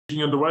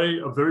Underway.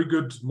 A very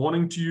good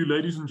morning to you,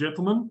 ladies and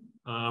gentlemen.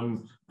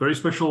 Very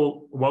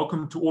special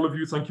welcome to all of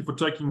you. Thank you for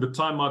taking the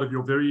time out of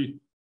your very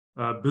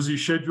busy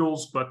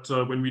schedules. But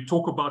when we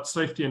talk about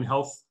safety and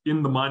health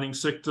in the mining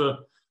sector,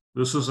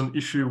 this is an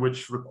issue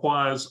which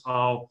requires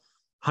our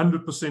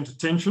 100%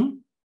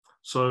 attention.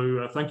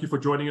 So thank you for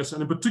joining us.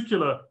 And in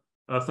particular,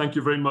 thank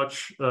you very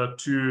much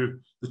to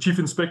the Chief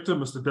Inspector,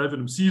 Mr. David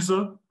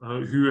Msiza,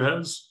 who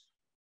has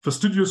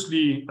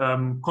fastidiously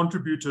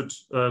contributed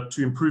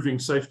to improving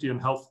safety and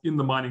health in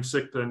the mining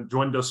sector and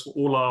joined us for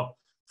all our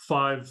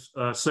 5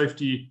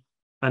 safety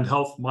and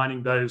health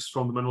mining days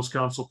from the Minerals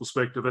Council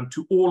perspective. And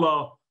to all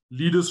our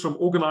leaders from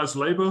organized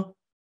labor,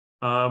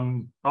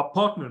 our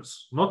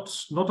partners, not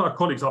our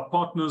colleagues, our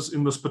partners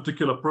in this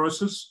particular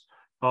process,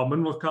 our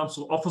Minerals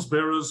Council office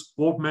bearers,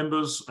 board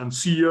members and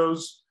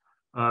CEOs,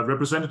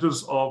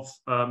 representatives of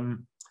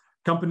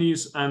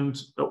companies and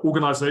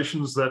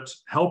organizations that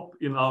help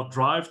in our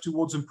drive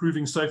towards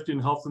improving safety and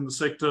health in the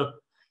sector,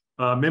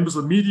 members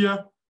of the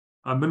media,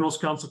 Minerals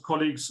Council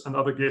colleagues and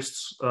other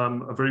guests,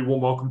 a very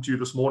warm welcome to you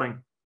this morning.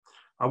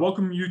 I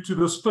welcome you to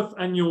this 5th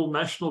annual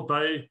National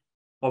Day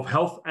of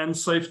Health and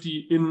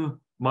Safety in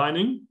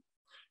Mining.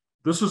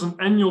 This is an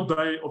annual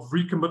day of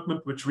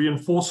recommitment which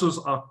reinforces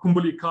our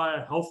Khumbula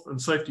Ikhaya health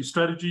and safety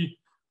strategy,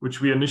 which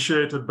we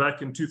initiated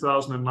back in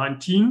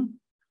 2019.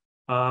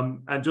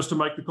 And just to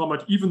make the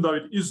comment, even though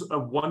it is a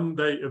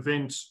one-day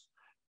event,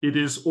 it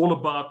is all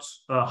about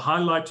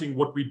highlighting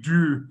what we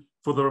do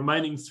for the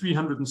remaining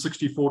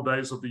 364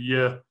 days of the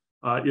year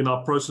in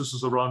our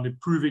processes around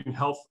improving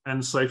health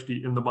and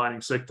safety in the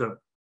mining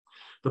sector.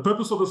 The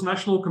purpose of this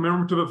national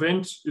commemorative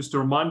event is to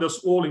remind us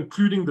all,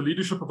 including the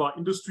leadership of our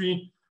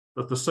industry,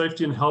 that the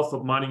safety and health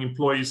of mining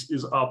employees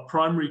is our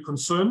primary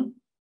concern.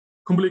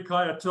 Khumbula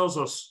Ikhaya tells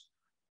us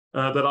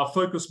that our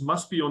focus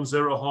must be on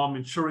zero harm,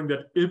 ensuring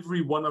that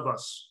every one of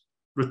us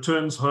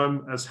returns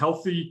home as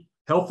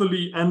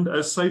healthily and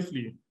as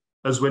safely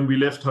as when we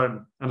left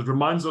home. And it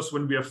reminds us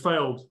when we have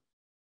failed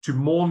to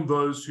mourn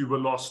those who were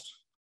lost.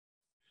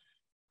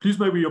 Please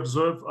may we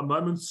observe a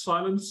moment's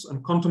silence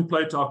and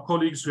contemplate our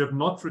colleagues who have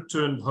not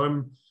returned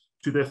home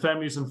to their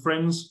families and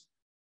friends.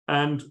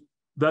 And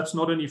that's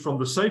not only from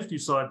the safety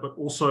side, but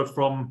also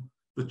from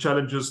the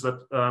challenges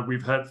that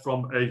we've had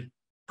from a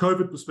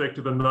COVID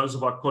perspective and those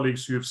of our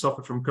colleagues who have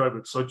suffered from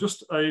COVID. So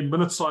just a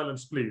minute's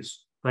silence,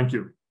 please. Thank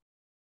you.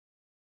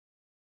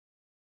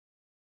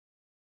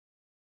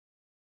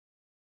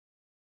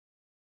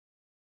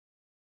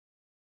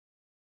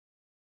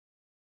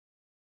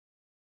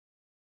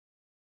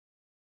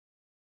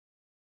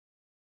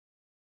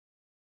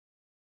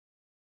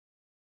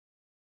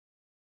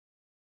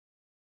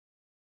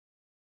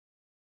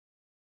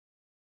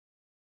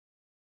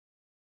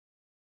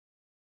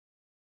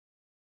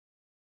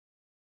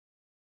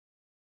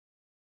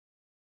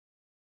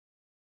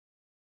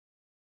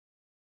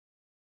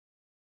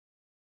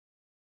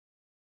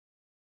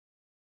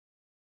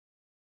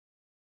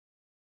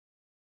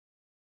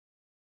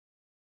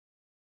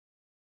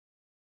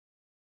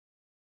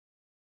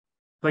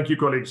 Thank you,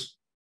 colleagues.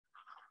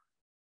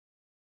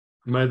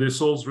 May their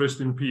souls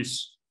rest in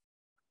peace.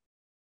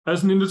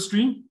 As an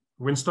industry,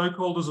 when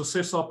stakeholders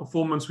assess our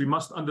performance, we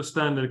must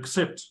understand and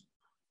accept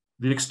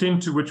the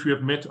extent to which we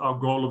have met our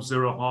goal of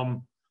zero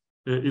harm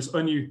is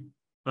only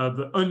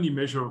the only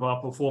measure of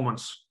our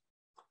performance.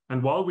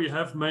 And while we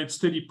have made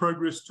steady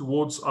progress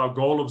towards our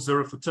goal of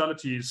zero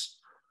fatalities,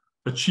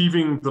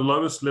 achieving the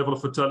lowest level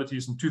of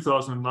fatalities in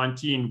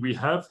 2019, we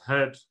have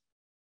had,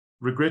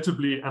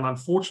 regrettably and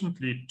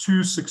unfortunately,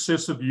 2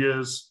 successive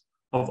years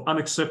of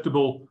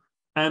unacceptable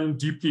and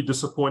deeply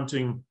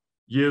disappointing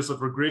years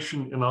of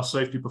regression in our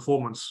safety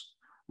performance,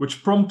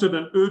 which prompted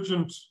an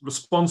urgent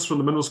response from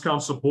the Minerals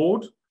Council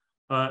board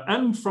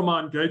and from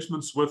our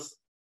engagements with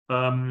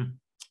the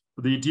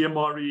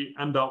DMRE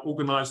and our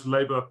organized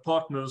labor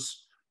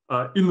partners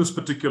in this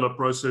particular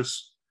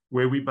process,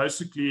 where we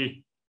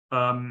basically,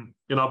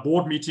 in our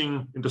board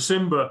meeting in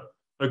December,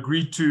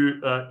 agreed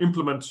to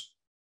implement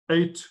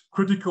 8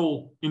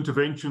 critical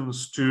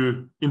interventions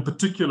to, in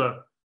particular,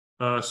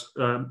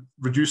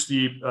 reduce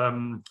the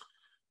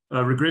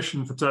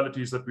regression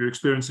fatalities that we were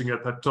experiencing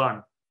at that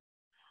time.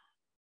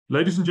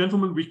 Ladies and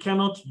gentlemen, we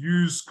cannot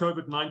use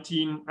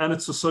COVID-19 and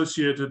its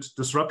associated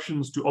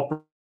disruptions to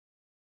operate,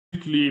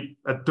 particularly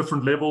at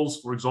different levels,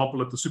 for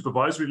example, at the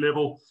supervisory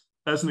level,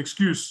 as an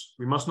excuse.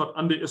 We must not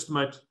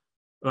underestimate,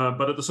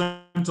 but at the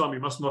same time, we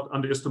must not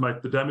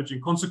underestimate the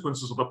damaging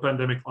consequences of a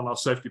pandemic on our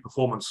safety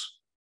performance.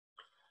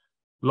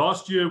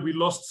 Last year, we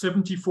lost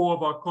 74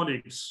 of our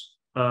colleagues,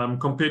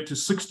 compared to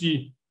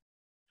 60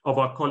 of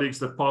our colleagues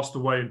that passed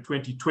away in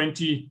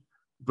 2020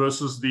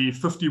 versus the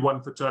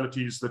 51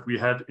 fatalities that we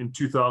had in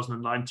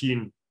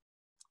 2019.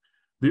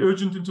 The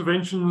urgent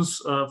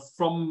interventions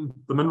from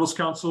the Minerals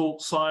Council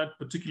side,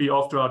 particularly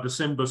after our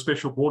December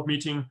special board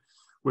meeting,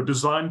 were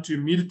designed to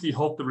immediately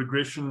halt the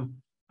regression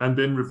and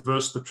then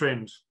reverse the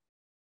trend.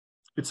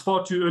 It's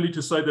far too early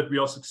to say that we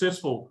are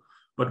successful,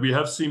 but we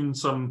have seen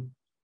some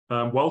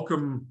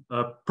welcome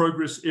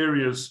progress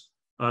areas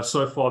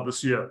so far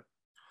this year.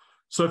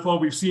 So far,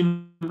 we've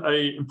seen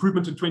an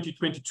improvement in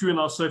 2022 in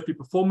our safety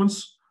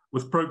performance,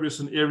 with progress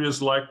in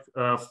areas like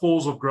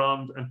falls of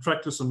ground and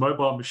trackless and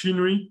mobile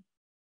machinery.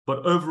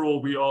 But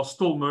overall, we are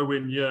still nowhere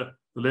near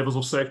the levels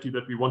of safety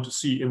that we want to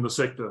see in the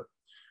sector.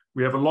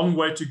 We have a long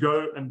way to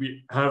go, and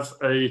we have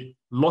a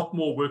lot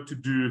more work to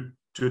do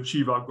to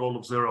achieve our goal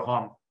of zero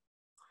harm.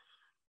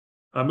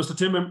 Mr.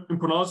 Themba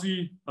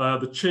Mkhwanazi,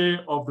 the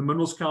chair of the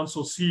Minerals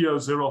Council CEO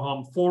Zero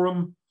Harm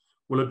Forum,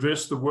 will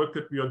address the work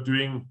that we are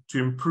doing to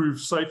improve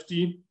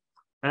safety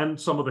and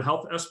some of the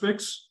health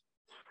aspects.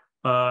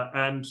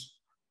 And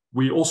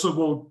we also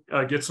will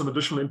get some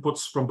additional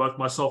inputs from both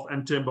myself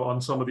and Themba on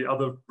some of the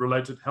other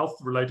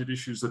health-related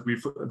issues that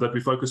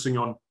we're focusing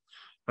on.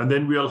 And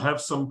then we'll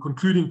have some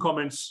concluding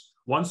comments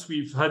once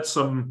we've had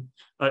some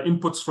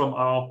inputs from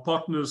our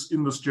partners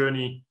in this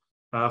journey,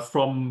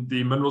 from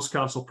the Minerals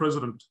Council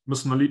President,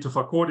 Ms. Nalita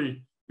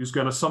Fakodi, who's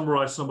going to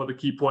summarize some of the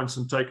key points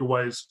and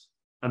takeaways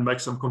and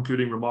make some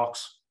concluding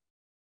remarks.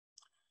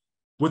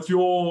 With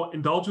your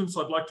indulgence,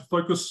 I'd like to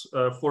focus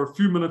for a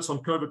few minutes on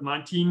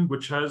COVID-19,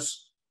 which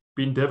has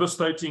been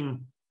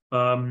devastating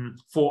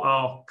for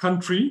our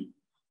country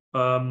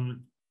and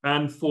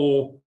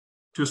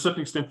to a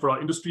certain extent for our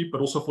industry,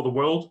 but also for the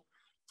world.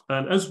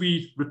 And as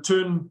we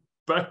return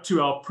back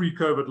to our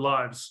pre-COVID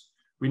lives,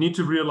 we need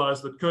to realize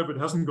that COVID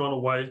hasn't gone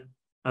away,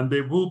 and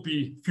there will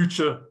be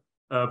future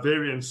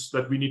variants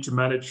that we need to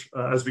manage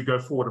as we go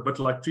forward, a bit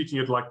like treating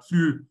it like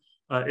flu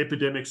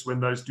epidemics when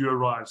those do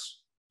arise.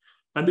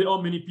 And there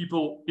are many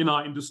people in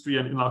our industry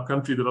and in our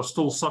country that are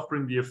still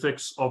suffering the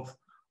effects of,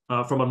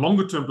 from a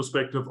longer term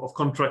perspective, of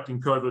contracting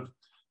COVID,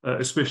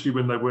 especially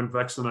when they weren't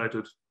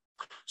vaccinated.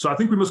 So I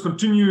think we must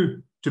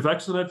continue to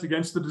vaccinate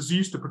against the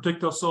disease to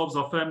protect ourselves,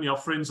 our family, our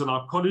friends, and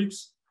our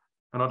colleagues.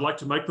 And I'd like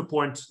to make the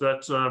point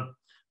that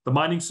the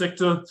mining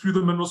sector, through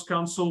the Minerals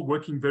Council,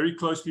 working very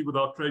closely with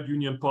our trade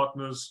union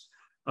partners,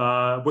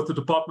 with the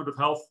Department of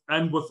Health,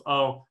 and with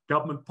our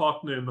government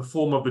partner in the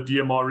form of the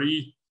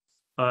DMRE,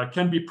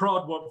 can be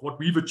proud of what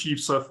we've achieved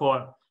so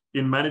far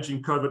in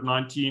managing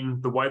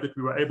COVID-19, the way that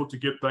we were able to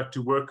get back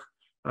to work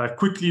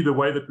quickly, the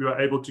way that we were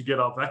able to get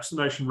our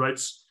vaccination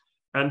rates.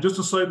 And just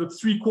to say that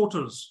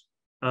 3/4,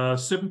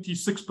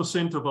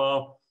 76% of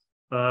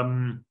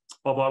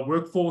our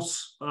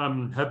workforce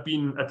have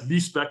been at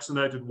least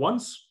vaccinated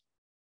once.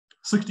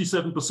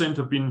 67%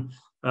 have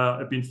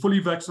been fully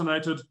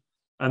vaccinated,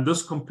 and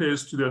this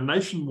compares to the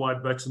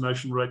nationwide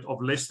vaccination rate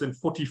of less than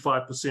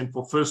 45%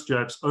 for first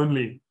jabs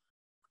only.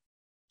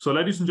 So,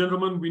 ladies and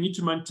gentlemen, we need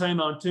to maintain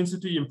our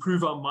intensity,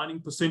 improve our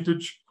mining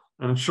percentage,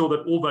 and ensure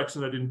that all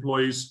vaccinated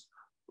employees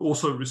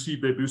also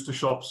receive their booster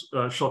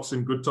shots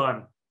in good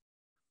time.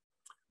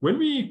 When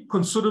we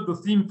consider the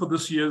theme for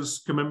this year's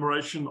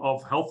commemoration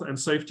of health and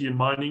safety in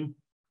mining,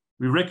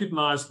 we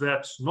recognize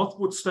that,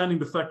 notwithstanding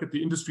the fact that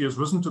the industry has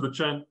risen to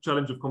the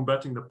challenge of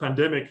combating the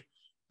pandemic,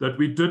 that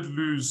we did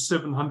lose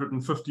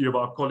 750 of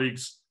our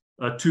colleagues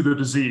to the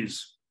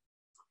disease.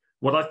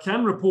 What I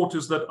can report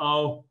is that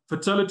our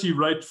fatality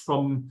rate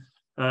from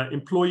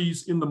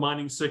employees in the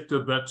mining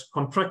sector that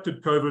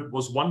contracted COVID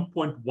was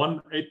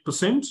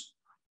 1.18%,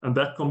 and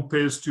that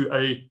compares to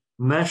a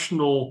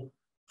national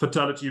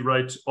fatality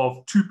rate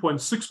of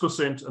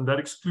 2.6%, and that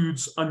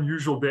excludes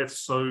unusual deaths.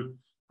 So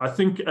I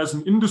think as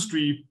an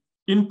industry,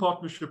 in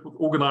partnership with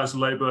organized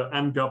labor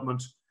and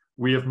government,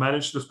 we have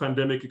managed this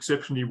pandemic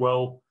exceptionally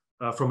well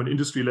from an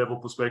industry level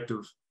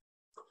perspective.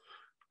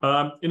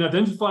 In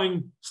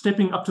identifying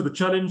stepping up to the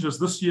challenge as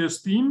this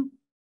year's theme,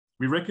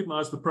 we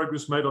recognize the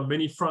progress made on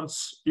many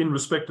fronts in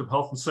respect of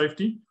health and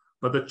safety,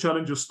 but the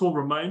challenges still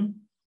remain,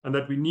 and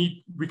that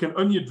we can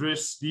only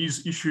address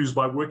these issues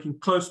by working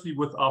closely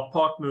with our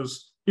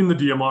partners in the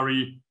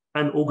DMRE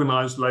and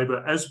organized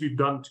labor, as we've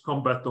done to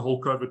combat the whole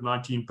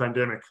COVID-19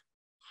 pandemic.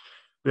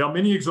 There are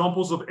many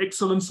examples of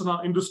excellence in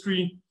our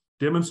industry,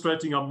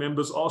 demonstrating our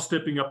members are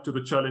stepping up to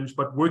the challenge,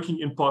 but working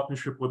in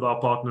partnership with our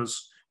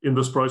partners in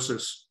this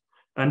process.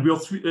 And we'll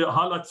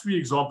highlight 3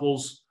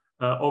 examples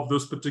of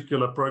this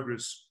particular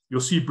progress. You'll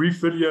see brief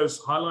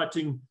videos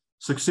highlighting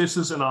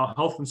successes in our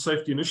health and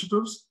safety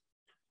initiatives.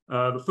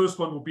 The first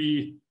one will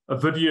be a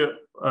video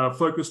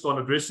focused on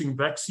addressing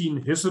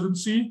vaccine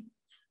hesitancy,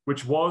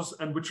 which was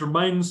and which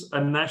remains a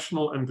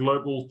national and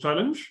global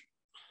challenge.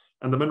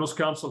 And the Minerals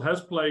Council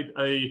has played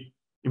an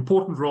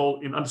important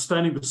role in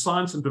understanding the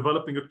science and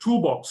developing a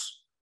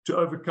toolbox to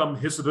overcome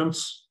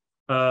hesitance.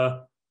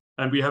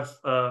 And we have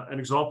an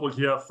example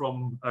here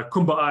from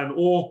Kumba Iron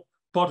Ore,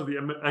 part of the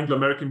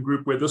Anglo-American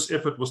group, where this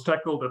effort was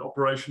tackled at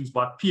operations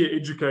by peer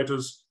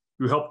educators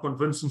who helped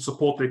convince and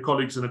support their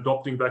colleagues in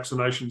adopting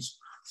vaccinations.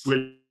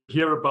 We'll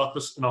hear about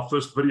this in our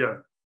first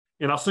video.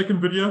 In our second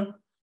video,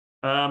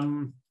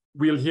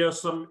 we'll hear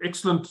some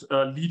excellent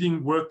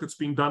leading work that's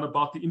being done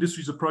about the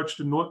industry's approach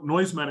to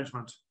noise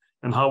management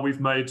and how we've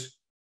made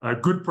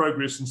good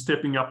progress in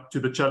stepping up to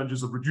the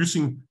challenges of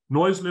reducing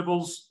noise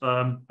levels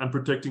and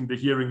protecting the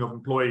hearing of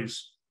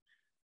employees.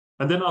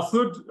 And then our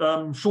third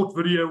short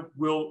video,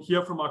 we'll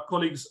hear from our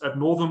colleagues at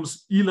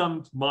Northam's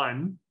Eland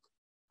mine,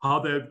 how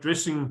they're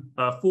addressing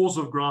falls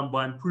of ground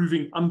by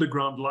improving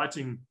underground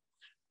lighting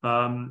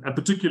and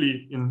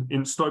particularly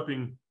in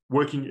stoping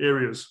working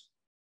areas.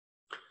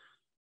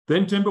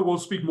 Then Themba will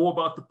speak more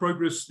about the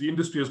progress the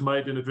industry has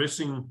made in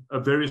addressing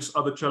various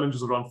other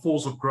challenges around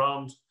falls of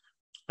ground,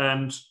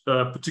 and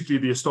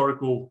particularly the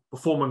historical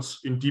performance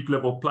in deep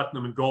level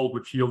platinum and gold,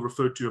 which he'll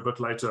refer to a bit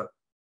later.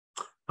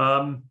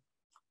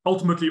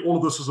 Ultimately, all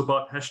of this is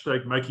about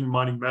hashtag making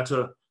mining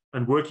matter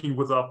and working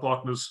with our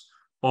partners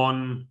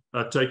on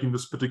taking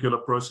this particular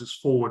process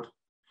forward.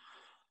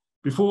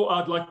 Before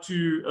I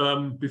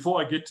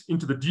get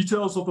into the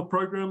details of the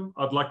program,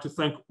 I'd like to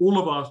thank all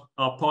of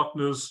our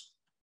partners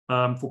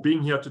for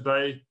being here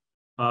today.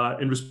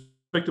 In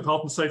respect of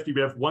health and safety,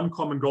 we have one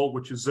common goal,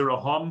 which is zero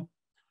harm.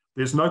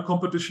 There's no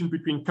competition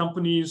between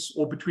companies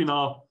or between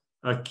our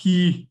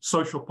key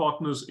social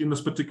partners in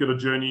this particular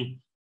journey.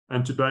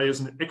 And today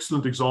is an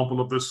excellent example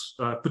of this,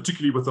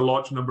 particularly with the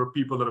large number of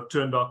people that have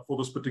turned out for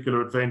this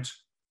particular event.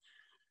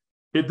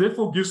 It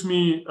therefore gives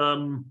me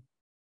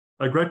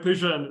a great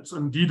pleasure, and it's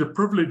indeed a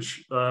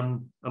privilege,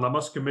 and I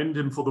must commend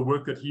him for the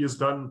work that he has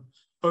done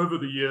over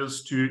the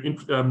years to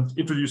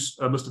introduce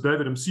Mr.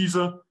 David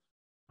Msiza,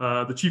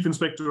 the Chief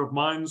Inspector of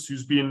Mines,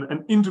 who's been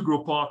an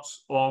integral part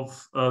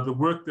of the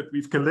work that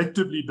we've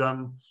collectively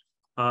done.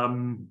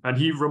 And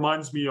he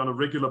reminds me on a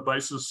regular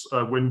basis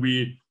when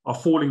we are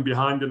falling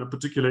behind in a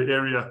particular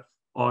area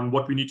on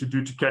what we need to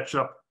do to catch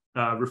up,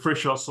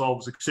 refresh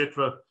ourselves,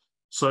 etc.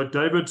 So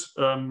David,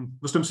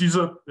 Mr.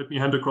 Msiza, let me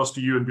hand across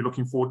to you and be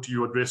looking forward to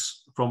your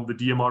address from the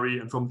DMRE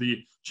and from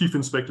the Chief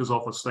Inspector's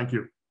Office. Thank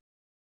you.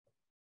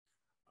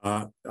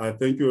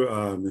 Thank you,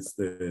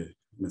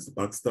 Mr.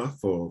 Baxter,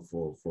 for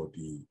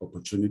the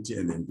opportunity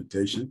and the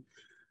invitation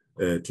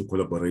to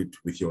collaborate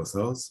with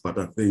yourselves. But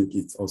I think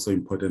it's also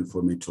important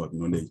for me to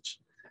acknowledge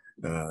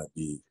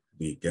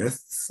the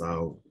guests.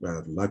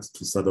 I'd like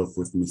to start off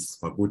with Ms.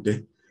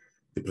 Fabute,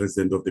 the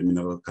President of the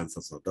Mineral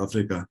Council South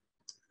Africa,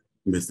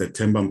 Mr.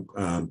 Themba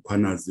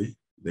Mkhwanazi,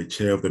 the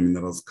Chair of the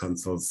Minerals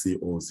Council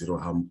CEO Zero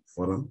Harm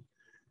Forum,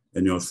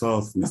 and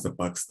yourself, Mr.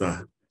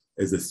 Baxter,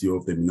 as the CEO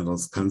of the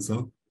Minerals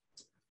Council.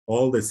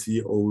 All the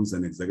CEOs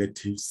and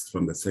executives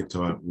from the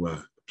sector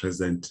were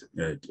present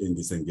in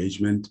this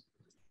engagement.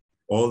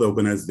 All the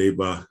organized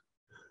labor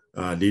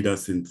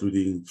leaders,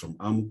 including from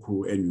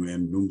AMCU,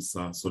 NUM,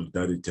 NUMSA,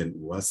 Solidarity, and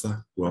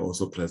UASA, who are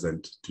also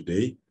present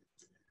today.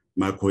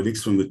 My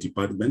colleagues from the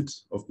Department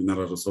of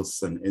Mineral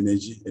Resources and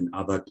Energy and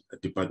other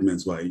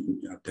departments who are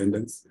in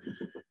attendance,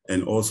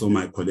 and also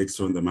my colleagues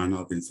from the Mine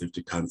Health and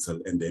Safety Council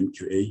and the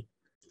MQA.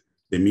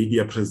 The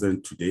media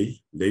present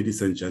today,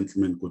 ladies and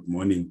gentlemen, good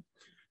morning.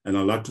 And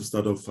I'd like to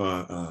start off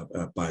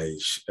by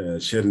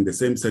sharing the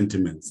same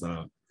sentiments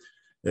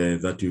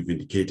that you've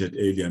indicated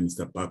earlier,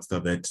 Mr. Baxter,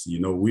 that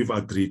we've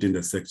agreed in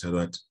the sector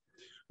that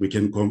we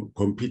can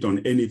compete on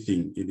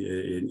anything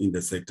in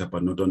the sector,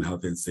 but not on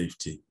health and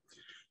safety.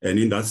 And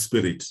in that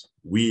spirit,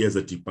 we as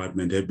a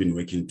department have been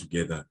working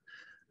together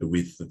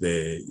with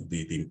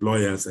the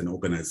employers and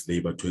organized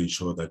labor to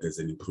ensure that there's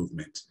an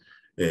improvement,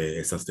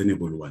 a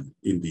sustainable one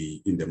in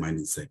the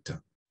mining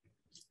sector.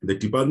 The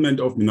Department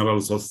of Mineral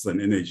Resources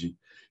and Energy,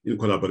 in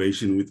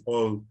collaboration with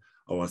all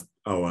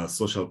our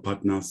social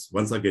partners,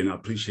 once again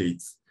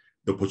appreciates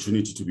the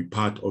opportunity to be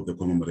part of the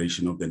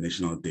commemoration of the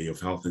National Day of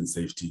Health and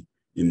Safety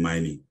in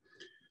Mining.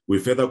 We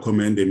further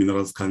commend the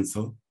Minerals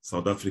Council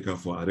South Africa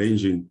for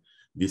arranging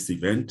this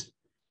event,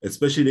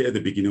 especially at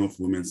the beginning of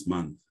Women's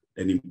Month,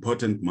 an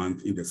important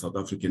month in the South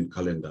African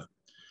calendar,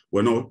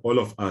 when all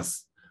of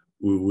us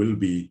we will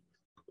be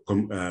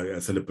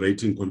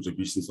celebrating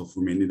contributions of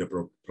women in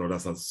the broader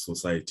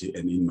society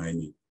and in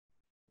mining.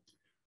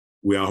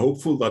 We are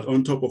hopeful that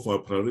on top of our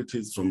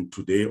priorities from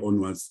today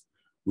onwards,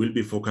 we'll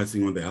be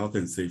focusing on the health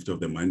and safety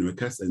of the mine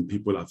workers and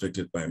people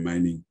affected by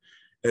mining,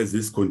 as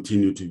this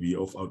continues to be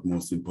of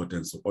utmost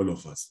importance to all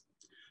of us.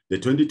 The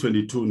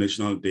 2022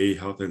 National Day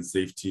Health and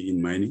Safety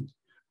in Mining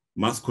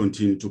must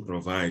continue to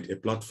provide a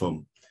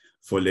platform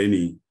for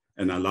learning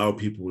and allow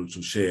people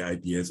to share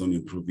ideas on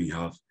improving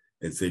health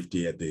and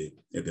safety at the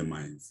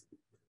mines.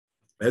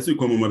 As we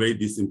commemorate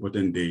this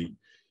important day,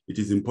 it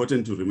is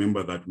important to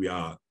remember that we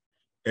are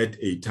at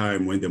a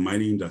time when the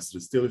mining industry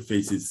still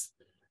faces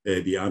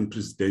the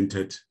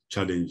unprecedented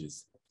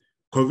challenges.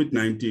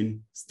 COVID-19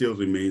 still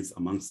remains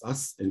amongst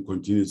us and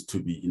continues to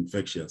be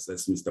infectious,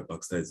 as Mr.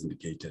 Baxter has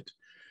indicated.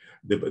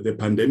 The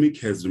pandemic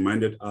has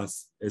reminded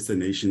us as a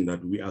nation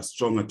that we are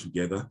stronger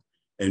together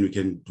and we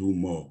can do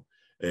more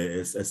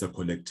as a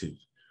collective.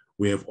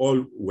 We have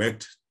all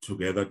worked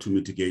together to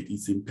mitigate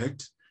its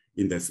impact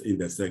in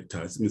the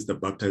sector. As Mr.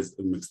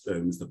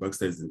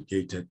 Baxter has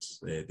indicated,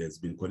 there's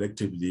been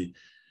collectively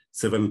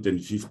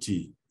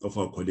 750 of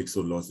our colleagues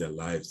who lost their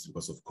lives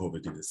because of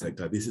COVID in the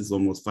sector. This is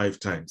almost 5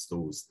 times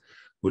those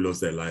who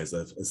lost their lives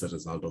as a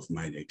result of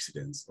mine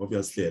accidents.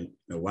 Obviously,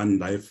 one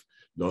life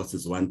lost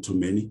is one too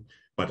many,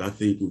 but I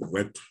think we've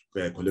worked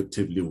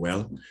collectively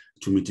well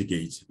to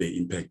mitigate the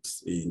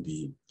impacts in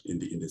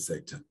the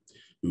sector.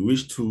 We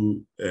wish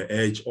to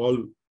urge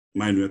all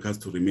mine workers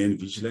to remain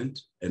vigilant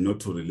and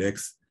not to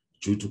relax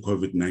due to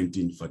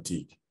COVID-19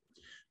 fatigue.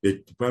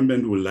 The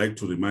department would like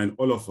to remind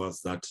all of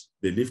us that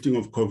the lifting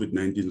of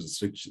COVID-19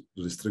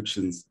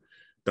 restrictions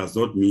does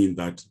not mean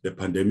that the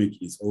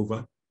pandemic is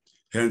over.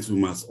 Hence, we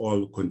must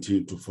all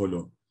continue to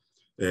follow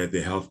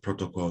the health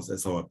protocols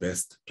as our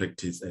best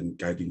practice and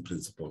guiding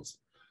principles.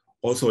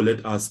 Also,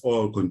 let us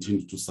all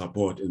continue to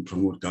support and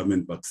promote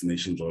government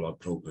vaccination rollout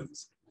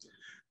programs.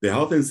 The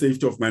health and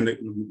safety of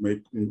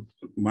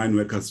mine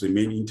workers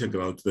remain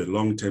integral to the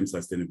long-term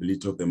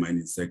sustainability of the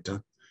mining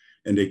sector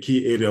and a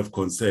key area of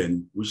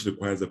concern which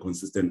requires a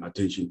consistent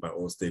attention by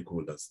all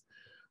stakeholders.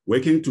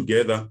 Working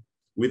together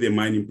with the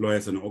mine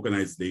employers and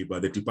organized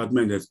labor, the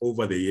department has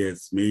over the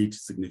years made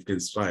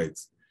significant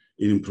strides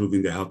in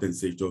improving the health and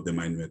safety of the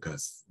mine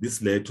workers.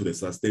 This led to the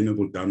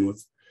sustainable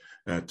downwards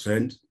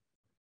trend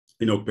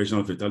in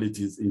occupational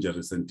fatalities,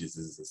 injuries, and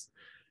diseases.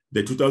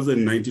 The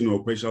 2019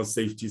 occupational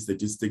safety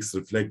statistics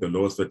reflect the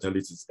lowest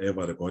fatalities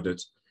ever recorded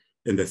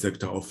in the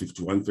sector of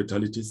 51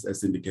 fatalities,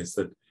 as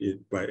indicated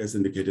by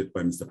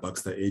Mr.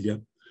 Baxter earlier.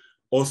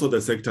 Also,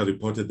 the sector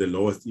reported the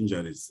lowest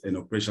injuries and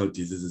occupational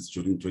diseases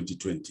during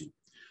 2020.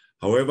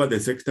 However, the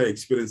sector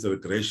experienced a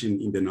regression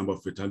in the number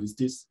of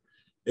fatalities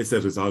as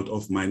a result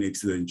of mine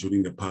accidents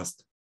during the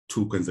past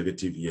 2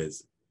 consecutive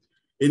years.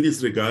 In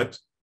this regard,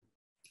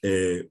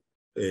 a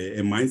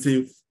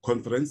MineSafe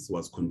conference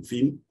was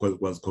convened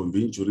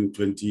during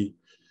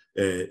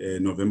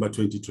November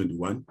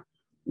 2021,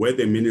 where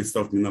the Minister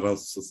of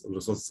Minerals,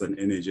 Resources and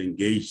Energy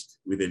engaged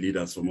with the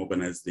leaders from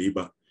organized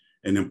labor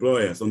and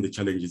employers on the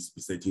challenges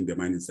besetting the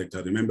mining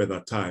sector. Remember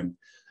that time,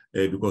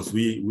 because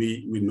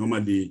we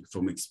normally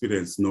from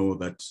experience know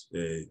that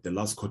the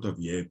last quarter of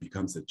the year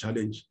becomes a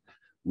challenge.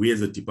 We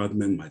as a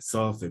department,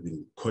 myself, have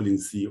been calling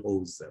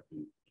CEOs, have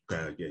been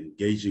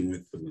engaging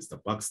with Mr.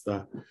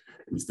 Baxter,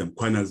 Mr.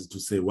 Mkwanas to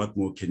say what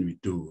more can we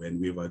do?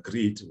 And we've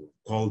agreed to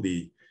call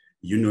the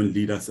union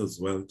leaders as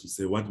well to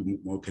say what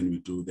more can we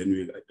do. Then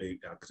we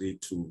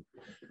agreed to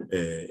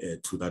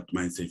that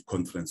MineSafe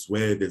conference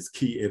where there's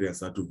key areas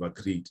that we've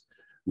agreed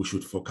we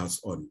should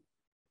focus on.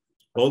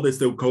 All the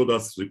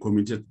stakeholders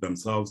recommitted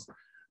themselves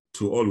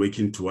to all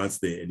working towards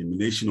the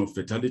elimination of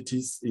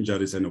fatalities,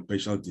 injuries, and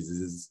occupational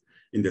diseases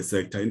in the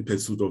sector in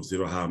pursuit of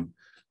zero harm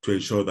to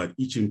ensure that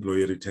each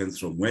employee returns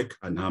from work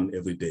unharmed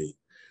every day.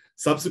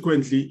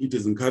 Subsequently, it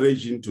is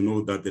encouraging to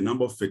know that the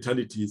number of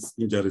fatalities,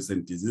 injuries,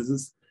 and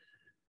diseases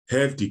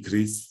have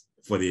decreased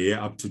for the year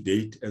up to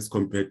date as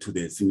compared to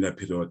the similar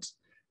period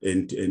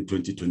in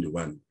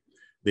 2021.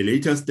 The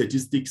latest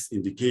statistics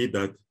indicate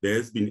that there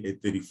has been a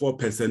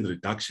 34%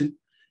 reduction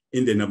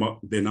in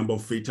the number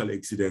of fatal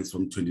accidents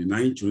from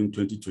 29 June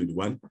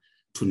 2021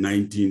 to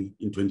 19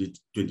 in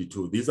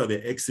 2022. These are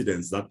the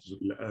accidents that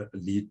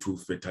lead to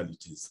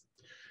fatalities.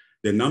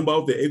 The number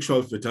of the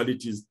actual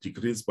fatalities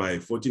decreased by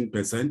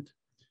 14%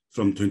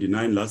 from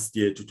 29 last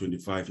year to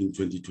 25 in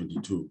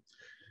 2022.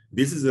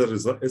 This is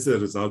as a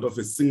result of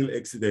a single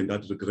accident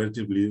that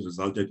regrettably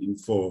resulted in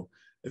 4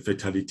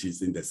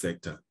 fatalities in the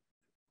sector.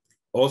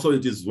 Also,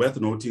 it is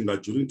worth noting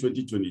that during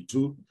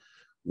 2022,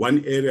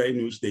 one area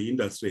in which the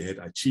industry had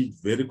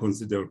achieved very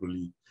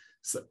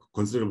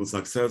considerable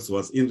success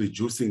was in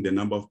reducing the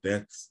number of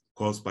deaths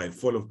caused by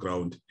fall of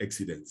ground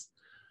accidents.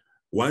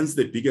 Once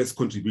the biggest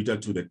contributor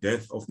to the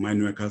death of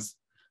mine workers,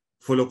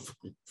 fall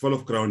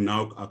of ground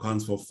now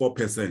accounts for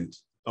 4%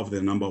 of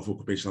the number of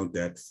occupational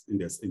deaths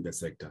in the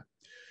sector.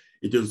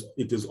 It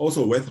is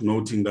also worth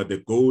noting that the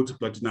gold,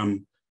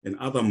 platinum, and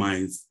other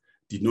mines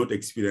did not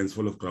experience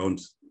fall of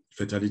ground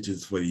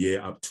fatalities for the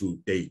year up to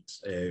date.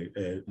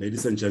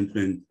 Ladies and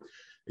gentlemen,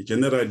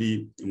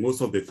 generally,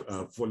 most of the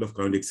fall of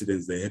ground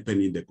accidents, they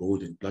happen in the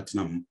gold and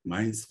platinum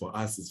mines. For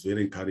us, it's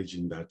very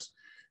encouraging that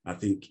I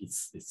think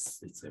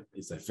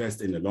it's a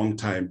first in a long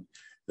time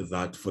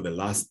that for the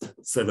last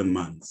 7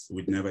 months,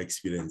 we've never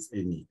experienced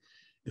any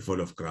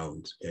fall of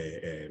ground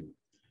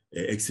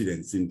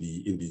accidents in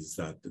these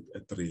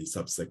 3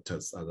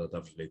 subsectors that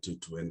I've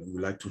related to. And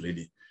we'd like to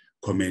really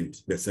commend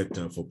the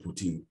sector for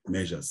putting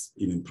measures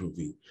in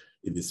improving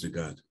in this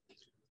regard.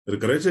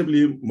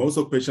 Regrettably, most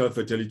occupational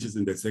fatalities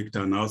in the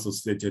sector are now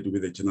associated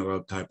with a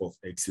general type of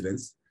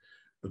accidents.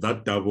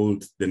 That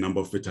doubled the number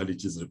of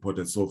fatalities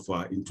reported so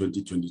far in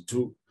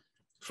 2022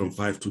 from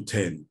 5 to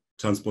 10.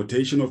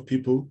 Transportation of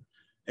people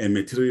and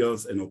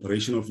materials and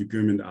operation of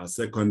equipment are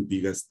second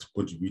biggest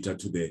contributor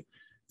to the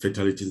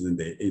fatalities in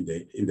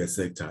the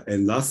sector.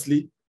 And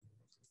lastly,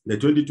 the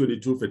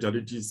 2022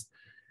 fatalities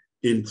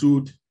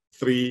include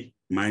 3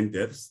 mine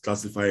deaths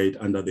classified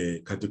under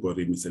the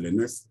category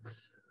miscellaneous,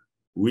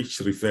 which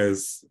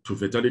refers to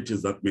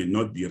fatalities that may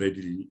not be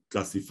readily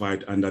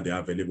classified under the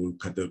available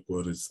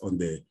categories on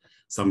the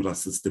SAMRA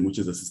system, which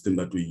is a system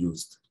that we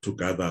used to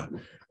gather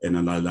and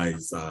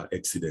analyze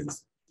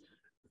accidents.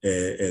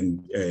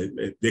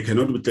 They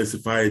cannot be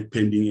classified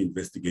pending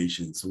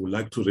investigations. So we'd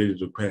like to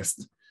really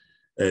request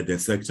the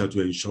sector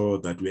to ensure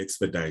that we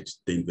expedite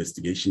the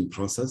investigation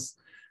process,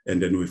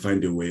 and then we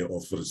find a way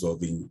of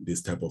resolving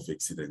this type of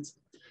accidents.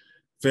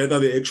 Further,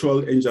 the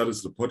actual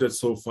injuries reported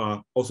so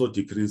far also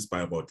decreased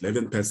by about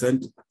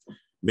 11%,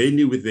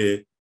 mainly with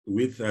a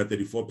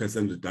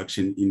 34%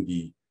 reduction in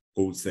the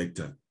gold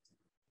sector.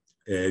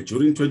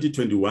 During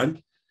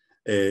 2021,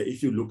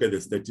 if you look at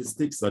the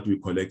statistics that we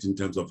collect in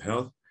terms of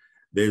health,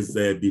 there's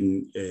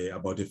been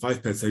about a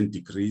 5%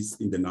 decrease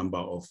in the number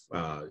of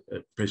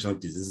special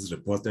diseases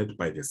reported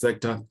by the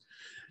sector.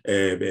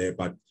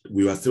 But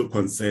we are still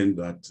concerned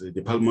that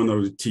the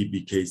pulmonary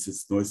TB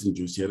cases,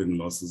 noise-induced hearing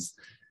losses,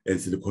 and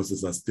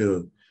silicosis are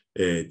still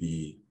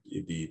the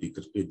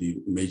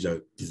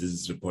major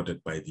diseases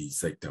reported by the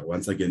sector.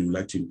 Once again, we'd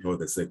like to implore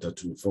the sector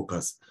to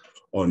focus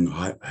on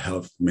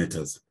health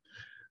matters.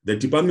 The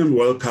department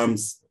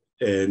welcomes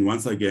and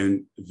once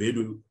again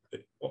value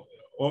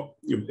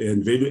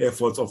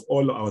efforts of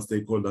all our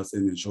stakeholders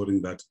in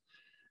ensuring that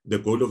the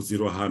goal of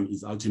zero harm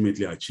is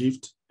ultimately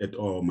achieved at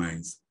all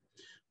mines.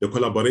 The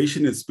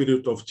collaboration and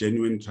spirit of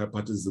genuine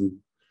tripartism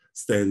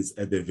stands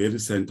at the very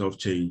center of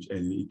change,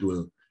 and it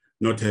will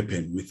not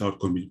happen without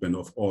commitment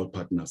of all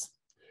partners.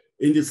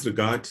 In this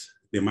regard,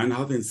 the Mine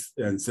Health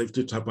and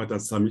Safety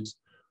Tripartite Summit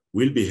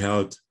will be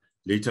held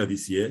later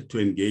this year to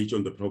engage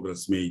on the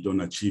progress made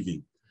on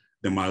achieving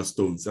the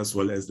milestones, as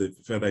well as the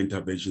further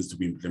interventions to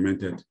be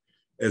implemented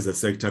as the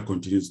sector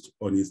continues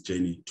on its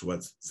journey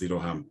towards zero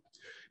harm.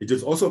 It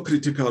is also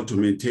critical to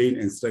maintain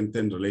and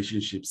strengthen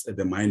relationships at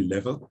the mine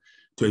level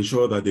to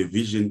ensure that the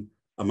vision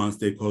among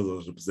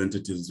stakeholders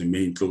representatives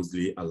remain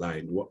closely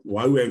aligned.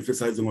 Why we're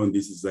emphasizing on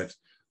this is that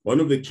one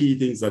of the key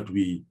things that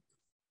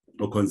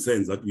or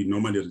concerns that we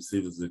normally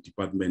receive as the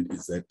department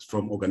is that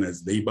from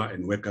organized labor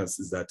and workers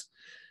is that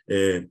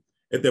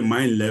at the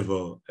mine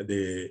level,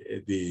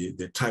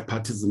 the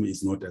tripartism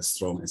is not as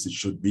strong as it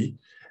should be.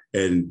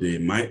 And the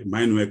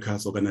mine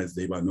workers, organized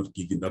labor are not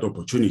given that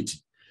opportunity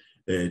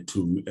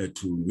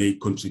to make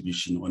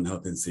contribution on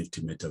health and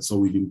safety matters. So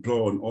we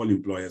implore on all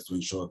employers to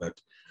ensure that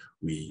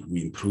we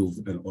improve,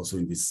 and also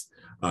in this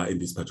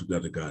particular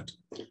regard.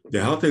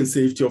 The health and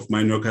safety of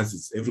mine workers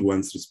is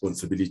everyone's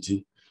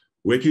responsibility.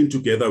 Working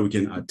together, we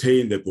can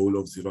attain the goal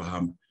of zero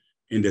harm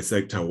in the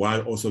sector,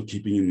 while also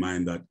keeping in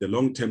mind that the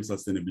long-term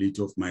sustainability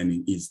of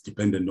mining is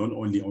dependent not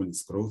only on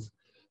its growth,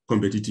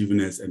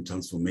 competitiveness, and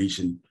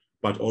transformation,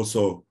 but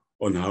also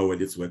on how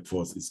well its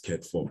workforce is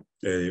cared for.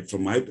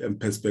 From my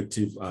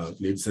perspective,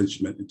 ladies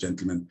and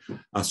gentlemen,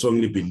 I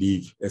strongly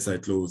believe, as I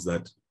close,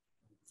 that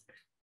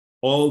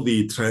all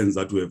the trends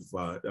that we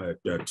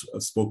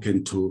have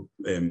spoken to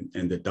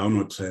and the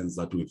downward trends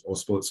that we've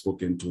also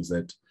spoken to,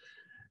 that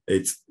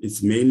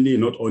it's mainly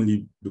not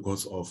only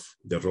because of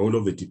the role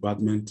of the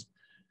department,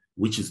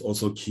 which is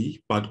also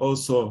key, but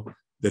also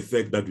the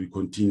fact that we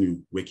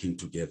continue working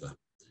together.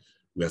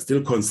 We are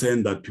still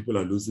concerned that people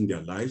are losing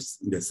their lives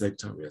in the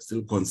sector. We are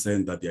still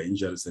concerned that there are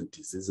injuries and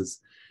diseases.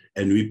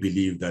 And we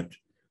believe that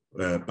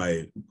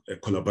by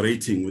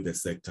collaborating with the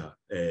sector,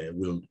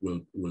 we'll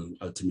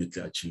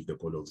ultimately achieve the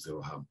goal of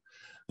zero harm.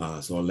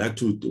 So I'd like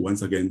to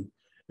once again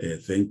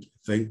thank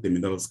the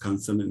Minerals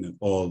Council and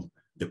all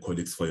the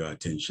colleagues for your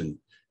attention,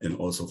 and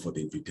also for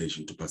the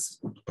invitation to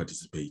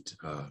participate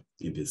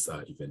in this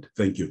event.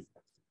 Thank you.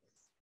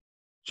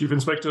 Chief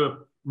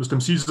Inspector, Mr.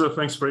 Msiza,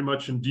 thanks very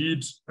much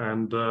indeed.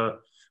 And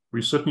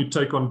we certainly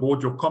take on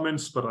board your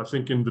comments, but I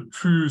think in the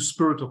true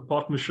spirit of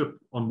partnership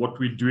on what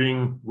we're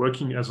doing,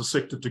 working as a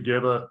sector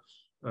together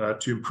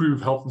to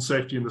improve health and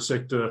safety in the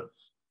sector,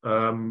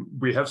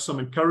 we have some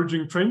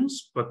encouraging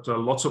trends, but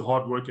lots of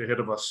hard work ahead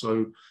of us.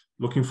 So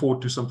looking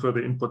forward to some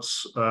further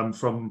inputs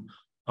from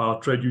our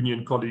trade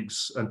union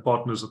colleagues and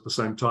partners at the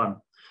same time.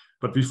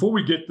 But before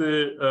we get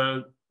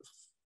there,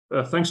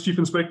 thanks, Chief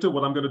Inspector.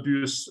 What I'm going to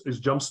do is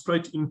jump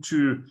straight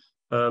into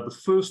the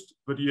first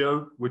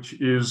video,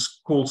 which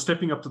is called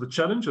Stepping Up to the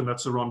Challenge, and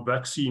that's around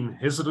vaccine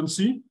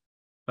hesitancy.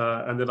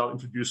 And then I'll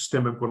introduce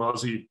Stem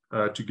Mkhwanazi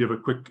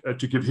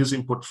to give his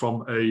input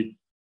from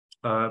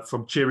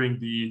chairing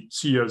the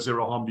CEO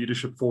Zero Harm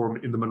Leadership Forum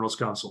in the Minerals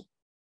Council.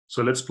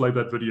 So let's play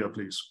that video,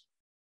 please.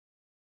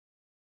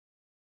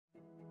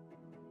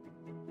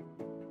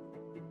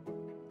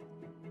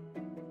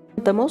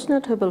 The most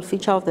notable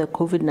feature of the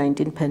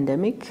COVID-19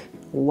 pandemic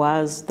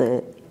was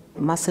the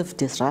massive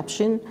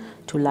disruption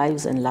to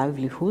lives and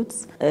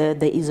livelihoods.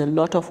 There is a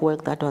lot of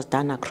work that was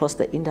done across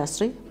the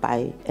industry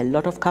by a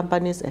lot of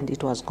companies, and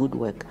it was good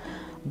work.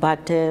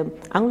 But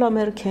Anglo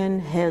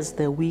American has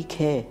the We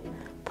Care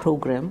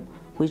program,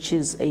 which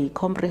is a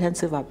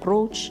comprehensive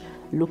approach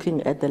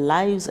looking at the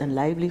lives and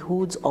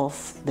livelihoods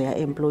of their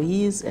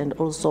employees and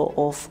also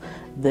of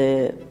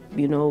the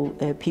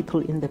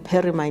people in the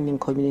peri-mining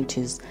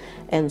communities.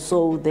 And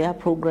so their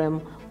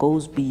program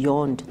goes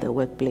beyond the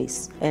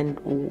workplace. And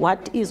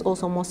what is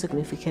also more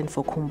significant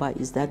for Kumba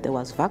is that there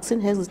was vaccine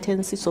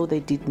hesitancy, so they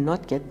did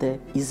not get there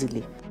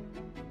easily.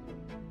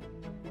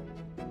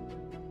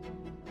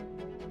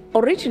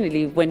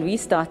 Originally, when we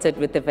started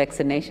with the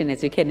vaccination,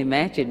 as you can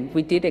imagine,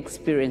 we did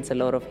experience a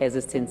lot of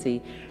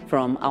hesitancy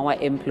from our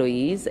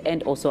employees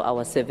and also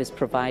our service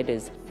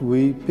providers.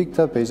 We picked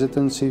up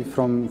hesitancy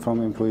from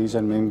employees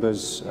and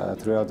members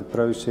throughout the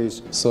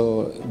process.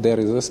 So the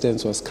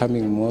resistance was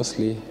coming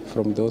mostly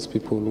from those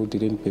people who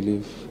didn't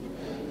believe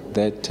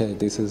that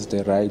this is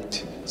the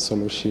right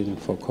solution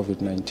for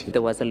COVID-19.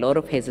 There was a lot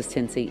of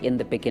hesitancy in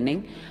the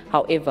beginning.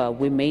 However,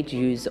 we made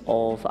use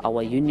of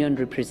our union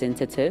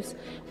representatives.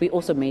 We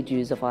also made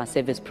use of our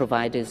service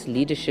providers'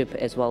 leadership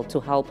as well to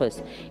help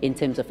us in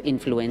terms of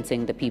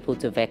influencing the people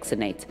to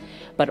vaccinate.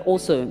 But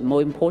also,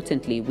 more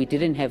importantly, we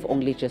didn't have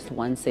only just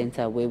one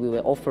center where we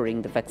were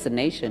offering the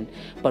vaccination,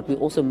 but we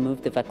also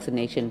moved the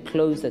vaccination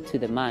closer to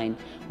the mine,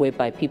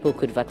 whereby people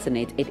could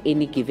vaccinate at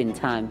any given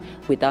time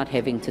without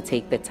having to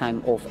take the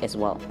time off as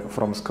well.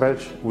 From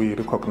scratch, we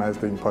recognize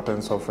the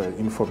importance of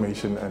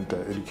information and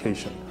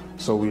education.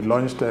 So we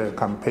launched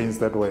campaigns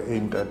that were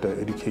aimed at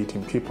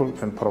educating people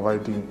and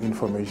providing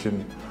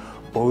information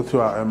both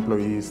to our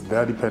employees,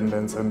 their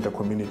dependents, and the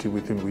community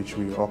within which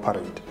we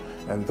operate.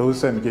 And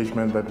those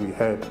engagement that we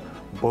had,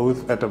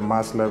 both at a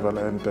mass level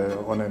and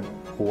on a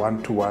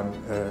one-to-one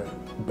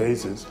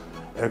basis,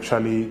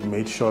 actually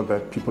made sure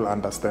that people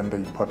understand the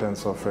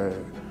importance of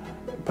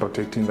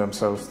protecting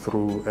themselves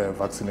through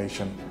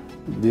vaccination.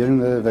 During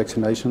the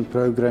vaccination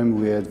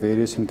program, we had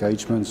various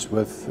engagements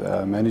with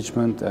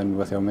management and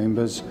with our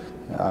members.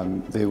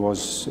 There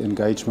was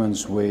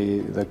engagements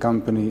where the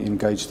company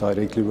engaged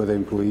directly with the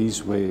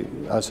employees, where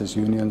us as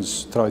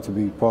unions try to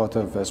be part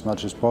of as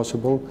much as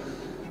possible.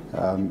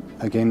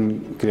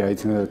 Again,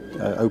 creating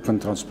an open,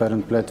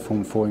 transparent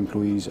platform for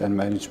employees and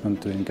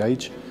management to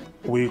engage.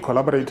 We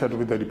collaborated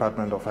with the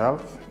Department of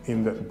Health,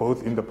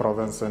 both in the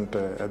province and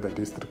at the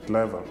district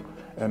level.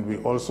 And we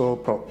also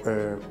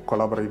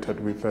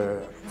collaborated with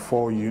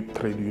 4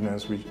 trade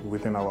unions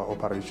within our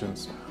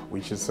operations,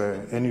 which is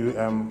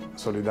NUM,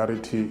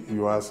 Solidarity,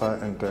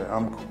 UASA, and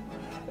AMCO.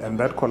 And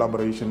that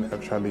collaboration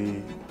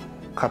actually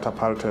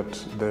catapulted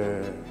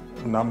the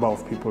number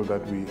of people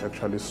that we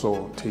actually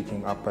saw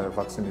taking up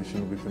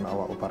vaccination within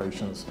our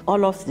operations.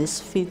 All of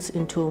this fits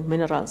into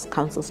Minerals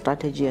Council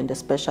strategy, and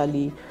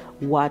especially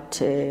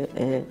what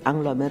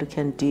Anglo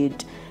American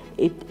did.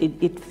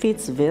 It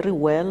fits very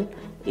well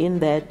in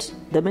that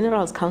the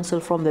Minerals Council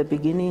from the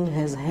beginning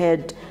has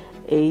had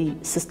a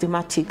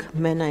systematic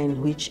manner in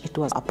which it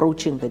was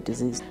approaching the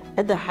disease.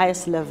 At the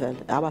highest level,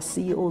 our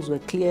CEOs were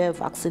clear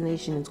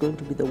vaccination is going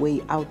to be the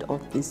way out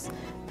of this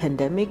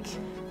pandemic.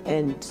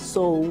 And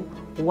so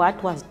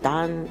what was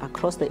done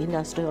across the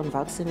industry on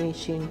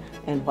vaccination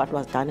and what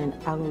was done in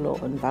Anglo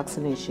on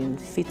vaccination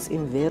fits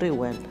in very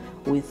well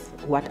with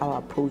what our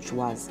approach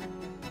was.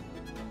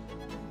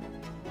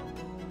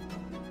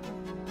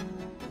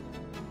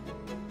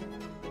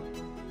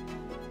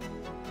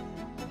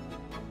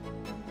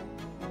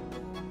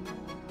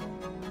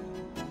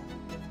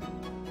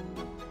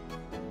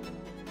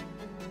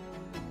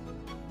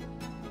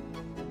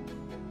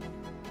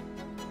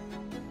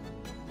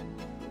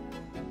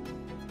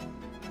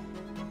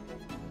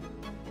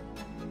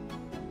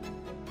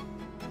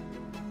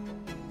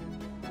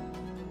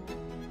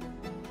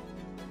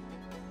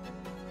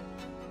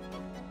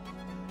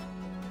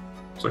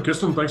 So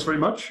Kirsten, thanks very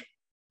much.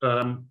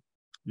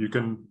 You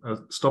can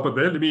stop it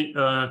there. Let me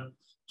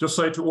just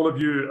say to all of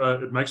you,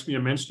 it makes me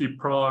immensely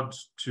proud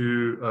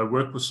to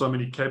work with so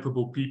many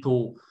capable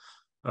people,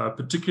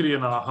 particularly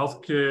in our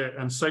healthcare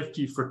and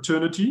safety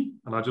fraternity.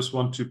 And I just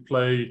want to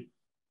pay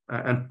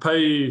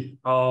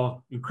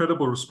our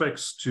incredible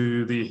respects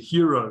to the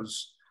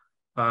heroes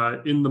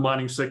in the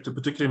mining sector,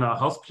 particularly in our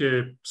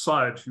healthcare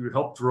side, who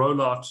helped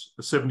roll out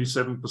a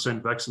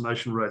 77%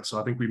 vaccination rate. So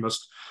I think we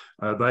must,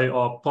 they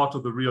are part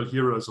of the real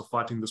heroes of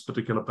fighting this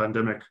particular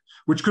pandemic,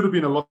 which could have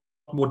been a lot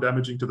more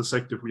damaging to the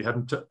sector if we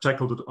hadn't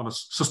tackled it on a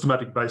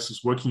systematic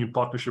basis, working in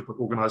partnership with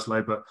organized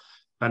labor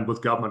and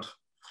with government.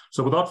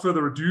 So without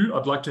further ado,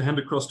 I'd like to hand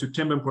across to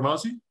Themba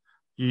Mkhwanazi.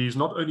 He's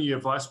not only a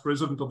vice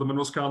president of the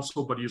Minerals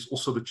Council, but he is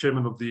also the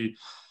chairman of the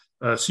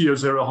CEO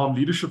Zero Harm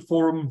Leadership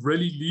Forum,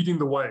 really leading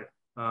the way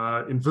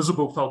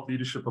invisible felt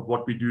leadership of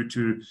what we do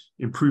to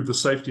improve the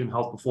safety and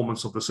health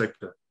performance of the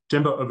sector.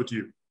 Themba, over to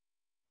you.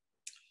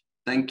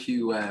 Thank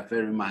you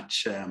very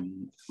much,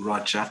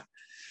 Roger.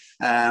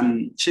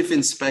 Chief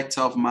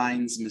Inspector of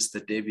Mines,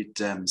 Mr. David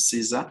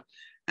Caesar,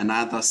 and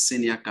other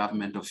senior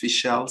government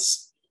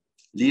officials,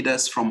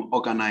 leaders from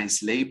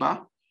organized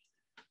labor,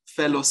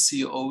 fellow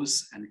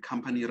CEOs and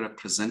company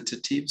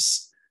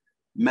representatives,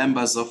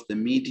 members of the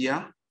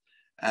media,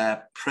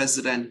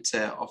 President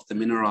of the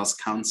Minerals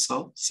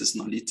Council, Sis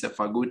Nolite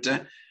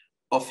Fagute,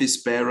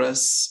 office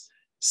bearers,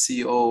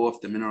 CEO of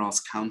the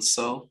Minerals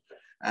Council,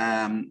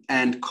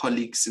 and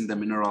colleagues in the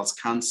Minerals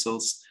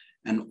Councils,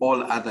 and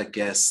all other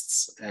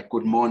guests,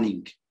 good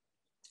morning.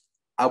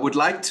 I would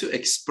like to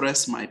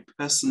express my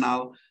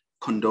personal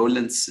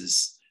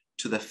condolences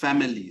to the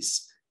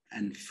families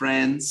and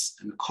friends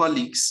and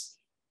colleagues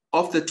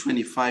of the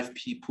 25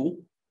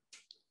 people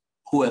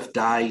who have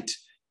died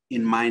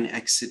in mine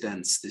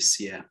accidents this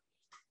year,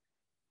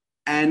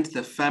 and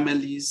the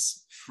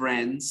families,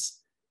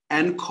 friends,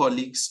 and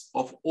colleagues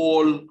of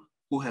all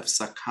who have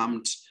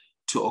succumbed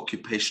to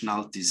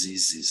occupational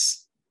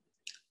diseases.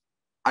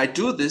 I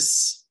do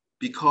this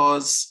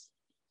because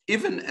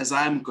even as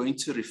I am going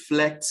to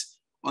reflect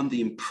on the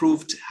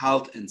improved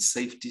health and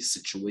safety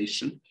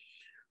situation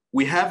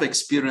we have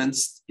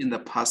experienced in the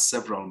past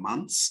several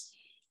months,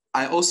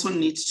 I also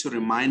need to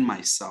remind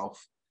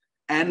myself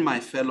and my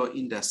fellow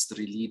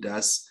industry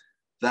leaders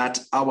that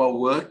our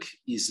work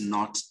is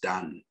not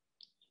done.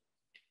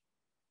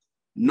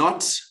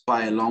 Not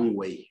by a long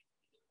way.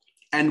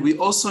 And we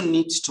also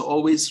need to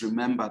always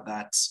remember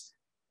that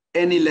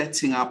any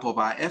letting up of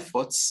our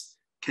efforts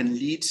can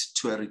lead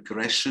to a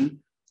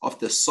regression of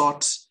the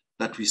sort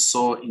that we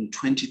saw in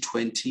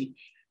 2020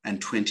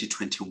 and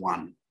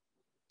 2021.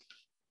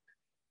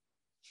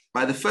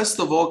 By the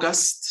 1st of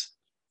August,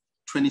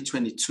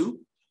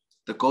 2022,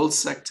 the gold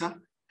sector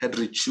had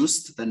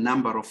reduced the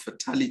number of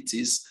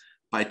fatalities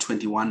by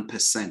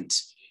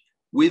 21%,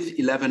 with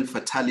 11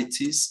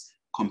 fatalities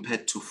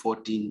compared to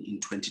 14 in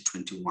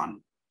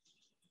 2021.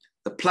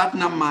 The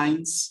platinum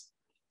mines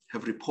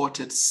have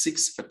reported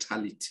 6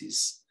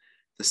 fatalities,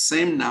 the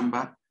same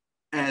number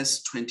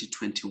as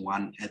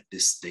 2021 at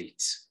this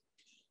date.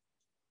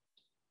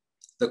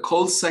 The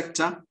coal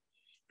sector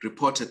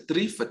reported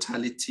 3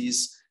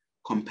 fatalities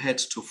compared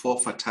to 4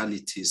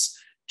 fatalities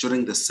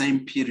during the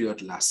same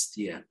period last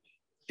year,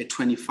 a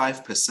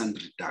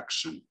 25%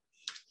 reduction.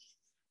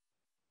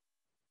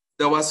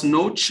 There was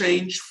no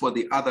change for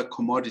the other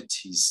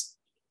commodities,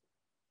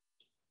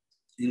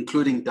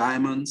 including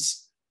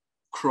diamonds,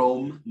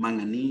 chrome,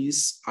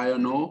 manganese,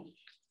 iron ore,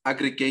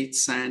 aggregate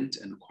sand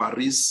and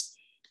quarries,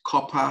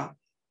 copper,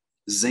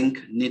 zinc,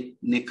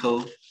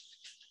 nickel,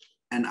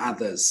 and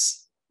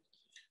others,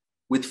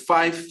 with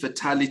 5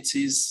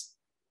 fatalities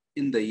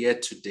in the year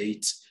to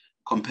date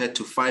compared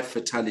to 5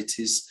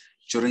 fatalities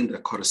during the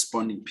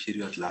corresponding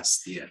period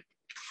last year.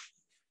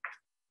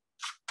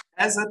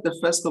 As at the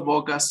 1st of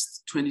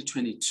August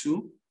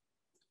 2022,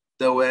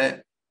 there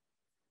were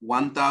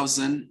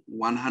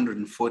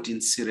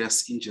 1,114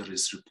 serious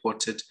injuries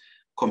reported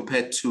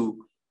compared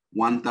to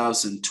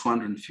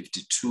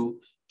 1,252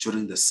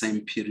 during the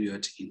same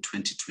period in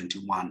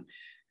 2021,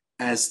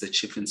 as the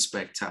Chief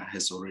Inspector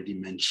has already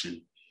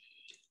mentioned.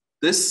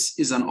 This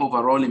is an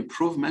overall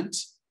improvement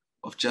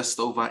of just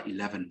over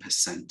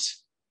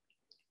 11%.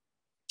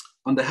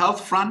 On the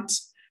health front,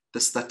 the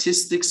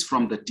statistics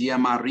from the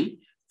DMRE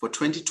for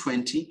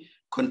 2020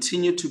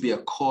 continue to be a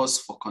cause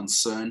for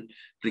concern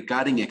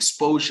regarding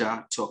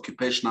exposure to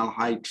occupational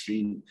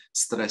hygiene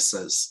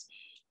stressors,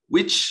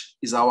 which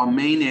is our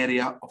main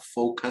area of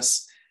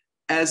focus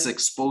as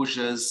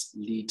exposures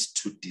lead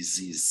to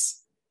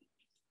disease.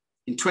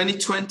 In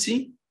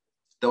 2020,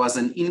 there was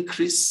an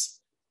increase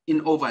in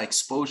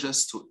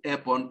overexposures to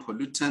airborne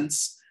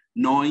pollutants,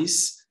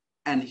 noise,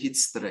 and heat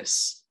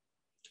stress.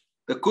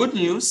 The good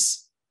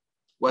news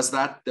was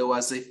that there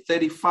was a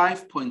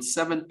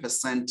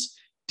 35.7%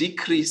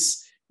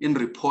 decrease in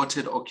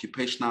reported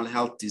occupational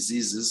health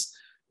diseases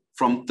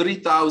from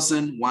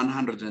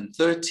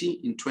 3,130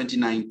 in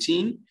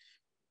 2019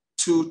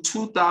 to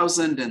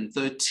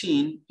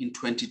 2,013 in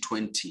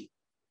 2020.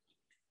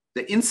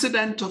 The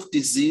incidence of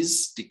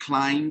disease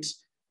declined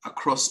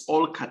across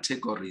all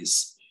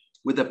categories,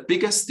 with the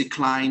biggest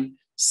decline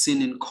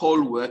seen in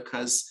coal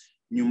workers,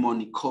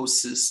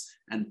 pneumonicosis,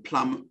 and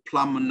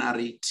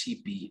pulmonary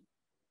TB.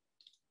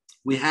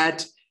 We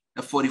had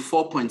a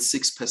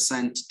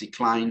 44.6%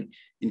 decline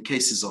in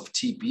cases of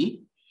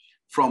TB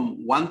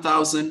from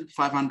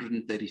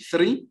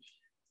 1,533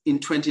 in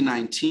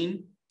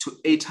 2019 to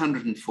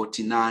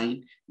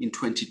 849 in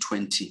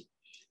 2020.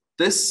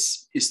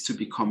 This is to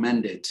be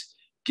commended,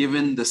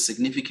 given the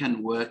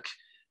significant work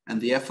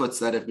and the efforts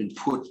that have been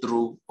put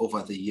through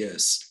over the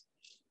years.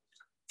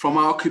 From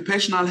our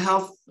occupational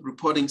health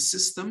reporting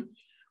system,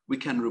 we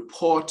can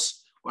report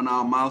on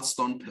our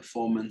milestone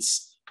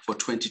performance for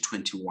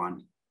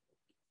 2021.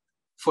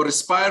 For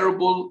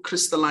respirable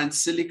crystalline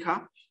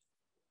silica,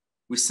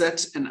 we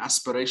set an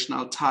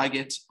aspirational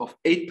target of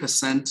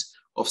 8%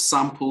 of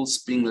samples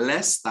being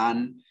less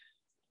than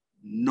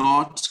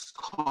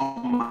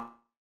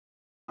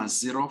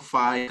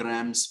 0.05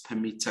 grams per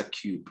meter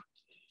cube.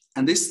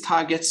 And this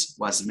target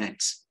was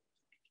met.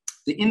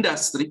 The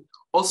industry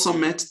also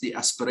met the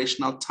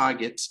aspirational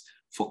target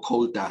for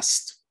coal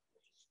dust.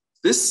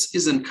 This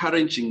is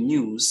encouraging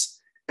news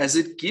as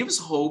it gives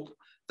hope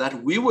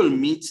that we will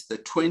meet the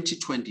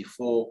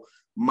 2024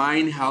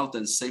 Mine Health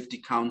and Safety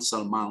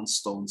Council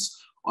milestones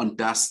on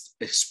dust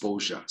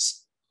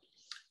exposures.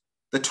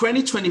 The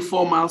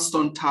 2024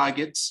 milestone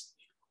target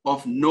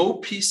of no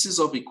pieces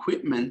of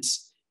equipment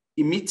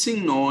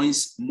emitting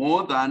noise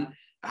more than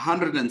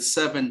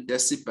 107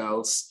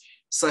 decibels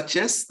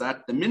suggests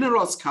that the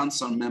Minerals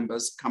Council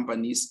members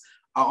companies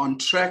are on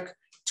track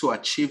to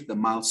achieve the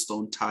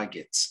milestone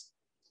targets.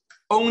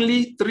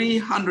 Only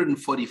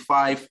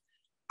 345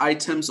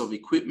 items of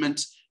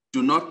equipment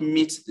do not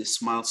meet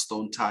this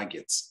milestone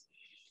targets.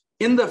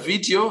 In the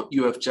video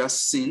you have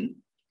just seen,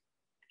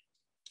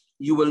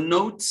 you will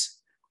note,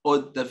 or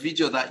the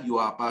video that you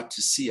are about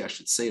to see, I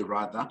should say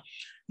rather,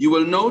 you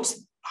will note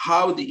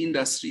how the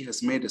industry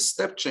has made a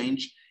step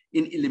change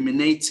in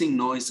eliminating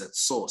noise at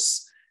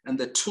source and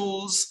the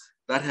tools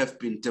that have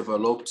been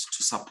developed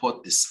to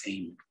support this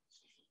aim.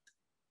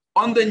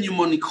 On the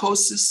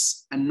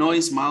pneumonicosis and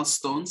noise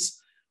milestones,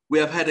 we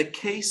have had a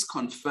case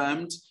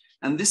confirmed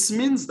And this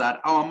means that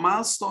our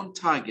milestone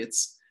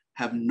targets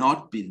have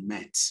not been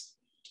met.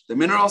 The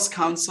Minerals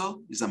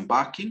Council is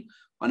embarking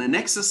on an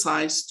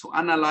exercise to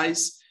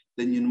analyze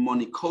the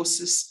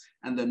pneumonicosis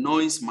and the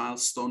noise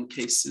milestone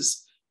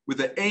cases with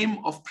the aim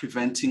of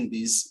preventing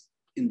these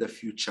in the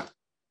future.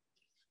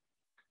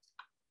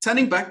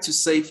 Turning back to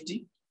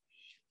safety,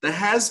 there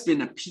has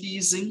been a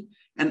pleasing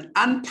and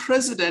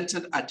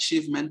unprecedented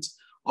achievement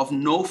of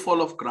no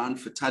fall of ground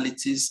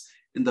fatalities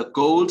in the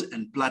gold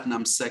and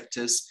platinum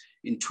sectors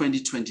in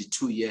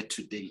 2022 year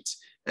to date,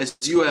 as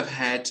you have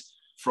heard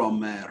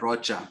from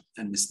Roger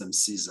and Mr.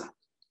 Msiza.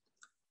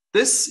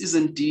 This is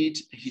indeed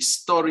a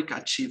historic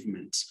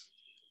achievement.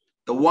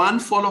 The one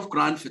fall of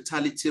ground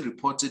fatality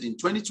reported in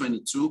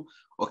 2022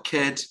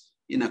 occurred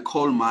in a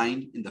coal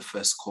mine in the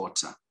first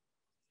quarter.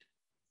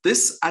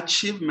 This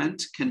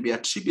achievement can be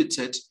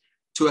attributed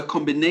to a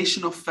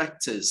combination of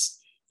factors,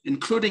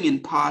 including in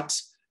part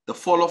the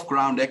Fall of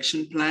Ground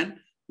Action Plan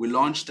we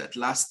launched at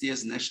last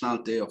year's National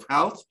Day of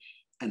Health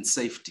and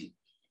Safety.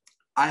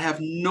 I have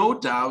no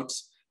doubt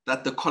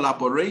that the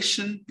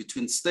collaboration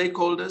between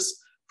stakeholders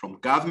from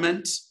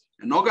government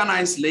and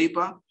organized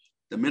labor,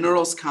 the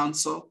Minerals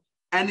Council,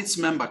 and its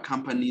member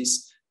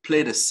companies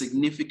played a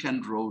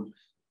significant role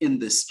in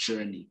this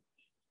journey.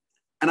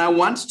 And I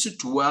want to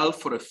dwell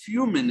for a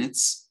few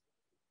minutes,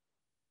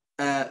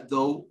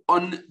 though,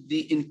 on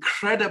the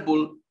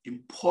incredible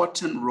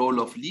important role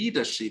of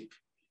leadership,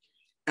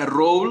 a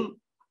role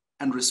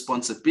and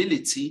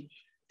responsibility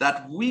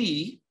that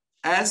we,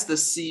 as the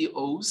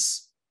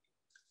CEOs,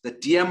 the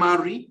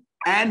DMRE,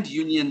 and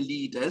union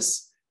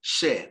leaders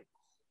share.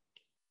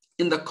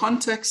 In the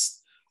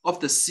context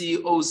of the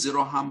CEO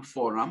Zero Harm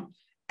Forum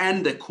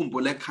and the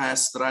Khumbule Khaya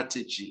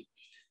strategy,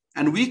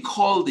 and we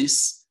call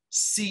this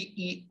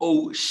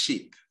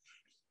CEO-ship.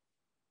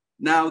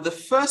 Now, the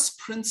first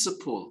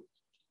principle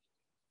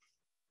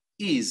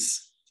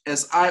is,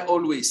 as I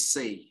always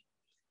say,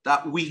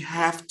 that we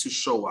have to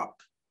show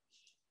up.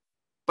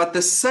 But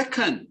the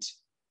second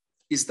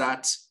is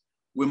that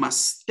we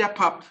must step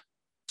up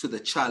to the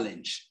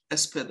challenge,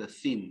 as per the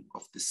theme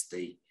of this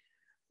day,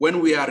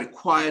 when we are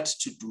required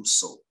to do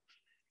so,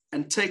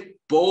 and take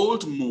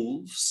bold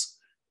moves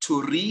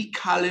to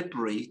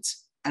recalibrate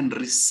and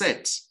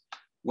reset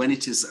when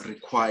it is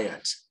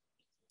required.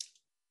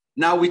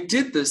 Now, we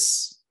did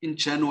this in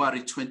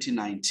January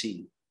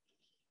 2019,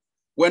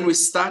 when we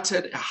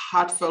started a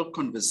heartfelt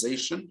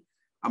conversation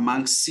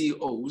among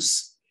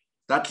CEOs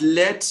that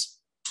led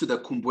to the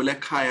Khumbule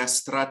Khaya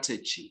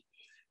strategy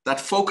that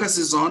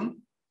focuses on,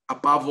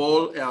 above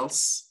all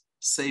else,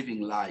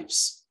 saving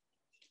lives.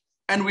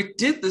 And we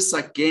did this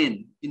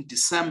again in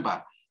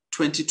December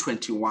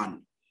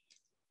 2021,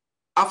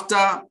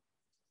 after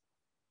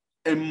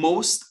a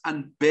most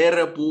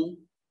unbearable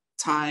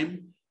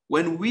time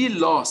when we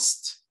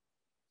lost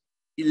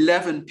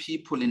 11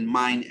 people in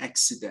mine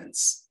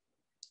accidents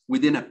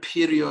within a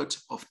period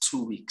of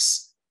 2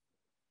 weeks.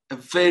 A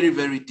very,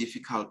 very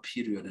difficult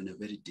period and a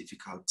very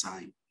difficult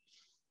time.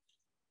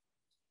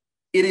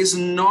 It is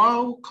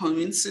no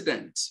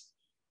coincidence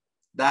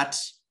that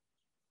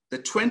the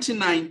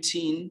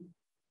 2019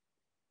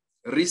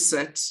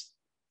 reset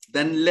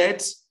then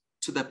led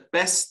to the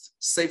best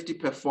safety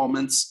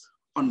performance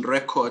on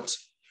record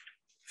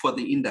for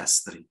the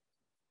industry.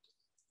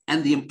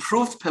 And the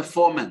improved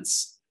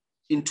performance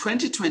in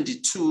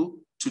 2022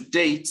 to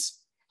date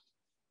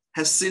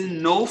has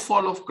seen no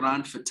fall of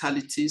ground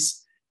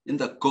fatalities in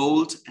the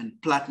gold and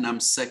platinum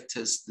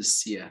sectors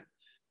this year.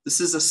 This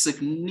is a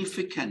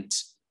significant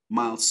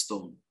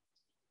milestone.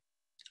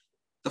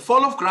 The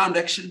Fall of Ground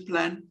Action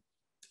Plan,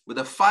 with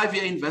a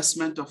 5-year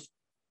investment of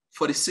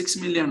 46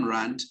 million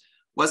rand,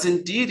 was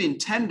indeed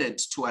intended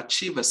to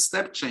achieve a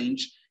step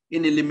change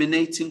in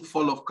eliminating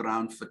fall of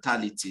ground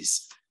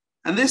fatalities.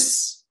 And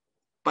this,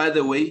 by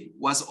the way,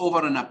 was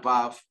over and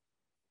above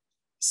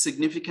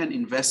significant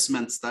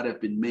investments that have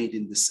been made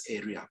in this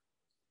area.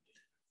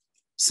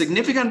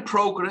 Significant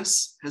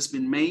progress has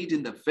been made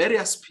in the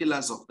various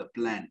pillars of the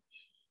plan.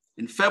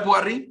 In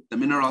February, the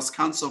Minerals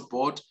Council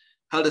Board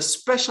held a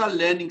special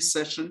learning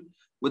session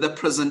with a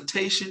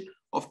presentation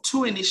of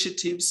 2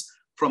 initiatives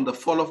from the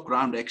Fall of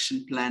Ground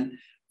Action Plan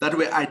that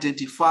were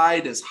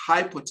identified as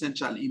high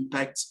potential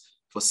impacts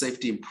for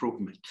safety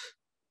improvement.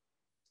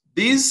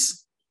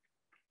 These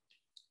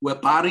were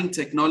barring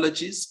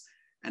technologies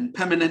and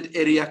permanent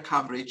area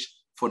coverage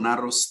for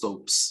narrow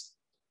stopes.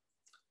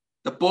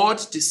 The board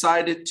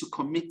decided to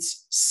commit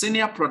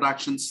senior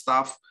production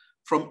staff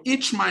from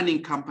each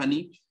mining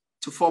company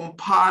to form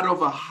part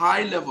of a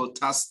high-level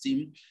task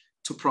team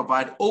to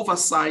provide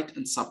oversight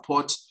and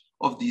support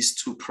of these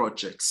 2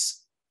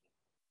 projects.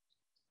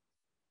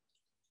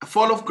 A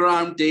Fall of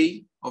Ground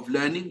Day of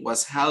Learning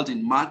was held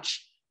in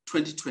March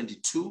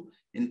 2022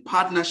 in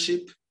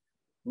partnership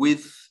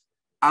with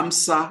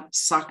AMSA,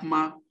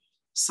 SACMA,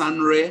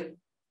 SANRE,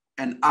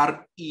 and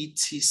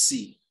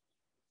RETC.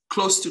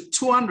 Close to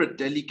 200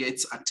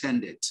 delegates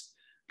attended,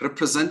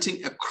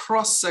 representing a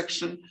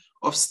cross-section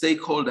of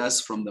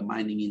stakeholders from the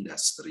mining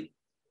industry.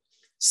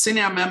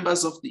 Senior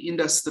members of the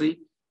industry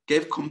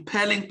gave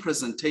compelling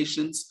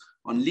presentations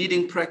on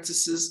leading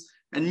practices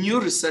and new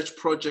research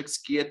projects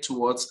geared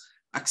towards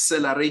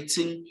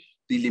accelerating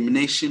the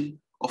elimination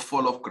of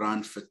fall of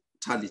ground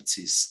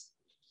fatalities.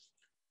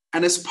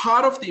 And as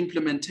part of the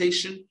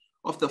implementation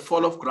of the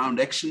Fall of Ground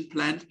Action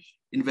Plan,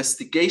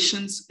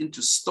 investigations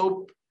into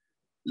stope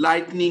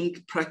lightning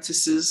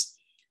practices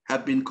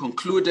have been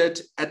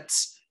concluded at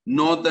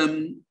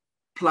Northam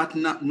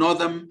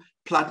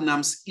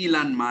Platinum's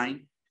Eland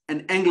mine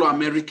and Anglo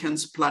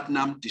American's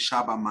Platinum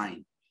Dishaba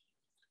mine.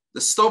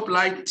 The stope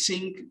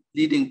lighting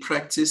leading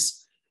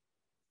practice,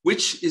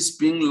 which is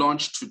being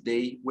launched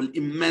today, will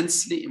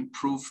immensely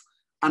improve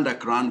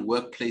underground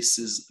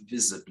workplaces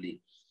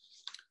visibly.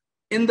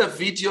 In the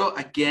video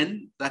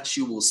again that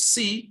you will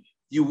see,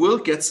 you will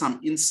get some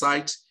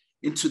insight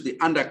into the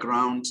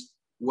underground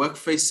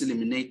workplace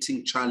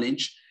eliminating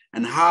challenge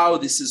and how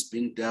this is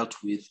being dealt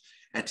with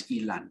at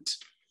Eland.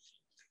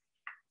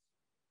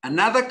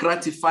 Another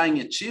gratifying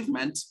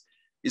achievement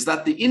is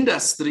that the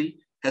industry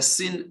has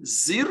seen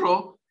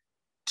zero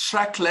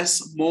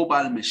trackless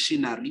mobile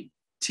machinery,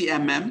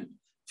 TMM,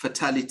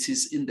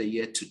 fatalities in the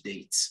year to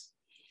date.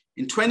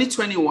 In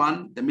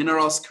 2021, the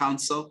Minerals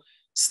Council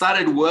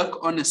started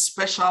work on a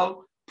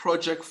special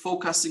project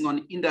focusing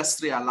on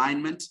industry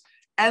alignment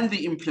and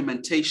the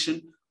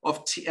implementation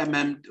of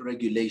TMM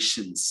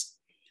regulations.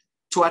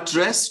 To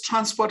address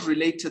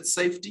transport-related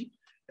safety,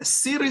 a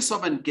series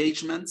of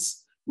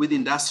engagements with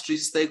industry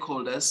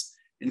stakeholders,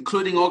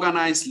 including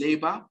organized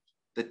labor,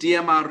 the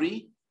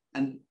DMRE,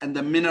 and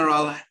the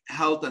Mineral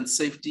Health and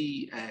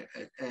Safety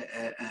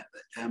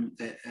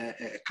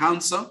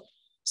Council,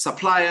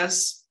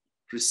 suppliers,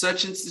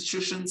 research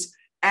institutions,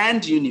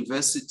 and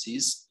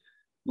universities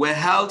were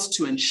held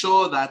to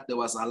ensure that there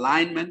was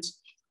alignment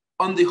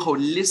on the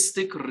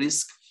holistic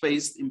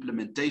risk-based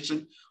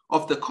implementation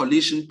of the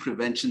collision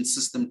prevention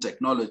system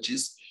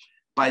technologies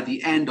by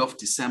the end of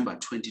December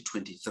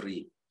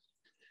 2023.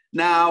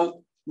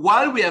 Now,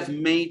 while we have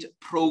made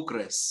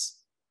progress,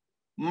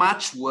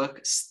 much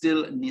work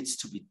still needs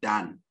to be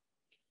done.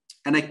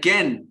 And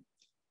again,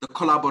 the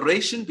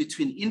collaboration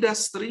between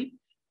industry,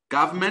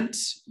 government,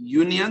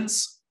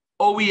 unions,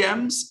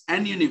 OEMs,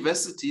 and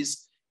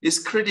universities is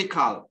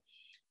critical.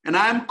 And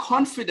I am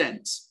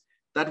confident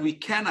that we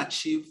can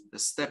achieve the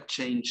step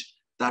change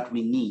that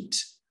we need.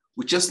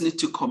 We just need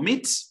to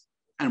commit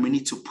and we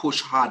need to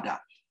push harder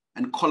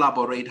and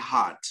collaborate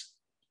hard.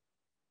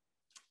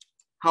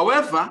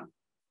 However,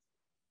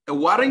 a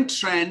worrying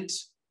trend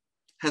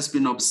has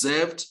been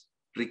observed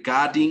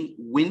regarding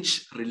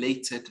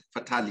winch-related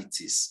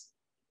fatalities.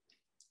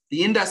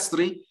 The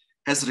industry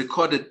has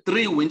recorded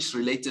 3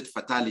 winch-related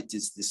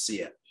fatalities this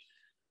year,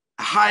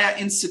 a higher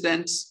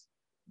incident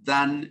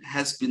than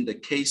has been the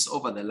case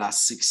over the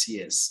last 6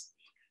 years.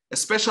 A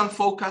special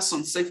focus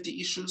on safety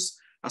issues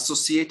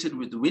associated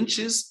with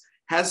winches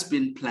has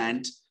been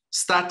planned,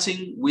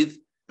 starting with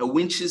a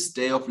Winches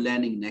Day of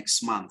Learning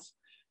next month,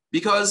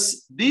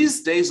 because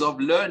these days of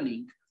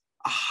learning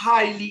are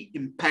highly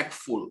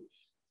impactful.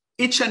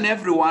 Each and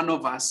every one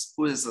of us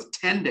who has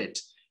attended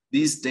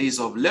these days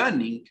of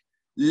learning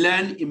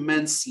learn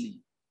immensely,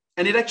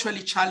 and it actually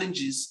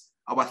challenges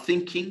our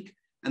thinking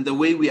and the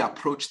way we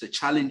approach the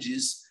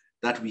challenges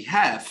that we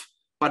have.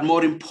 But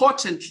more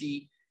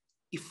importantly,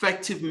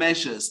 effective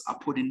measures are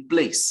put in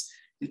place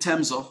in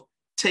terms of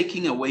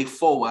taking a way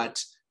forward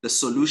the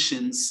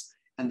solutions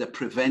and the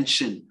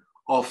prevention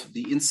of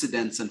the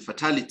incidents and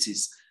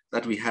fatalities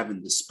that we have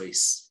in this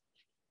space.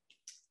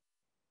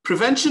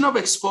 Prevention of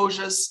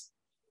exposures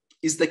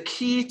is the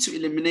key to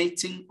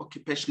eliminating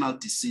occupational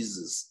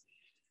diseases.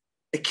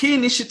 A key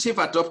initiative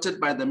adopted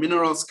by the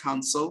Minerals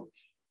Council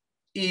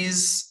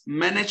is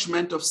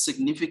management of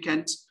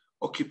significant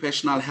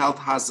occupational health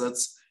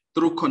hazards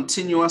through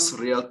continuous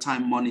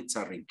real-time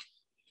monitoring.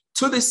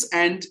 To this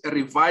end, a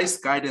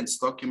revised guidance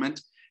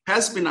document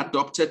has been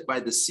adopted by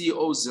the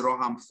CEO Zero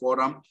Harm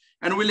Forum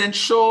and will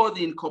ensure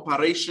the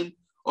incorporation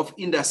of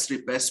industry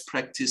best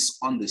practice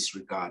on this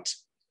regard.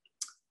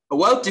 A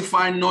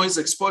well-defined noise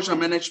exposure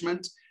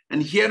management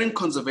and hearing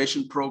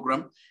conservation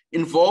program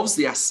involves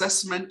the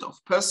assessment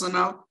of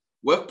personnel,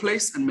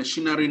 workplace, and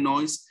machinery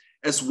noise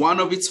as one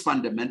of its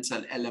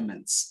fundamental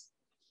elements.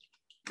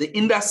 The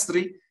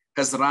industry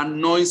has run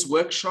noise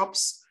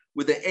workshops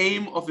with the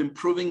aim of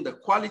improving the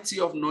quality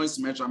of noise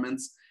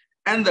measurements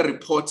and the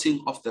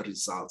reporting of the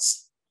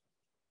results.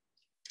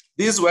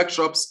 These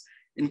workshops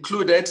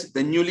included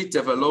the newly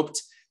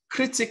developed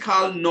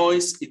critical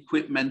noise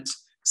equipment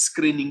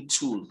screening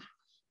tool,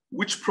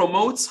 which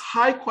promotes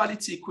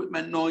high-quality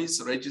equipment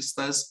noise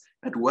registers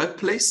at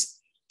workplace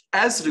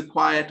as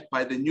required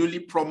by the newly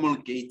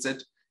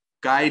promulgated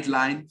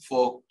guideline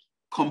for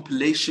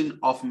compilation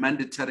of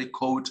mandatory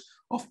code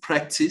of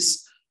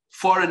practice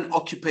for an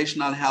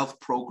occupational health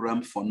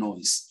program for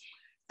noise.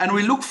 And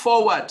we look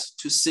forward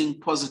to seeing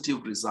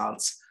positive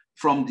results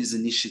from these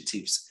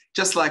initiatives,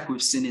 just like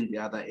we've seen in the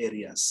other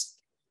areas.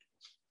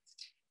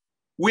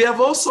 We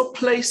have also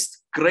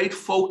placed great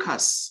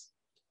focus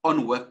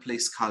on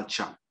workplace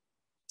culture.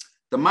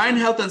 The Mine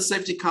Health and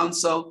Safety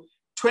Council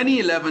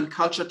 2011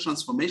 Culture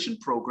Transformation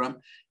Program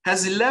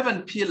has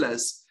 11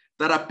 pillars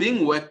that are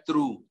being worked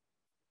through.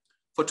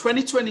 For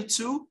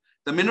 2022,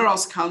 the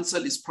Minerals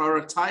Council is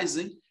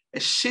prioritizing a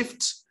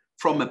shift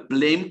from a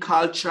blame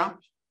culture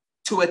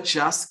to a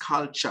just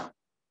culture.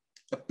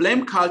 A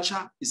blame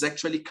culture is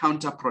actually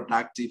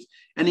counterproductive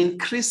and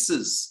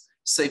increases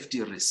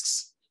safety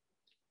risks.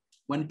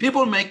 When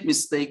people make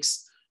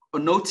mistakes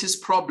or notice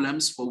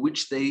problems for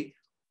which they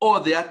or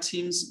their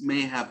teams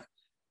may have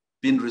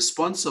been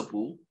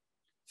responsible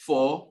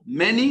for,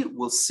 many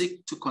will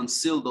seek to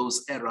conceal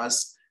those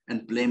errors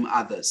and blame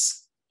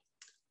others.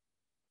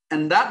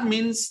 And that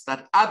means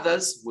that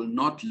others will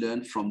not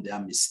learn from their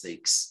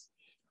mistakes.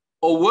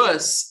 Or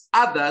worse,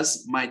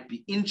 others might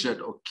be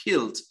injured or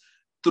killed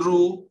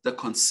through the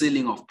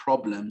concealing of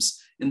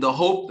problems in the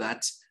hope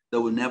that they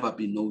will never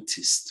be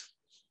noticed.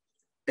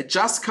 A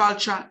just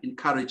culture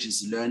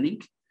encourages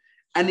learning,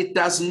 and it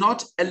does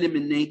not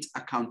eliminate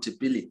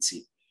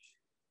accountability.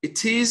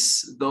 It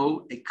is,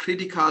 though, a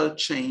critical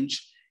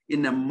change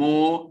in a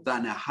more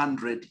than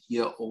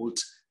 100-year-old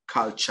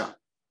culture.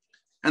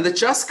 And the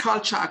Just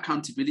Culture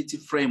Accountability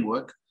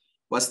Framework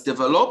was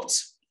developed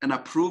and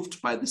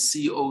approved by the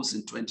CEOs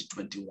in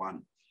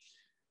 2021.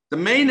 The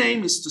main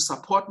aim is to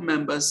support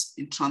members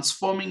in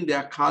transforming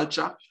their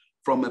culture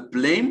from a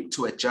blame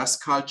to a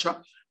just culture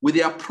with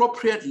the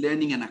appropriate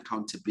learning and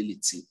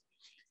accountability.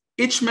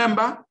 Each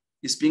member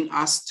is being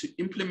asked to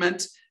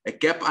implement a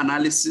gap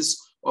analysis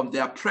of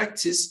their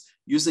practice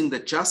using the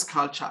Just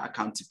Culture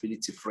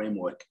Accountability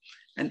Framework,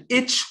 and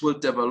each will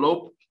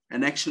develop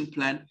an action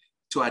plan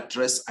to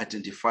address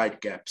identified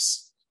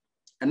gaps.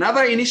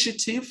 Another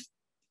initiative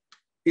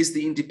is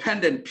the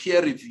independent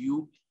peer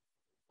review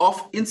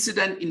of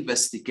incident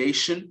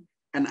investigation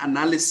and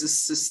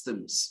analysis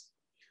systems,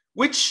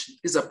 which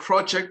is a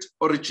project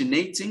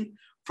originating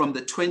from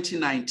the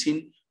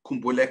 2019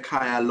 Khumbule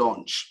Khaya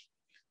launch.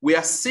 We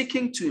are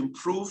seeking to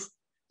improve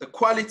the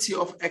quality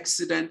of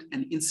accident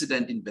and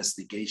incident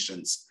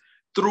investigations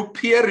through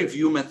peer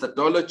review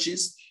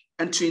methodologies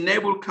and to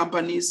enable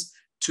companies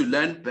to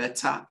learn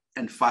better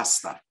and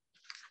faster.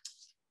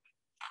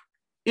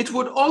 It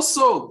would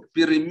also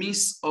be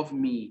remiss of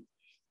me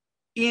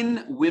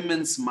in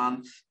Women's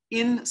Month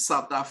in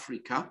South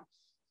Africa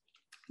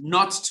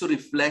not to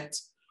reflect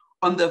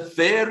on the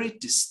very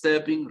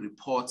disturbing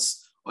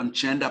reports on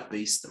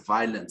gender-based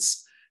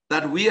violence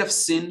that we have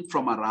seen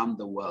from around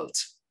the world,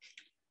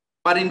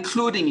 but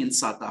including in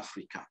South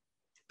Africa,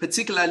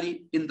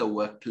 particularly in the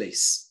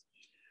workplace.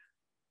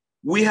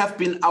 We have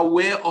been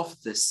aware of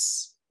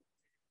this,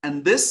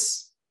 and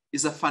this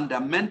is a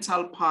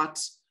fundamental part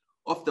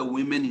of the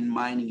Women in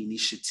Mining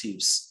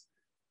initiatives,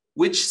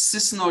 which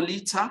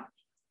Sis-Nolita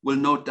will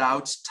no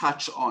doubt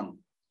touch on.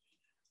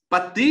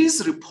 But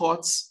these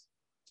reports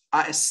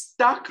are a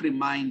stark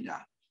reminder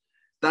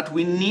that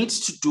we need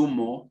to do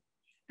more,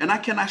 and I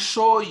can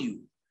assure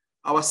you,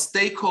 our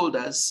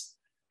stakeholders,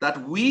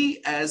 that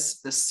we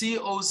as the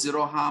CEO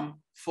Zero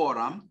Harm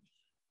Forum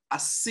are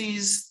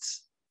seized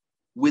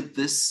with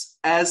this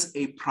as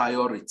a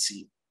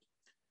priority.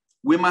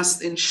 We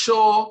must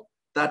ensure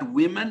that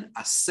women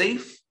are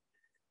safe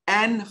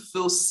and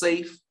feel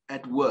safe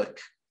at work.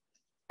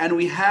 And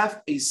we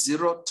have a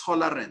zero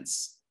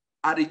tolerance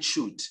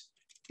attitude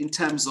in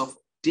terms of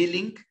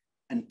dealing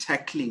and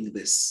tackling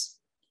this.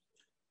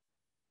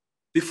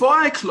 Before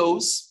I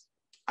close,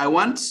 I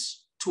want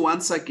to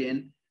once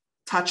again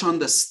touch on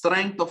the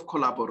strength of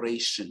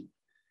collaboration.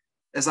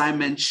 As I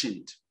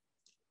mentioned,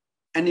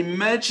 an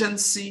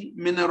emergency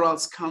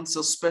Minerals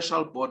Council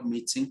special board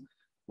meeting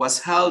was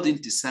held in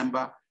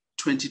December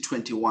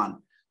 2021,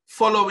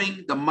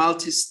 following the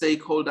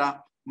multi-stakeholder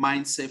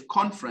MineSafe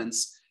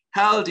conference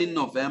held in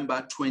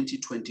November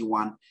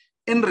 2021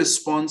 in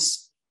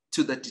response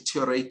to the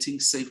deteriorating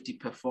safety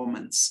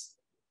performance.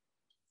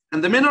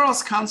 And the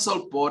Minerals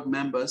Council board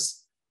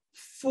members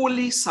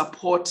fully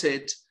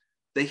supported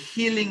the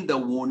Healing the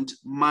Wound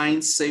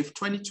MineSafe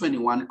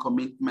 2021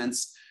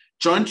 commitments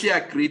jointly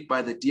agreed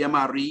by the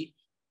DMRE,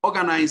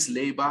 organized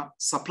labor,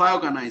 supply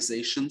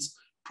organizations,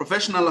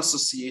 professional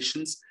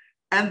associations,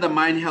 and the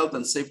Mine Health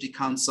and Safety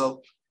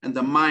Council and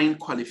the Mine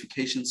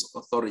Qualifications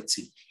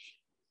Authority.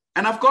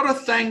 And I've got to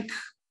thank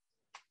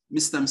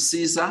Mr.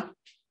 Msiza,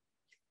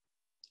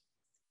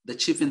 the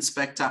Chief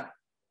Inspector,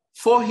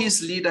 for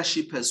his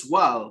leadership as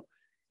well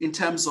in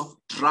terms of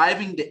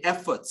driving the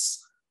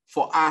efforts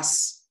for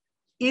us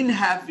in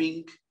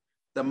having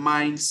the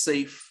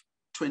MineSafe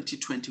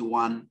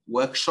 2021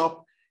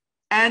 workshop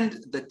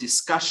and the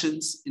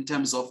discussions in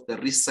terms of the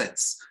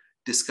resets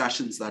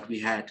discussions that we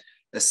had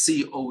as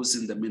CEOs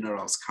in the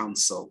Minerals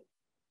Council.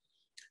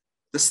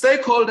 The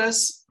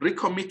stakeholders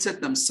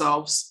recommitted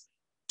themselves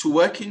to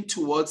working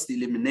towards the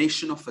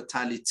elimination of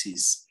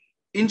fatalities,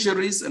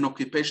 injuries, and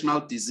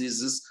occupational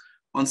diseases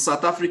on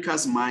South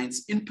Africa's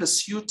mines in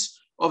pursuit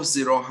of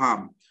zero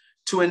harm,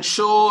 to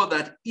ensure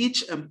that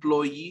each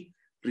employee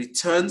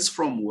returns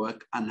from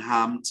work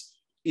unharmed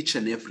each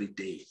and every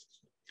day.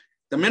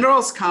 The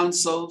Minerals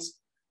Council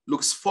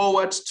looks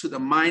forward to the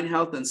Mine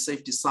Health and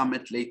Safety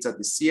Summit later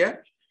this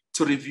year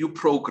to review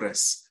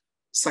progress,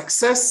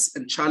 success,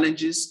 and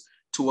challenges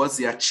towards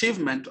the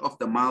achievement of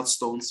the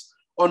milestones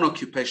on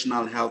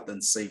occupational health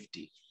and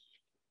safety.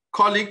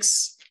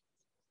 Colleagues,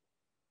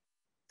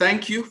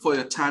 thank you for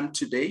your time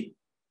today,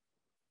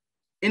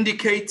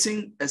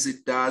 indicating as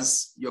it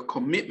does your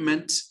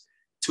commitment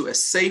to a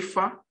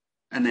safer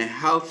and a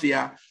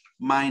healthier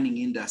mining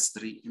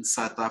industry in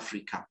South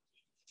Africa.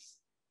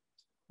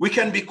 We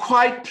can be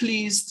quite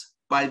pleased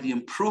by the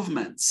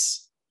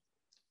improvements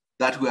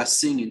that we are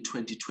seeing in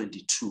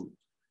 2022,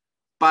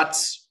 but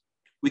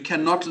we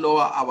cannot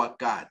lower our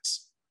guard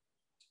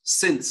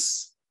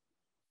since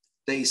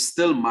there is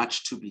still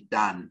much to be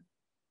done,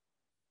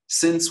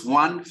 since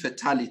one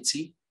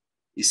fatality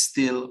is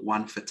still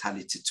one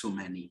fatality too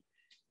many.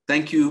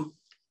 Thank you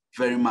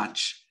very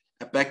much.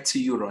 Back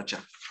to you, Roger.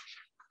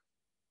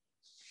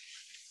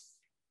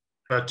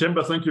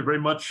 Themba, thank you very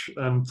much.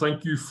 And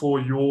thank you for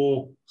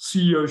your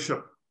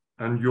CEOship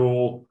and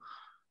your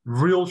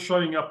real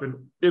showing up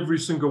in every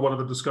single one of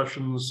the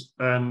discussions,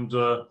 and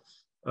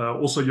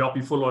also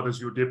Japie Fullard as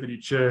your deputy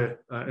chair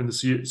in the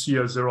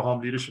CEO Zero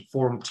Harm Leadership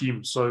Forum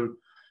team. So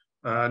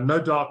no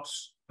doubt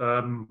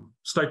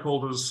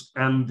stakeholders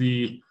and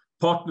the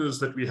partners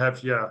that we have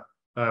here,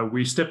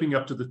 we're stepping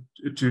up to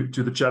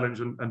the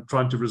challenge and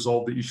trying to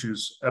resolve the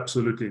issues.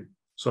 Absolutely.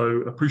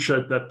 So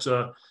appreciate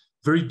that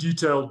very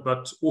detailed,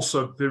 but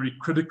also very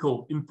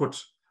critical input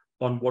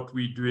on what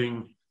we're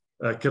doing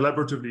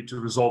collaboratively to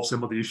resolve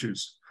some of the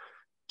issues.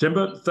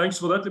 Themba, thanks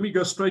for that. Let me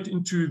go straight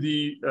into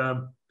the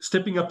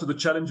stepping up to the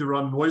challenge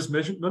around noise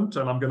measurement.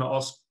 And I'm going to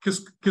ask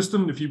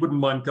Kirsten if you wouldn't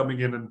mind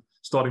coming in and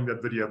starting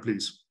that video,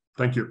 please.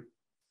 Thank you.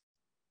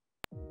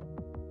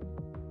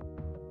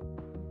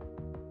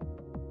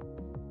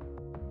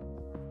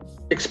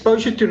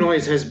 Exposure to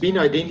noise has been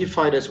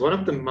identified as one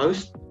of the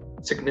most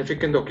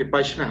significant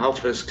occupational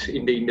health risks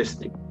in the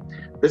industry.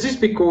 This is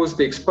because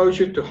the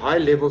exposure to high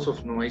levels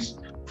of noise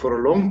for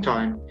a long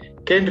time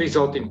can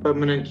result in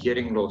permanent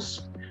hearing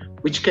loss,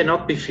 which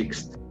cannot be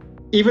fixed,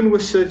 even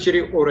with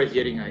surgery or a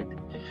hearing aid.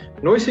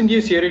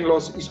 Noise-induced hearing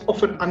loss is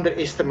often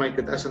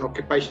underestimated as an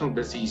occupational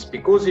disease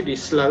because it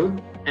is slow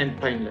and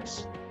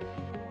painless.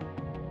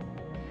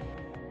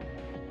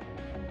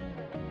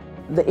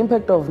 The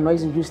impact of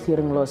noise-induced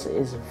hearing loss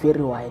is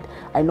very wide.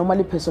 I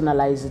normally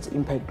personalize its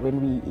impact when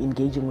we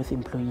engaging with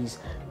employees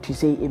to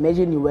say,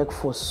 imagine you work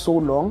for so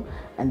long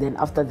and then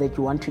after that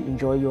you want to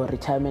enjoy your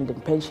retirement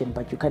and pension,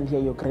 but you can't hear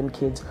your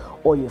grandkids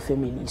or your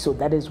family. So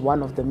that is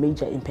one of the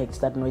major impacts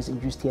that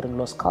noise-induced hearing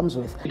loss comes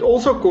with. It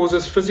also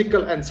causes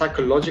physical and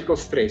psychological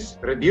stress,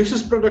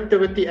 reduces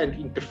productivity and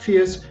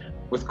interferes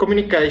with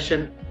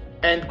communication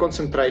and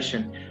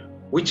concentration,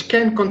 which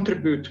can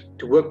contribute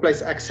to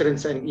workplace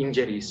accidents and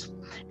injuries.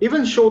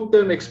 Even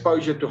short-term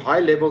exposure to high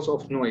levels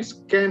of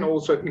noise can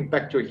also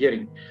impact your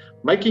hearing,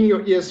 making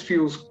your ears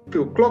feel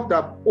clogged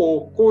up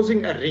or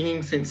causing a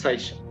ringing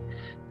sensation.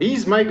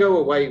 These may go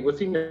away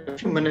within a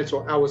few minutes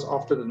or hours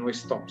after the noise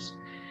stops.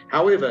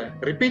 However,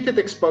 repeated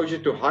exposure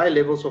to high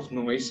levels of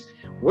noise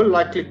will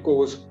likely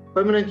cause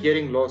permanent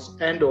hearing loss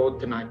and/or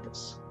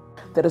tinnitus.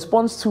 The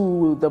response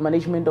to the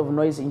management of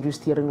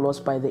noise-induced hearing loss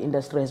by the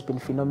industry has been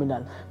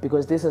phenomenal,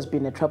 because this has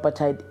been a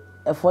tripartite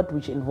effort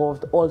which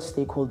involved all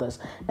stakeholders,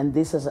 and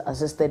this has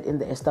assisted in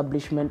the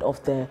establishment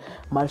of the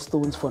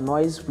milestones for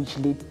noise, which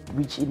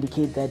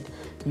indicate that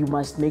you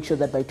must make sure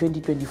that by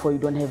 2024 you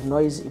don't have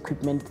noise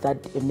equipment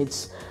that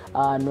emits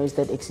noise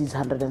that exceeds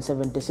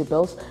 107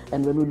 decibels.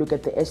 And when we look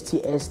at the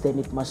STS, then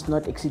it must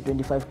not exceed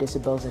 25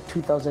 decibels at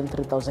 2,000,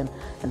 3,000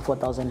 and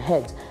 4,000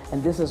 hertz.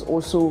 And this has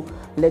also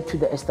led to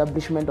the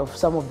establishment of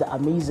some of the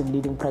amazing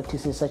leading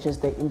practices, such as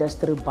the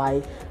industry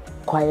buy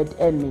quiet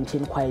and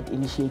maintain quiet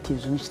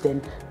initiatives, which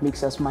then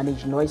makes us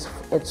manage noise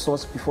at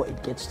source before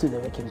it gets to the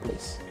working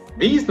place.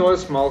 These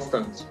noise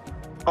milestones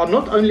are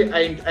not only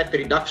aimed at the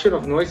reduction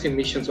of noise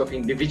emissions of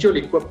individual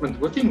equipment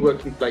within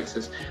working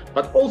places,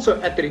 but also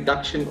at the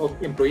reduction of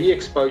employee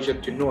exposure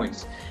to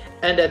noise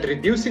and at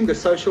reducing the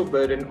social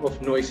burden of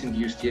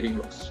noise-induced hearing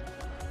loss.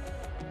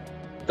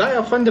 They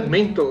are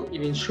fundamental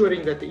in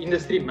ensuring that the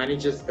industry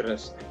manages the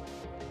risk,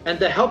 and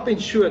they help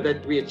ensure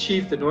that we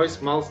achieve the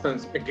noise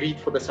milestones agreed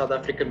for the South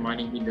African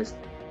mining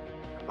industry.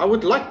 I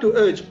would like to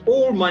urge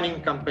all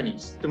mining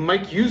companies to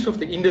make use of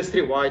the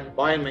industry-wide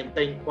Buy and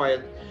Maintain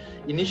Quiet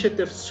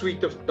initiative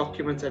suite of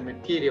documents and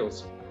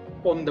materials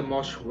on the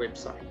MOSH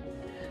website.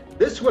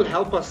 This will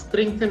help us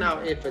strengthen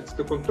our efforts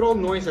to control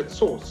noise at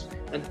source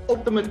and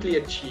ultimately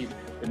achieve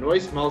the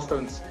noise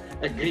milestones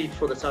agreed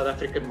for the South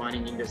African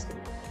mining industry.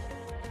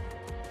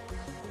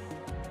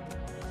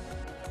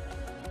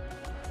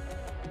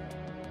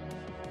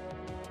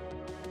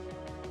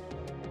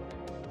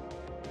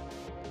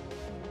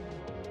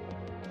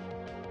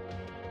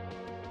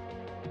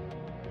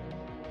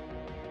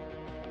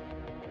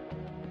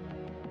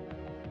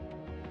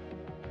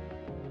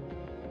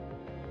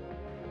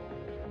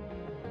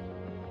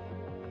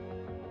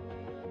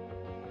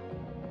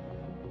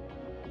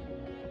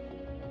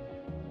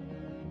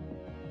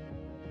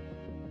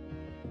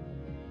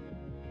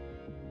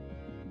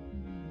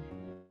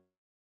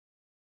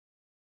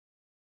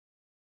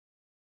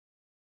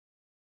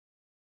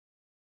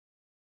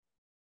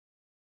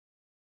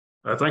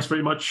 Thanks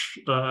very much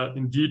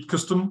indeed,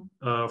 Kirsten,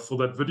 for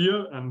that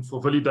video, and for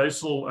Willie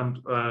Daisel and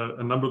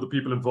a number of the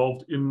people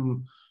involved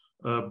in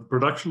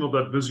production of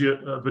that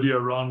video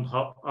around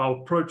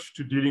our approach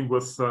to dealing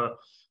with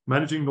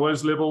managing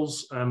noise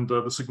levels and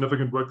the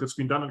significant work that's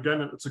been done.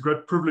 Again, it's a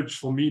great privilege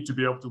for me to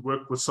be able to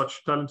work with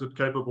such talented,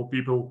 capable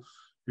people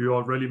who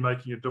are really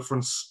making a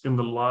difference in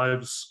the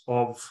lives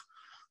of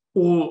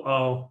all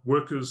our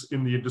workers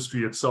in the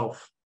industry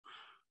itself.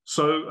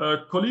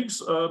 So,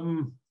 colleagues,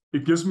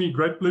 it gives me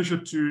great pleasure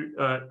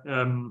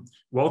to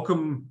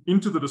welcome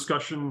into the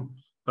discussion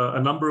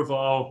a number of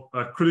our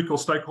critical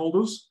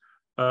stakeholders.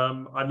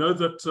 I know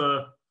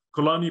that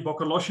Xolani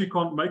Bokoloshi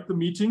can't make the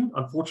meeting,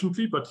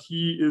 unfortunately, but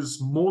he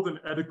is more than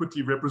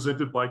adequately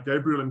represented by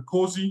Gabriel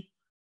Nkosi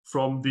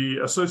from the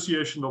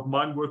Association of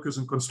Mine Workers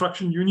and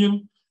Construction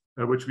Union,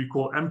 which we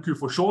call AMCU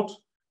for short.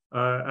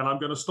 And I'm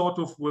going to start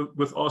off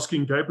with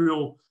asking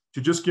Gabriel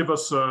to just give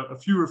us a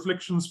few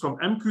reflections from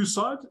AMCU's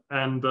side,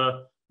 and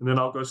then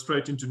I'll go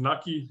straight into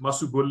Naki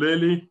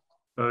Masuboleli,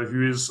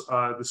 who is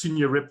the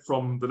senior rep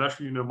from the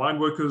National Union of Mine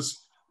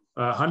Workers,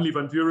 Hanli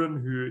van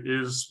Vuren, who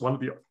is one of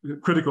the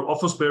critical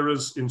office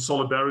bearers in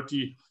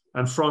Solidarity,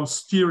 and Frans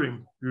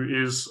Steering,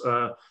 who is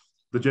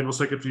the General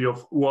Secretary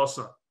of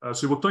UASA.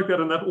 So we'll take that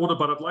in that order,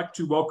 but I'd like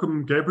to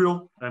welcome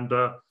Gabriel, and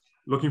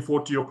looking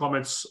forward to your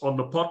comments on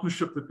the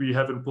partnership that we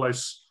have in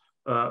place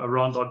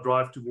around our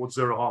drive towards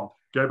zero harm.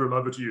 Gabriel,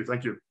 over to you.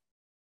 Thank you.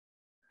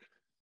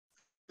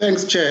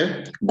 Thanks,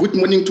 Chair. Good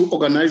morning to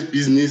organized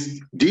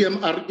business,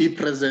 DMRE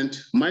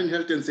present, Mine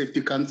Health and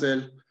Safety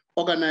Council,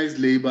 organized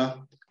labor,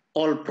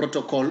 all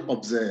protocol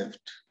observed.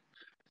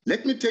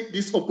 Let me take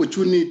this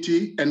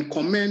opportunity and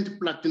commend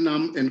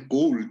Platinum and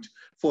Gold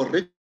for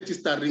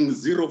registering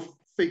 0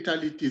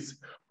 fatalities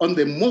on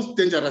the most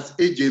dangerous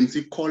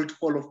agency called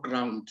Fall of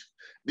Ground.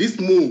 This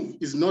move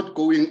is not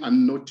going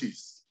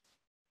unnoticed.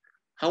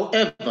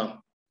 However,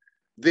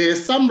 the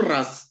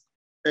SAMRA's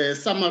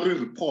summary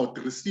report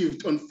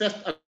received on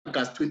 1st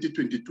August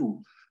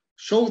 2022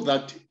 show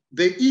that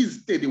there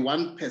is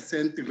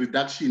 31%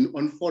 reduction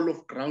on fall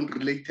of ground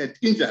related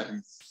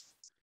injuries.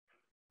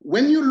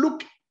 When you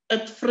look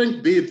at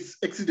Frank Bates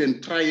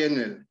accident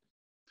triangle,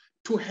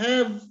 to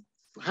have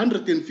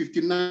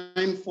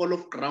 159 fall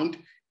of ground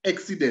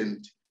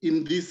accident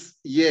in this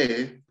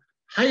year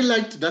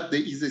highlight that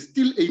there is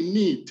still a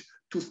need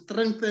to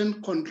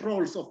strengthen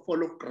controls of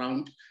fall of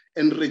ground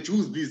and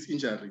reduce these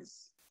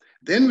injuries.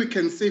 Then we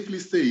can safely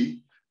say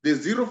the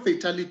 0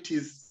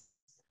 fatalities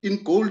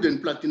in gold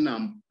and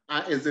platinum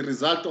are as a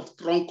result of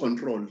strong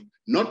control,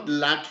 not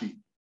lucky,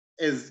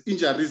 as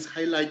injuries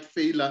highlight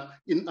failure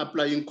in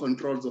applying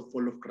controls of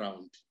fall of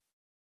ground.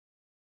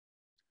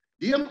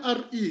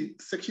 DMRE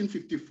Section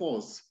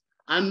 54s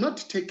are not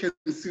taken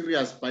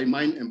serious by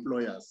mine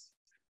employers.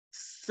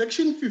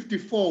 Section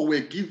 54 were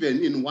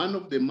given in one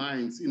of the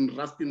mines in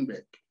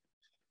Rustenburg,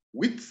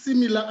 with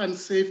similar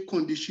unsafe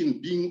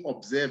conditions being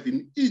observed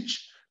in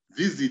each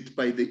visit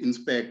by the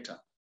inspector.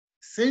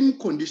 Same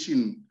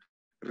condition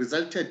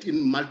resulted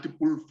in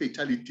multiple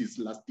fatalities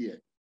last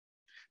year.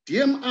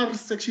 DMR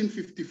Section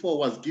 54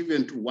 was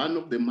given to one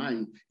of the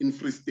mines in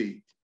Free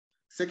State.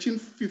 Section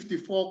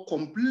 54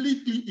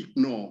 completely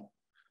ignore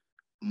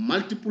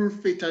multiple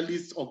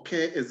fatalities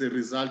occur as a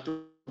result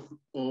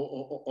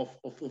of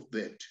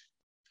that.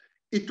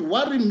 It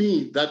worries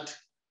me that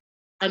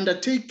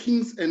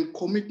undertakings and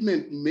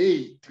commitment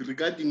made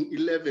regarding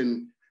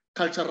 11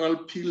 cultural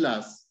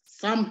pillars,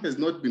 some has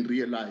not been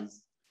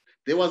realized.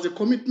 There was a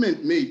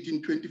commitment made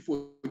in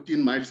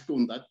 2014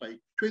 milestone that by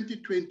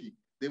 2020,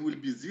 there will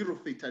be 0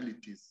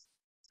 fatalities.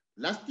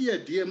 Last year,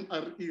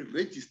 DMRE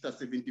registered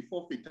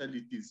 74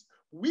 fatalities,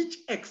 which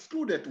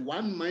excluded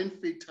 1 mine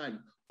fatal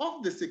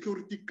of the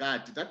security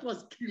guard that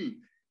was killed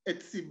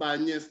at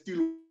Sibanye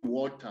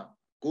Stillwater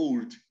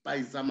Gold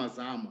by Zama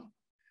Zama.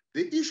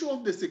 The issue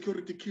of the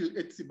security kill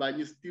at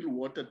Sibanye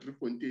Stillwater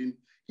Driefontein,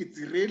 it's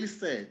really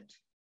sad.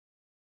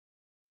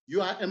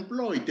 You are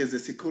employed as a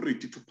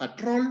security to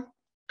patrol,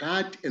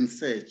 guard, and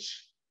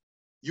search.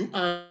 You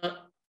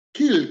are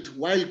killed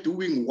while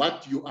doing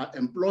what you are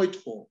employed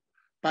for,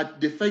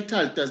 but the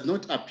fatal does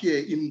not appear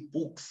in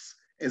books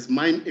as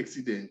mine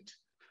accident.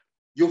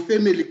 Your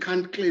family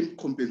can't claim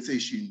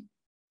compensation.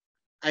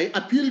 I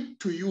appeal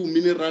to you,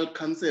 Mineral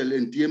Council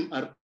and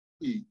DMRE,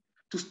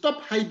 to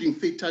stop hiding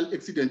fatal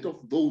accident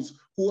of those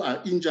who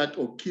are injured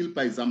or killed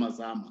by Zama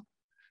Zama.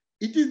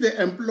 It is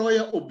the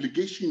employer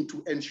obligation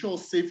to ensure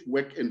safe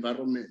work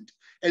environment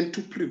and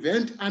to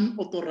prevent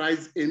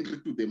unauthorized entry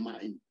to the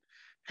mine.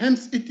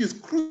 Hence, it is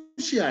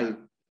crucial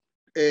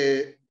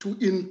to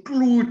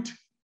include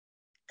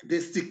the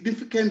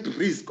significant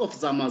risk of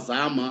Zama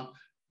Zama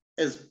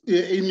as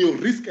in your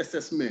risk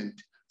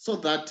assessment, so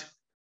that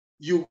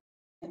you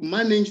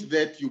manage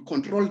that, you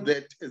control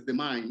that as the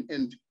mine.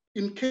 And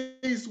in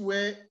case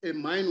where a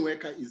mine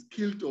worker is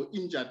killed or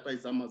injured by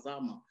Zama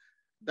Zama,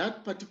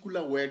 that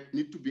particular work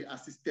needs to be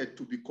assisted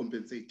to be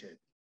compensated.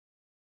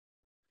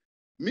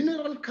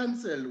 Mineral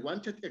Council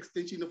wanted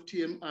extension of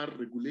TMR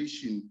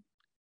regulation,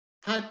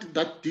 part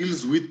that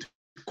deals with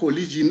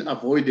collision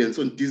avoidance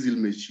on diesel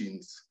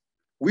machines.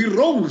 We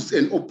rose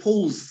and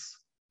opposed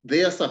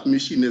their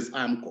submission as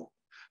AMCO,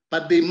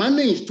 but they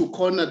managed to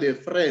corner their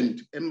friend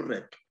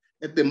MREC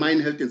at the Mine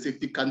Health and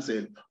Safety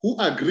Council, who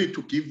agreed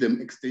to give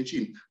them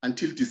extension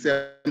until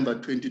December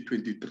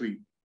 2023.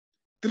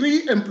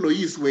 3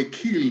 employees were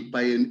killed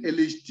by an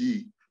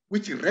LHD,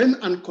 which ran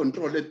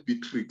uncontrolled at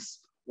Beatrix,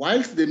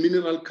 whilst the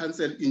Mineral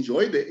Council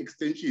enjoyed the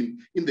extension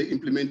in the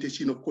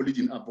implementation of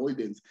collagen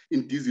avoidance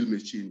in diesel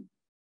machine.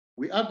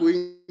 We are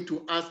going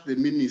to ask the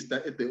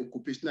Minister at the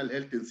Occupational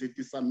Health and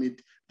Safety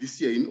Summit this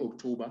year in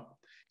October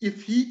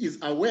if he is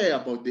aware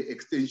about the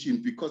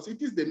extension, because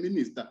it is the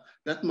Minister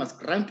that must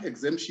grant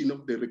exemption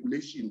of the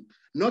regulation,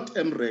 not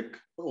MREC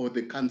or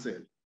the Council.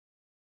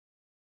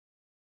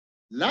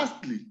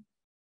 Lastly,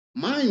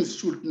 mines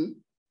should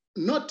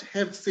not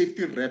have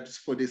safety reps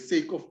for the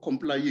sake of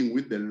complying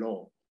with the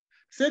law.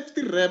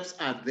 Safety reps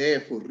are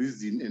there for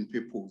reason and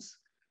purpose.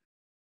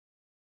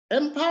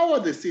 Empower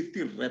the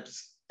safety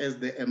reps as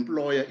the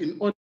employer in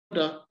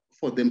order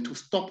for them to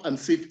stop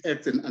unsafe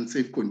acts and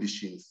unsafe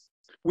conditions.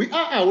 We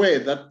are aware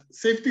that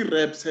safety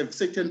reps have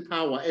certain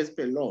power as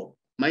per law,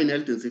 Mine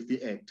Health and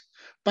Safety Act,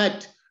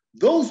 but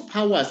those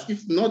powers,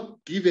 if not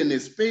given a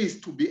space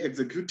to be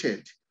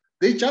executed,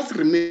 they just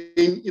remain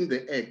in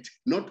the act,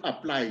 not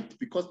applied,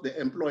 because the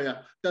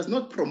employer does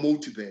not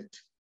promote that.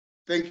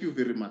 Thank you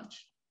very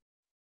much.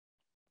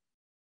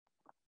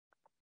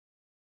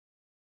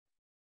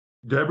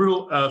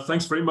 Gabriel,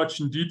 thanks very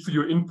much indeed for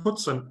your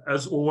inputs, and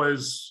as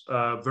always,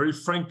 very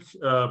frank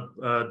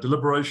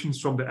deliberations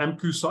from the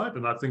AMCU side,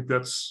 and I think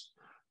that's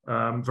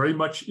very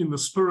much in the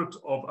spirit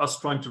of us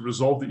trying to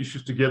resolve the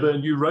issues together.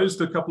 And you raised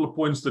a couple of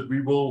points that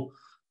we will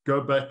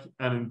go back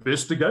and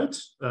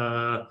investigate,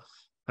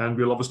 and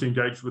we'll obviously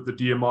engage with the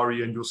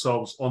DMRE and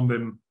yourselves on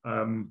them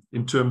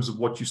in terms of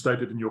what you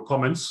stated in your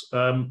comments.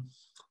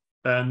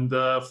 And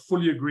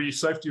fully agree,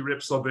 safety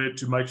reps are there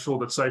to make sure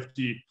that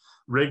safety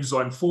regs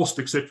are enforced,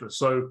 etc.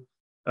 So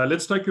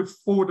let's take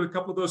forward a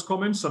couple of those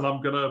comments, and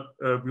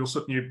we'll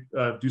certainly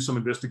do some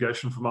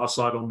investigation from our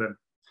side on them.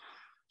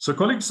 So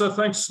colleagues,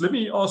 thanks. Let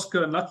me ask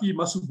Naki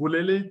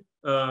Masubulele,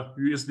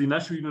 who is the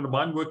National Union of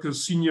Mine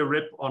Workers Senior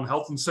Rep on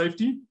Health and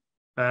Safety.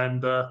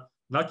 And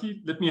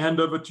Naki, let me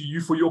hand over to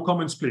you for your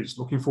comments, please.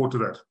 Looking forward to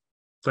that.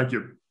 Thank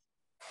you.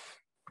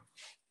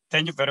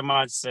 Thank you very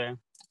much, sir.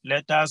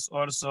 Let us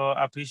also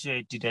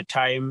appreciate the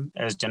time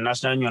as the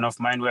National Union of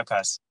Mine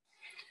Workers.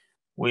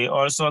 We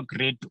also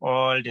greet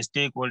all the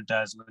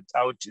stakeholders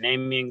without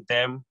naming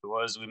them,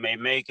 because we may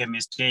make a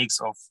mistake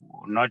of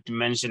not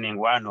mentioning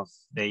one of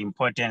the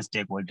important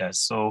stakeholders.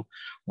 So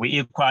we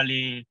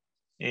equally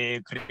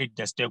greet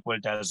the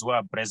stakeholders who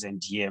are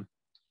present here.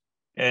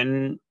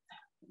 And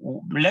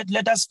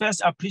let us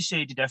first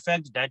appreciate the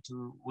fact that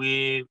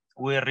we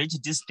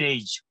reached this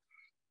stage,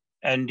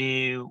 and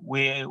we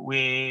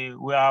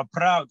are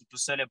proud to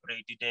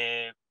celebrate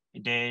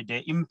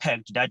the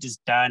impact that is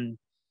done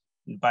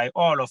by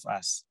all of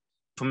us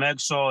to make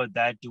sure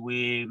that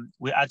we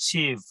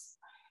achieve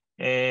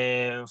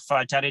a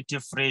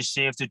fatality-free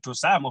shift to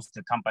some of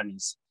the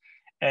companies.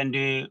 And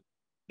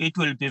it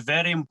will be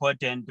very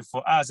important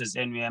for us as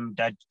NUM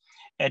that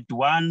at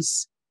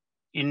once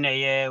in a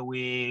year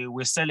we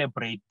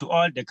celebrate to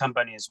all the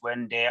companies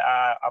when they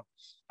are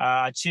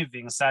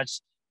achieving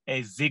such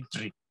a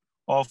victory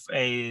of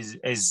a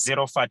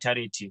zero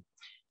fatality.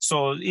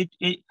 So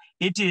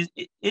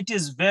it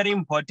is very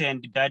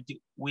important that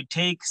we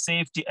take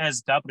safety,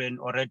 as Gabriel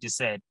already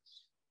said,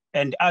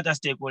 and other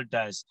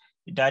stakeholders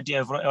that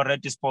have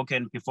already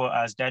spoken before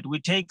us, that we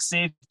take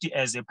safety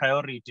as a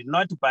priority,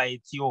 not by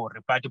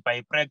theory, but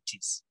by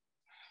practice.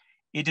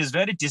 It is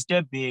very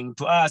disturbing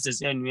to us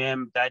as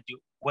NUM that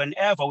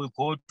whenever we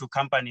go to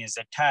companies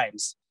at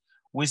times,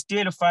 we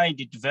still find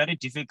it very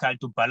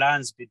difficult to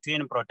balance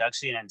between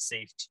production and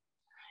safety.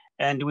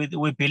 And we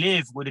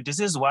believe this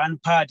is one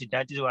part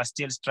that we are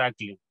still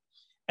struggling.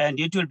 And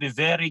it will be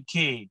very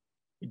key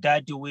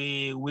that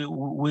we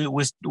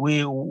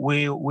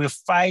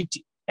fight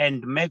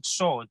and make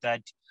sure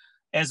that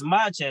as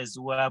much as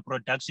we are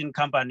production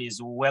companies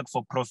who work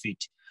for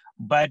profit,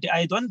 but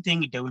I don't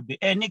think there will be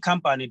any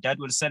company that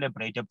will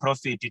celebrate a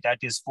profit that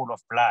is full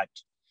of blood.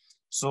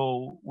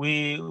 So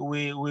we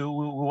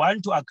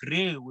want to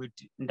agree with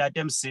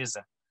Ndatem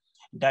Caesar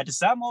that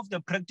some of the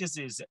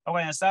practices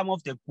or some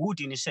of the good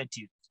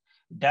initiatives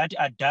that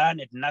are done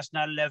at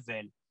national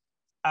level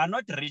are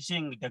not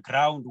reaching the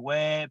ground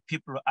where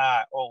people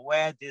are or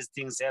where these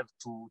things have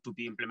to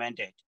be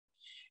implemented.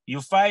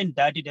 You find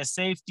that the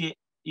safety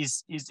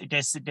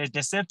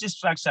the safety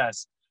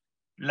structures,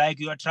 like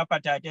your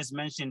tripartite as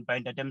mentioned by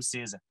Ndatem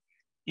Caesar,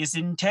 is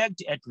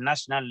intact at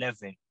national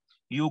level.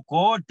 You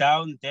go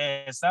down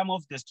there, some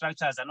of the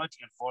structures are not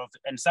involved,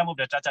 and some of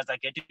the structures are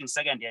getting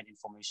second-hand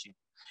information.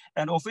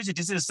 And obviously,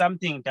 this is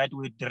something that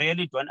we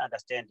really don't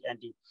understand. And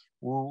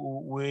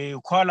we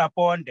call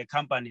upon the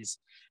companies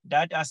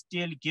that are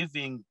still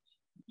giving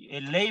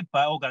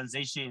labor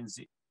organizations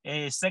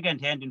a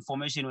second-hand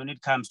information when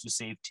it comes to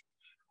safety.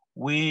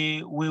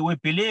 We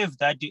believe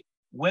that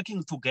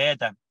working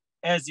together,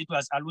 as it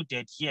was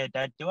alluded here,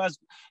 that there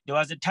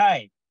was a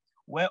time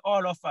where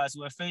all of us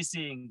were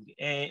facing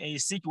a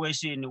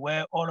situation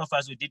where all of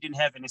us, we didn't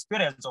have an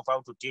experience of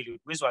how to deal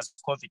with, which was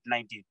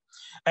COVID-19.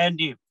 And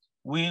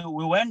we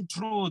went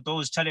through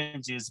those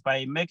challenges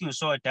by making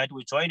sure that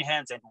we join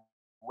hands and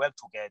work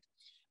together.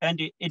 And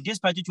in this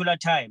particular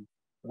time,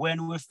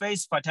 when we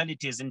face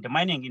fatalities in the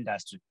mining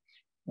industry,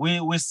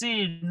 we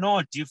see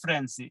no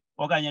difference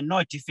or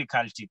no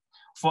difficulty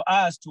for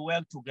us to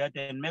work together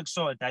and make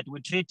sure that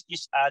we treat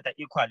each other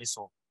equally.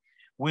 So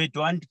we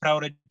don't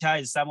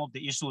prioritize some of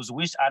the issues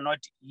which are not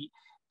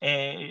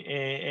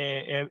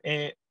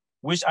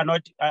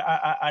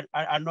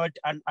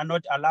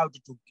allowed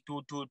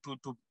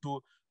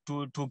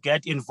to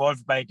get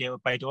involved by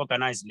the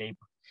organized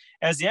labor.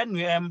 As the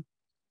NUM,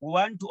 we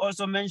want to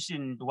also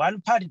mention one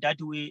part that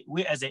we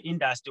as an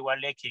industry were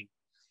lacking,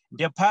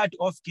 the part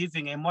of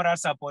giving a moral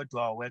support to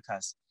our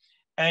workers.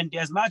 And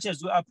as much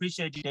as we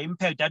appreciate the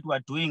impact that we're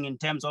doing in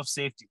terms of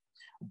safety,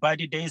 but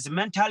there is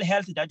mental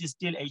health that is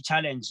still a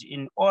challenge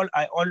in all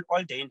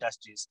the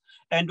industries.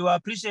 And we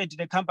appreciate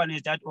the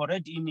companies that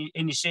already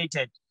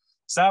initiated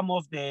some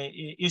of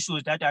the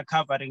issues that are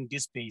covering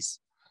this space.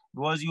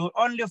 Because you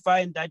only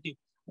find that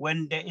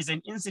when there is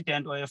an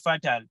incident or a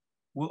fatal,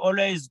 we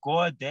always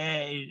go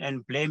there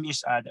and blame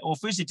each other, of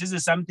which this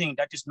is something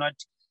that is not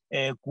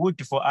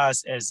good for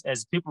us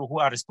as people who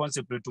are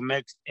responsible to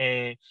make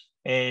the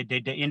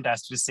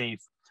industry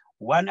safe.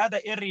 One other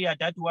area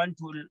that we want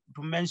to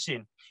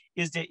mention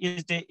is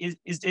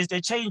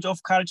the change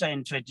of culture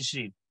and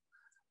tradition.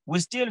 We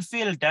still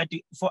feel that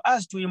for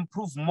us to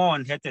improve more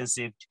on health and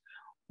safety,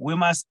 we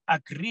must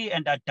agree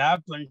and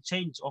adapt on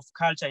change of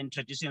culture and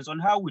traditions on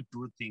how we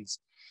do things.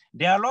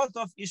 There are a lot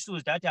of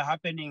issues that are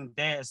happening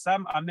there.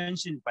 Some are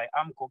mentioned by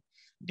AMCO.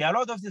 There are a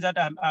lot of things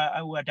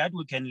that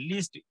we can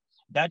list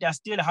that are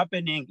still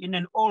happening in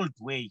an old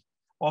way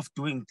of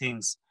doing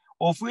things,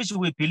 of which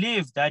we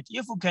believe that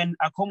if we can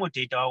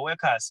accommodate our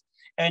workers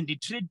and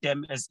treat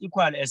them as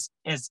equal as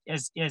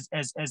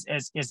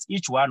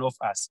each one of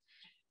us,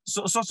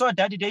 so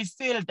that they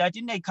feel that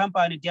in a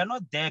company, they are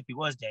not there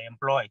because they're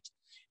employed.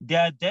 They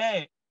are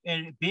there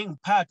being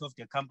part of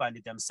the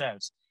company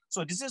themselves.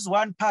 So this is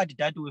one part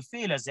that we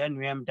feel as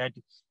NUM that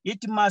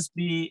it must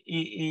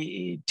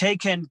be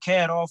taken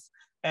care of,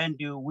 and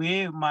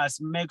we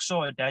must make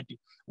sure that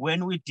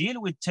when we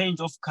deal with change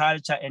of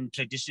culture and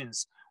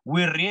traditions,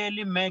 we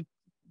really make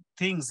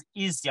things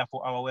easier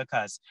for our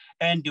workers,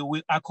 and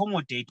we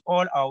accommodate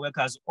all our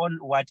workers on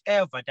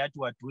whatever that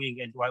we're doing,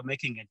 and we're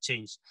making a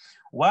change.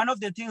 One of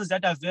the things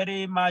that are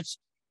very much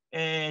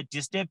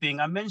disturbing,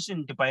 I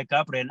mentioned by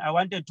Gabriel, I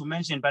wanted to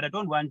mention, but I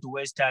don't want to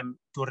waste time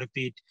to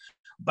repeat,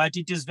 but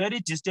it is very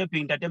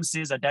disturbing that them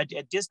says that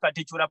at this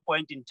particular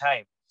point in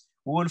time,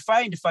 we will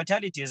find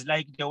fatalities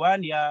like the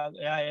one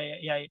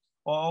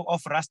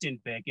of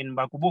Rustenburg in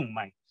Makubung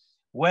mine,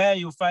 where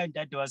you find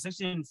that there was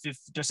section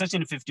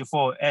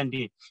 54,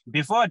 and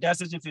before that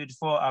section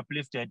 54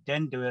 uplifted,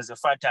 then there was a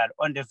fatal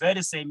on the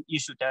very same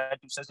issue that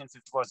section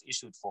 54 was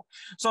issued for.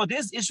 So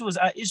these issues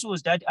are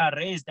issues that are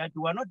raised that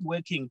we are not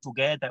working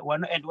together,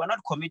 and we're not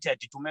committed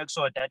to make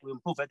sure that we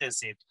improve health and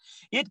safety.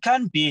 It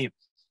can be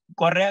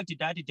correct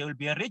that there will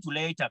be a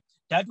regulator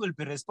that will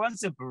be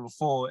responsible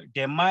for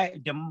the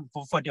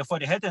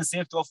health and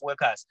safety of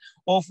workers,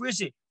 of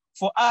which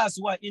for us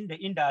who are in the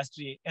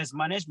industry as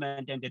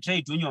management and the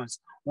trade unions,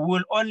 we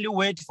will only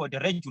wait for the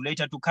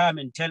regulator to come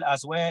and tell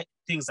us where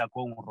things are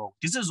going wrong.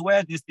 This is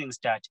where these things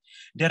start.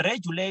 The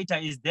regulator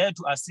is there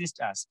to assist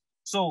us.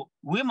 So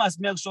we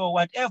must make sure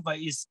whatever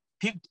is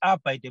picked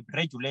up by the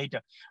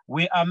regulator,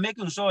 we are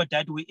making sure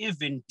that we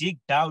even dig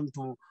down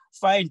to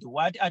find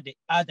what are the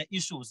other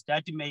issues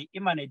that may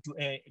emanate to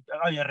a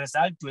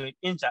result to an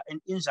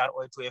injury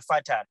or to a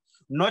fatal,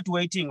 not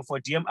waiting for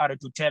DMR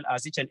to tell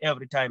us each and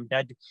every time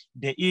that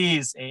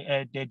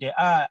there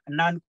are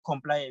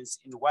non-compliance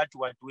in what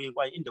we're doing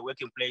in the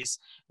working place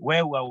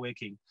where we're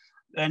working.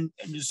 And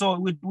so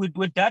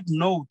with that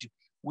note,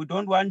 we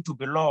don't want to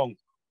belong.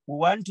 We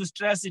want to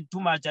stress it too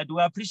much that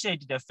we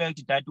appreciate the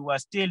fact that we are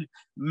still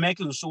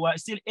making sure we're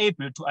still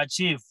able to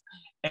achieve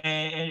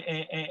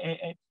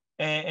a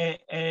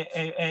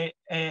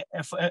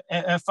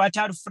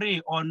fatal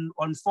free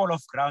on fall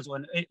of grounds,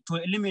 to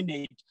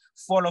eliminate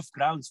fall of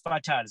grounds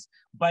fatals.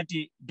 But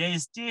there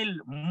is still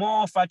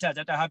more fatals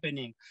that are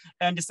happening.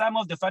 And some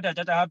of the fatals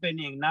that are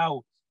happening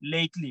now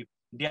lately,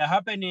 they are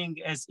happening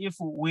as if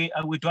we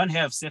don't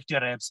have safety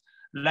reps.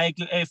 Like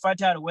a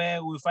fatal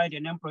where we find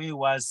an employee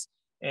was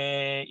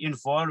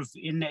involved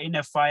in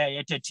a fire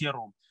at a tea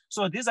room.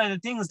 So these are the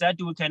things that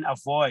we can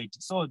avoid.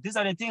 So these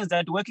are the things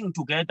that working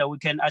together we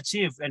can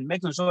achieve, and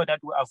making sure that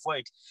we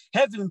avoid.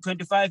 Having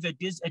 25 at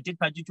this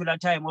particular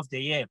time of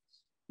the year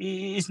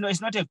is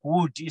not a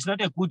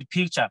good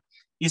picture.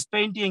 It's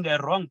painting a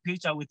wrong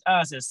picture with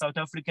us as South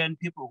African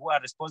people who are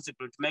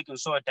responsible to making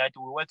sure that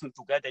we're working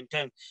together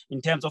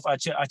in terms of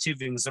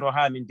achieving zero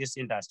harm in this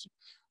industry.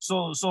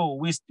 So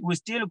we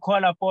still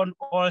call upon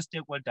all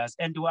stakeholders,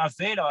 and we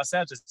avail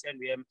ourselves as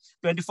NUM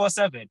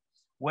 24/7.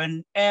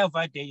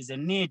 Whenever there is a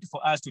need for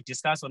us to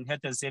discuss on health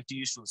and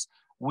safety issues,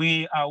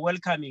 we are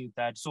welcoming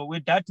that. So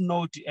with that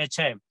note,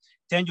 Chair,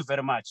 Thank you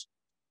very much.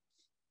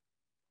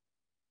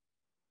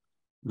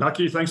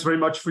 Lucky, thanks very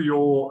much for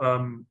your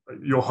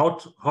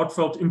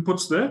heartfelt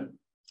inputs there.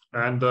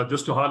 And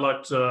just to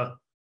highlight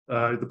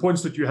the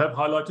points that you have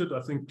highlighted,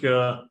 I think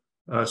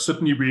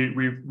certainly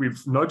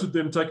we've noted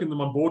them, taken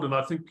them on board. And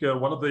I think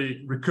one of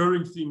the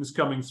recurring themes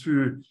coming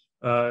through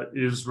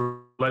is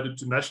related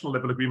to national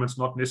level agreements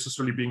not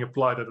necessarily being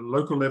applied at a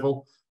local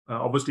level.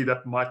 Obviously,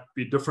 that might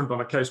be different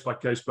on a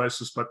case-by-case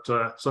basis, but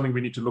something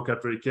we need to look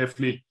at very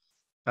carefully.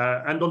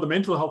 And on the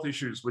mental health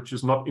issues, which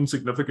is not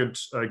insignificant,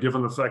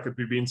 given the fact that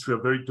we've been through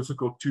a very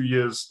difficult 2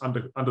 years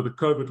under the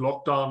COVID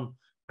lockdown,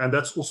 and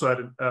that's also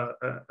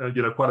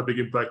had quite a big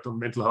impact on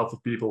mental health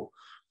of people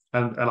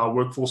and our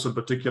workforce in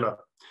particular.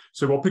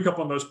 So we'll pick up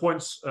on those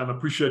points and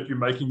appreciate you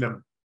making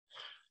them.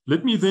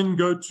 Let me then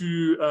go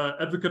to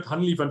Advocate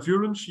Hanlie van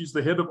Vuuren. She's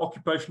the Head of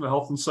Occupational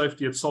Health and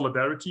Safety at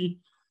Solidarity.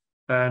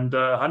 And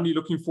Hanlie,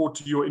 looking forward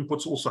to your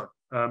inputs also.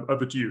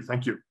 Over to you.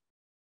 Thank you.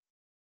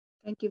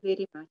 Thank you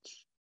very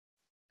much.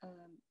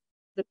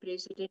 The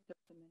President of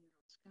the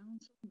Minerals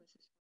Council,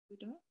 Mrs.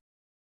 Fuda,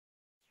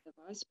 the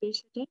Vice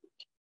President,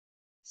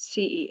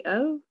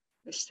 CEO,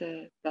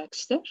 Mr.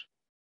 Baxter,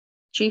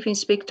 Chief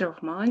Inspector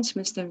of Mines,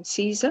 Mr.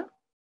 Msiza,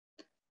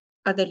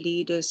 other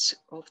leaders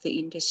of the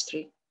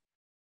industry.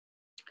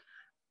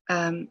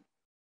 I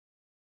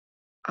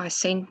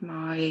send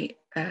my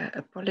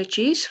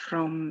apologies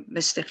from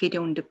Mr.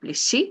 Gideon du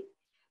Plessis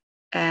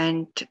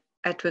and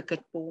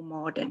Advocate Paul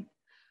Marden.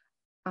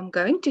 I'm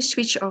going to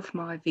switch off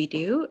my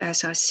video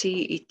as I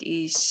see it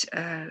is,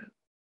 I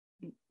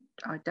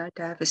don't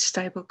have a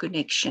stable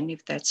connection,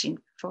 if that's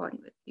fine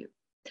with you.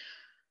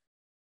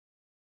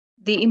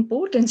 The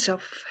importance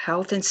of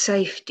health and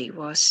safety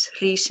was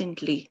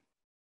recently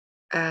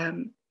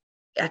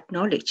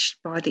acknowledged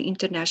by the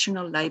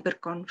International Labour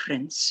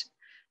Conference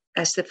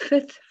as the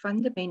 5th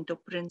fundamental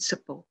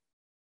principle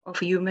of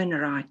human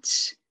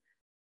rights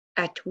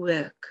at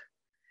work.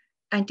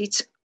 And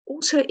it's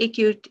also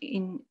echoed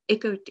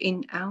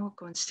in our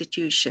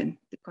constitution,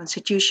 the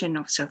Constitution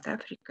of South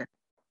Africa.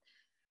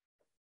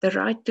 The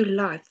right to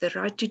life, the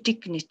right to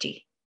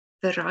dignity,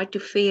 the right to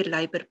fair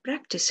labour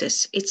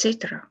practices,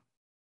 etc.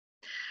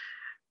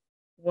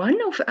 One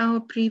of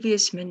our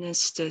previous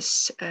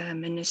ministers,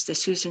 Minister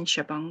Susan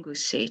Shabangu,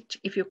 said,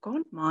 if you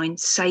can't mine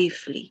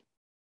safely,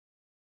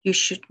 you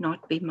should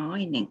not be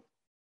mining.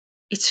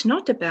 It's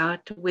not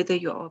about whether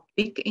you're a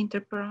big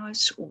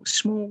enterprise or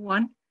small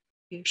one,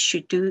 you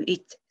should do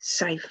it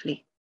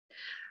safely.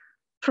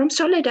 From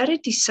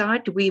Solidarity's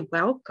side, we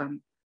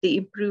welcome the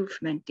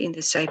improvement in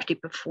the safety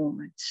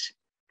performance,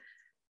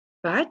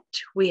 but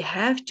we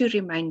have to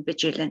remain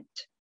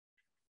vigilant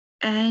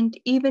and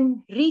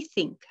even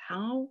rethink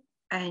how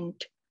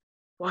and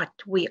what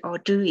we are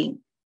doing.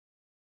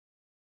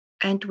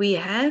 And we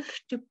have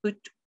to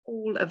put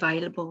all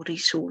available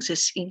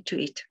resources into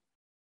it.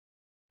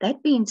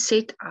 That being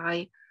said,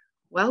 I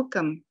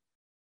welcome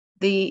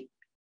the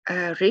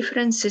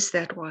references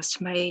that was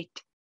made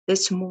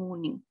this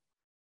morning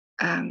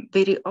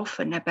very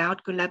often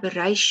about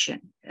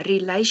collaboration,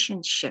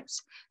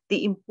 relationships,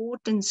 the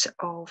importance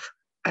of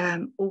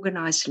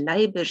organized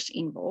labor's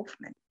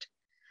involvement,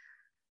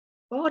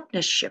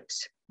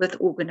 partnerships with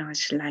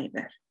organized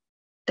labor.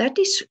 That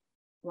is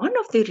one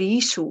of the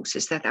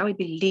resources that I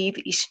believe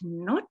is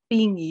not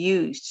being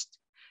used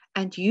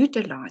and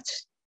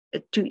utilized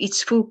to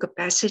its full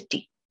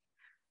capacity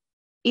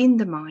in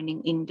the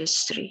mining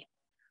industry.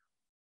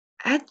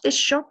 At the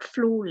shop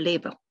floor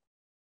level,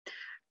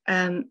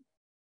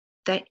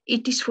 that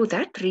it is for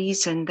that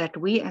reason that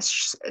we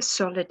as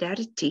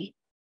Solidarity,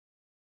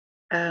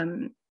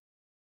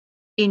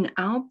 in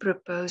our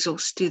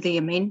proposals to the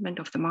amendment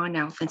of the Mine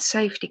Health and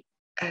Safety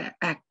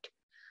Act,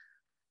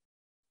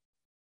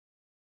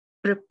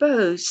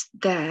 propose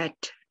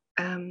that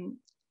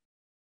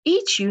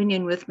each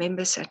union with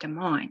members at a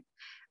mine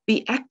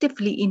be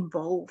actively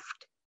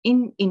involved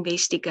in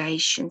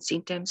investigations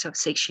in terms of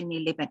Section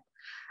 11.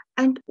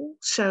 And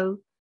also,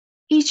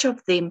 each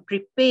of them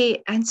prepare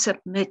and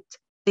submit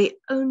their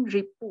own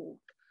report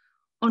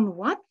on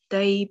what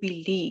they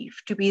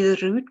believe to be the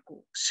root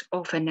cause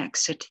of an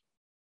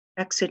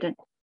accident.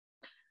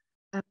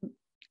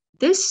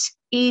 This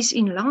is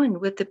in line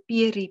with the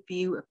peer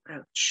review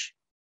approach.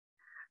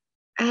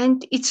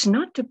 And it's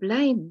not to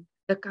blame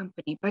the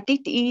company, but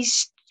it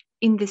is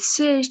in the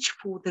search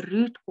for the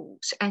root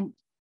cause and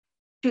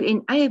to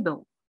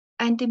enable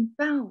and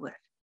empower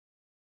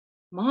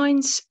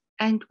mines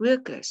and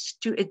workers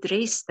to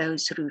address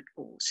those root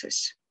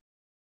causes.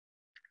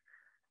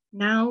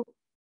 Now,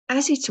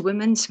 as it's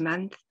Women's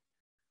Month,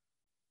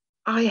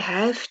 I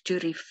have to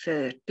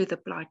refer to the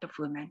plight of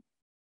women.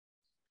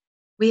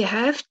 We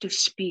have to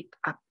speak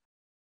up.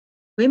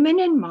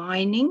 Women in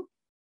mining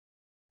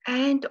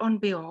and on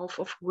behalf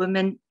of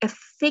women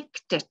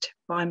affected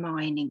by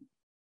mining.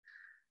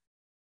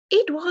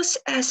 It was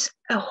as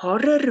a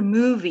horror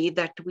movie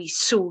that we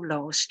saw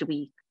last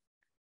week.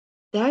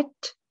 That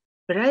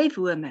brave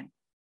woman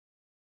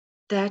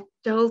that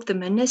told the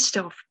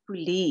Minister of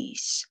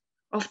Police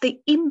of the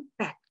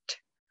impact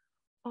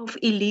of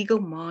illegal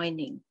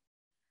mining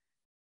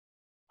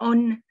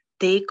on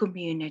their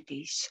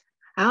communities,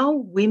 how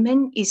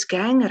women is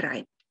gang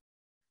raped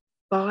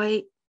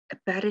by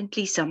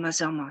apparently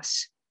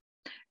Zamazamas,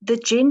 the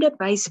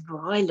gender-based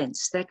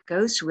violence that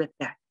goes with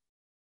that.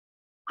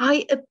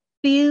 I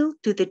appeal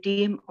to the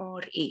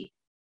DMRE,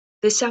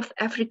 the South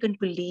African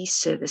Police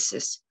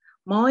Services,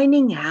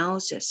 mining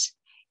houses,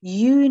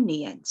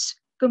 unions,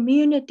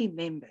 community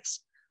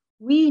members.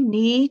 We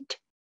need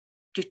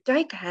to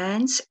take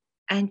hands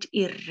and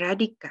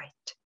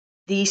eradicate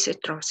these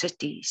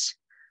atrocities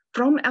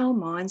from our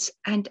mines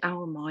and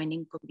our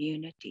mining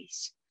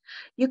communities.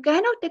 You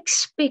cannot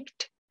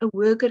expect a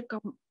worker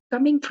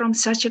coming from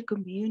such a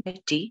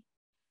community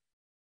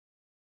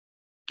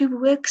to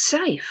work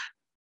safe.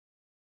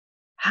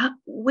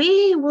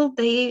 Where will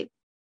their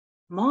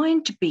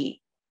mind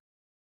be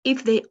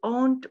if their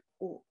aunt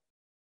or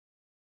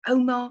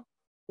Oma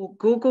or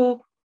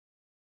Gogo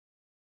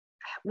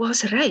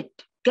was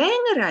raped,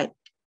 gang raped?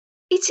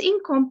 It's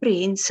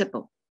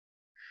incomprehensible.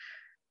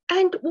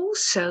 And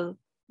also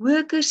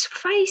workers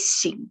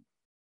facing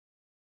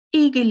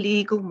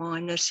illegal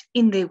miners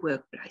in their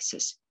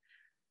workplaces,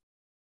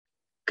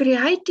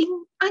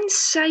 creating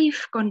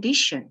unsafe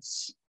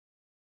conditions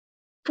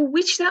for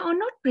which they are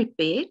not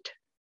prepared.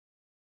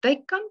 They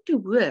come to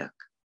work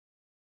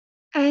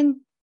and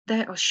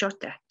they are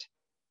shot at.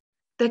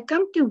 They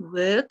come to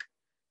work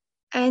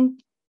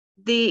and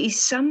there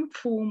is some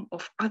form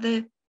of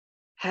other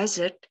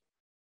hazard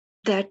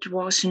that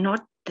was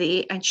not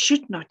there and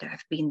should not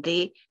have been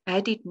there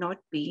had it not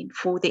been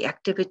for the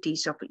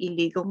activities of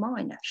illegal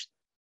miners.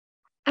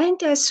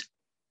 And as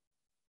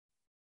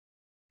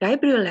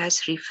Gabriel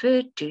has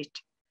referred to it,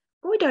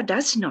 COIDA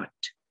does not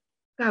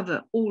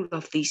cover all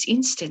of these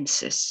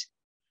instances.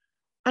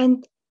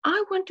 And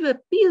I want to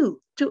appeal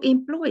to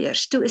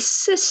employers to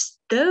assist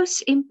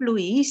those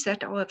employees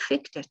that are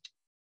affected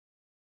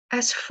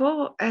as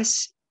far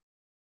as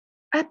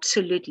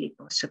absolutely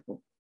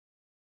possible.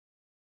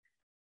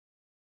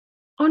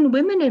 On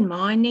women in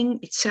mining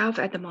itself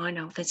at the Mine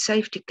Health and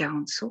Safety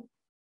Council,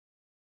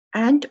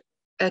 and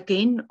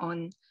again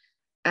on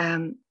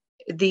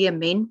the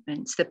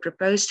amendments, the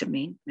proposed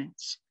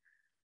amendments,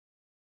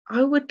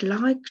 I would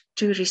like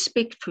to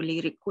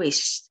respectfully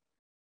request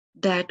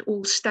that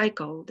all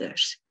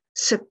stakeholders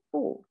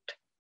support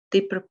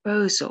the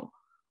proposal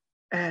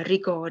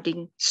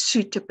regarding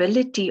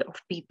suitability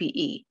of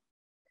PPE,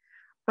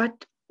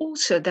 but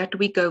also that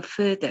we go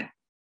further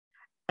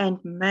and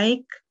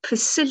make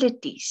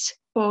facilities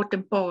part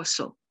and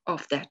parcel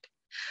of that,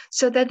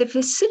 so that the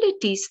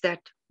facilities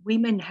that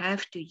women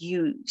have to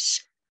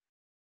use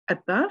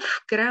above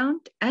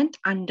ground and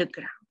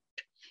underground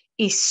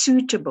is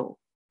suitable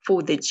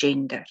for the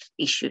gender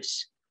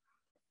issues.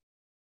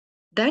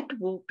 That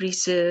will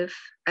preserve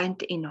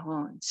and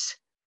enhance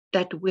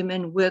that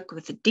women work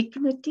with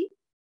dignity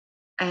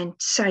and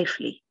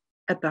safely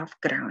above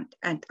ground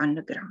and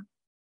underground.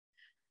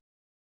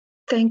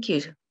 Thank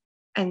you.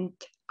 And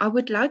I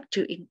would like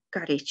to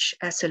encourage,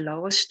 as a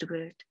last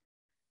word,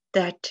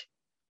 that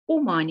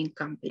all mining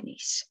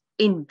companies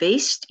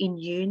invest in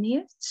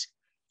unions,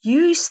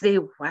 use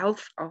their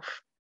wealth of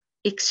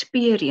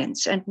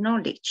experience and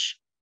knowledge.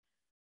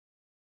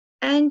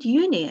 And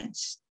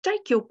unions,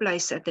 take your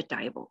place at the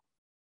table.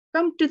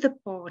 Come to the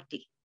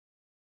party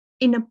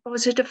in a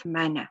positive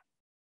manner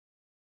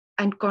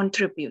and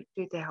contribute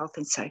to the health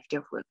and safety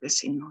of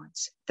workers in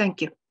mines.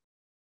 Thank you.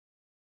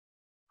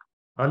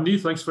 Andy,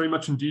 thanks very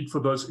much indeed for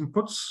those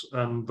inputs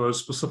and those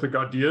specific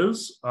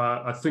ideas.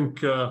 I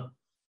think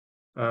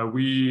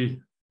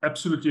we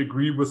absolutely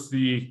agree with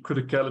the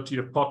criticality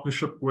of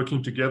partnership,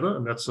 working together,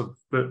 and that's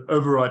the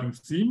overriding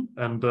theme.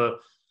 And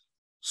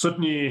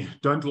certainly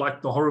don't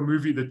like the horror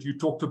movie that you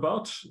talked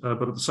about,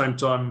 but at the same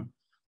time,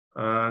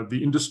 the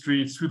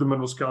industry through the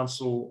Minerals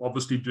Council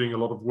obviously doing a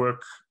lot of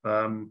work,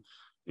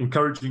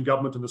 encouraging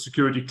government and the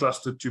security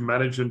cluster to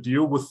manage and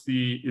deal with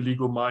the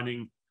illegal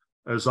mining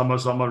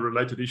Zama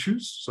related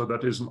issues. So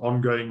that is an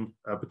ongoing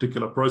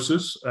particular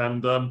process,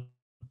 and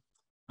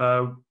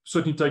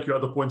certainly take your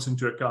other points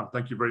into account.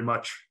 Thank you very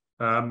much.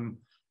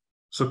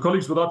 So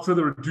colleagues, without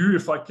further ado,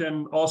 if I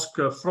can ask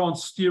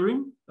Frans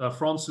Steering.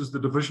 Frans is the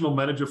divisional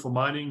manager for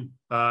mining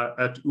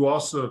at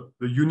UASA,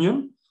 the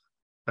union.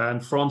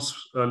 And Frans,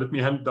 let me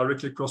hand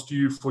directly across to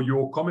you for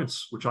your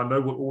comments, which I know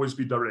will always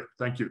be direct.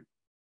 Thank you.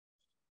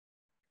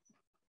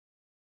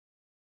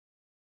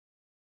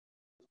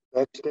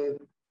 Thanks, Dave.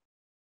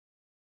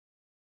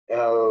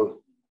 Our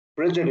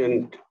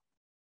president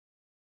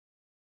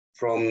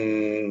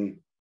from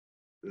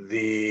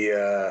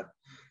the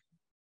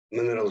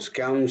Minerals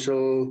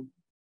Council,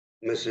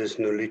 Mrs.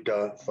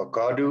 Nolita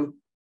Fakadu,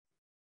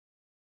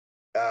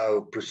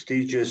 our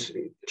prestigious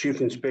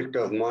Chief Inspector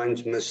of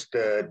Mines,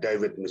 Mr.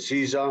 David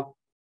Masiza,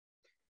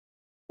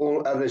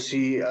 all other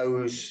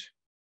CEOs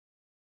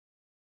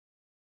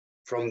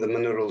from the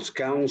Minerals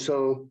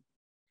Council,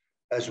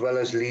 as well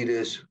as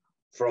leaders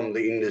from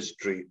the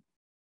industry.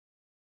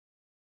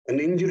 An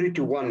injury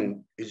to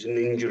one is an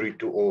injury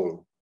to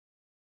all.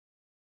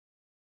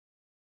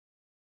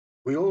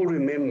 We all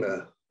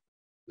remember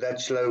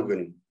that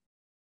slogan,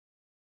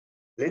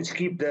 Let's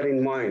keep that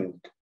in mind,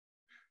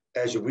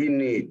 as we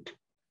need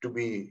to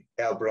be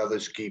our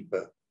brother's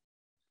keeper.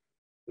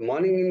 The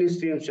mining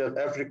industry in South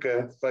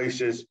Africa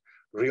faces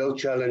real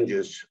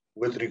challenges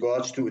with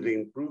regards to the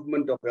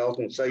improvement of health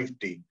and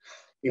safety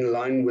in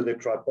line with the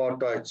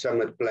Tripartite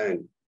Summit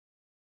Plan,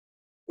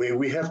 where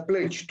we have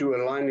pledged to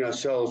align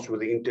ourselves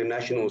with the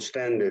international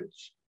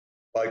standards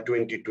by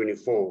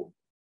 2024,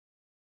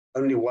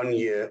 only 1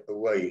 year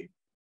away,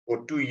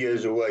 or 2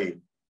 years away.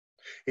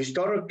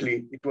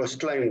 Historically, it was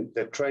claimed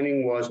that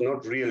training was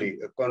not really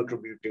a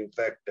contributing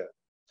factor.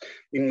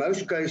 In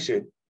most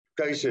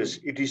cases,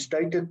 it is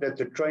stated that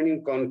the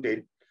training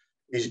content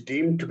is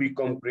deemed to be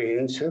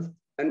comprehensive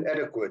and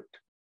adequate.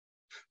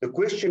 The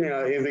question,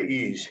 however,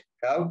 is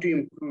how to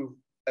improve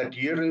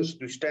adherence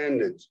to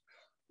standards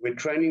where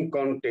training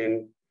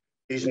content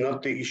is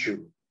not the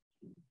issue.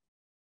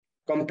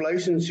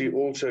 Complacency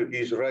also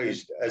is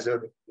raised as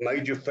a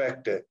major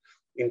factor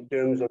in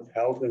terms of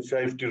health and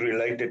safety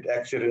related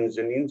accidents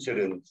and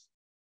incidents.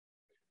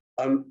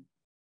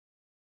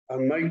 I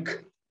make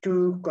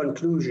two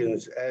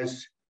conclusions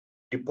as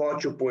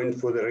departure point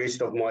for the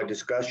rest of my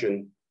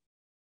discussion.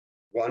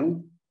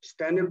 One,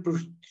 standard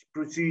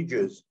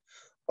procedures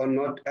are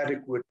not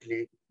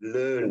adequately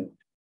learned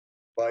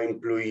by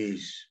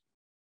employees.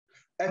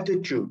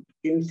 Attitude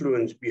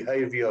influences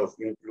behavior of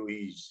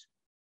employees.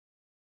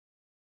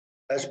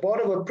 As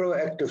part of a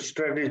proactive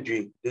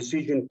strategy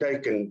decision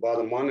taken by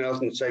the Mine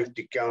Health and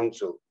Safety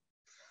Council,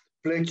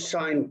 pledge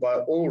signed by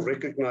all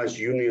recognized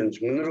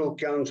unions, Mineral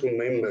Council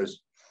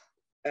members,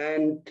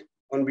 and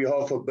on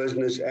behalf of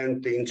business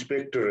and the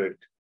inspectorate,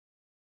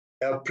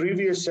 our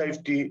previous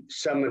safety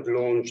summit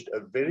launched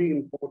a very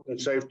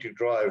important safety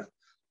drive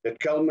that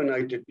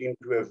culminated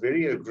into a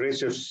very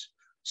aggressive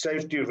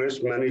safety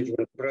risk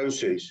management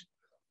process,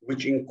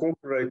 which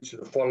incorporates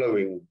the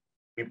following.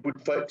 We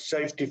put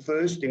safety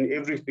first in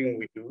everything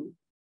we do.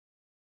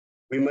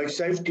 We make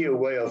safety a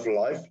way of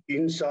life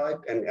inside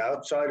and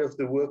outside of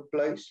the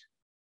workplace.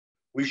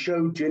 We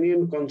show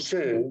genuine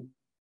concern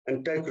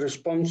and take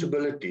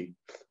responsibility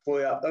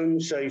for our own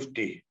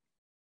safety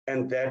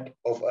and that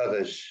of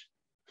others.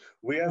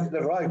 We have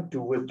the right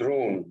to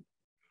withdraw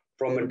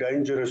from a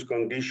dangerous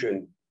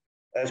condition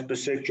as per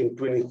Section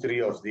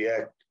 23 of the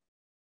Act.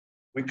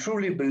 We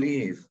truly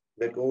believe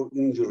that all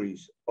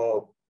injuries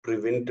are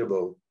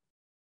preventable.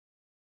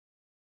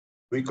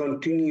 We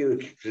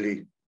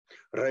continuously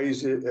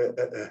reassess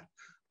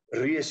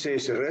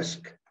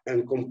risk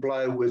and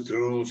comply with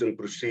rules and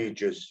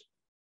procedures.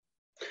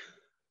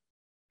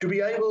 To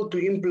be able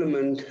to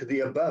implement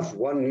the above,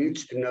 one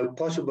needs to know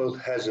possible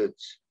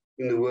hazards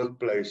in the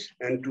workplace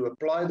and to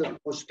apply the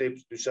 4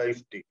 steps to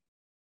safety.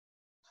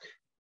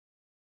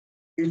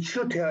 It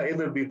should,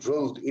 however, be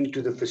drilled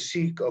into the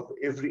physique of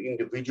every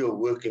individual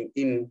working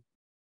in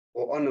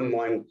or on a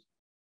mine.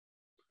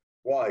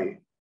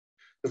 Why?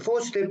 The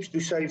 4 steps to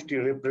safety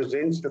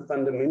represents the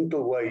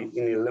fundamental way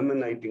in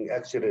eliminating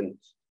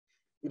accidents.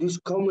 It is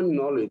common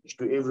knowledge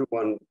to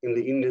everyone in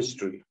the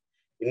industry.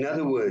 In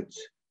other words,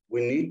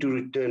 we need to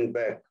return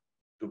back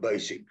to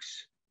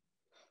basics.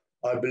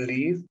 I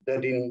believe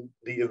that in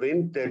the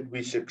event that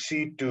we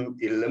succeed to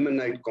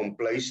eliminate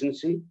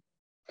complacency,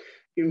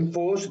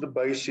 enforce the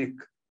basic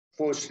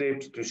 4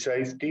 steps to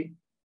safety,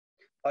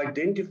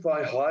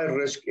 identify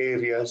high-risk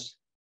areas,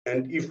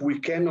 and if we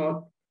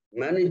cannot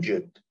manage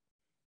it,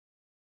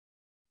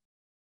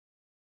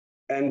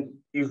 and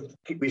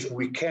if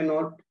we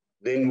cannot,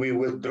 then we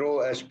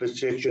withdraw as per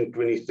Section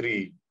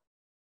 23.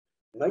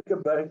 Make a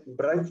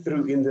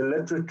breakthrough in the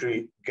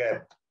literary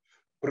gap.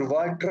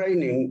 Provide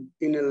training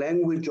in a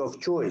language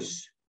of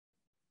choice.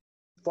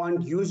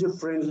 Find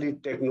user-friendly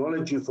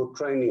technology for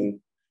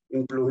training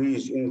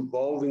employees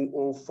involving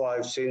all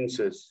 5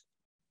 senses.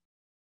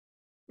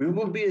 We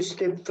will be a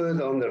step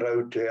further on the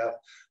road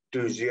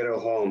to zero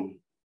harm.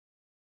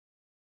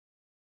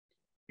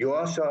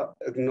 UASA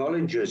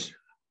acknowledges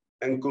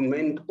and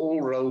commend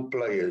all role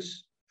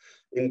players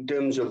in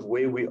terms of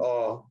where we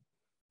are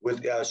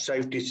with our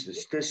safety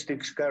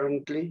statistics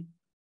currently.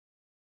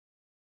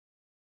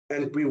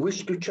 And we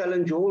wish to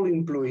challenge all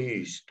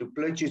employees to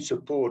pledge its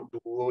support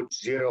towards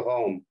zero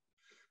harm,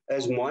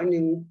 as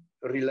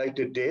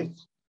mining-related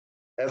deaths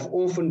have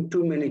orphaned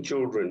too many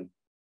children,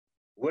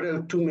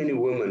 widowed too many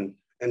women,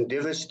 and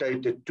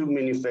devastated too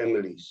many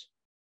families.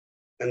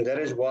 And that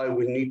is why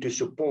we need to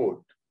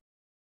support.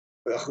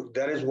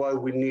 That is why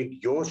we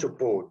need your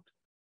support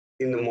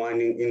in the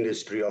mining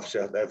industry of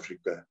South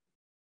Africa.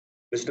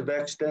 Mr.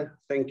 Baxter,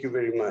 thank you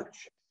very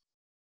much.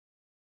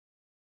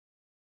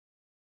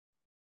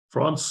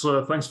 Frans,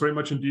 thanks very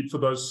much indeed for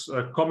those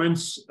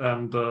comments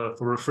and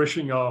for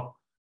refreshing our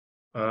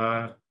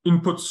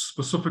inputs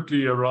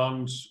specifically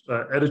around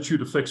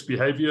attitude affects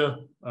behavior,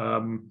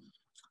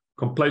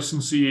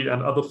 complacency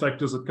and other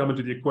factors that come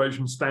into the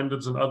equation,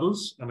 standards and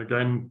others. And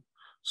again,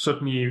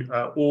 certainly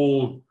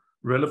all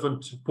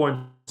relevant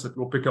points that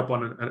we'll pick up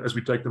on as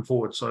we take them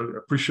forward. So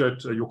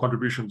appreciate your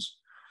contributions.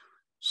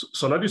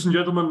 So ladies and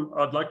gentlemen,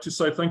 I'd like to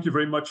say thank you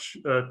very much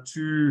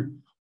to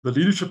The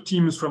leadership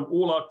team is from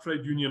all our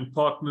trade union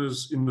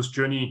partners in this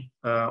journey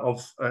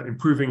of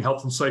improving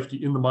health and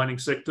safety in the mining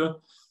sector,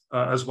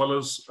 as well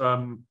as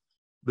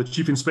the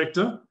Chief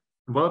Inspector.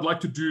 And what I'd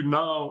like to do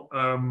now,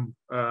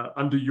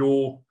 under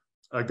your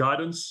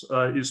guidance,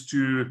 is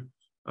to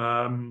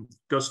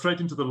go straight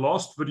into the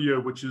last video,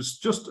 which is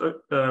just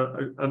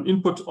an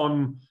input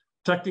on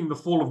tackling the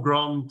fall of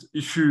ground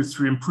issue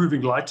through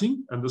improving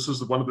lighting. And this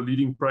is one of the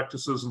leading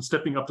practices and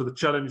stepping up to the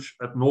challenge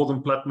at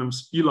Northern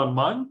Platinum's Eland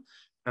mine.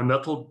 And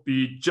that'll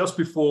be just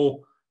before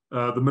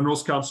the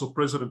Minerals Council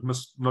President,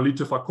 Ms.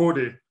 Nolita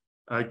Fakode,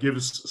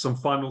 gives some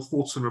final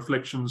thoughts and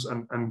reflections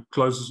and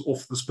closes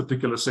off this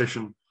particular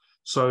session.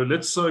 So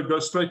let's go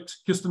straight,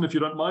 Kirsten, if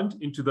you don't mind,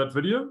 into that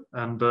video,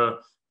 and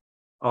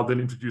I'll then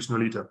introduce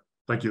Nolita.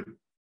 Thank you.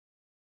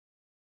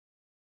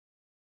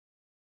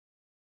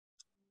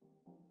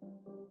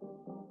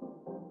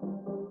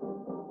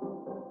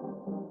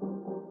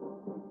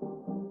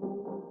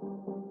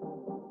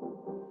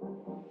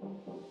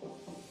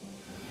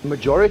 The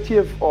majority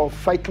of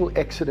fatal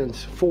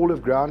accidents, fall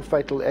of ground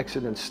fatal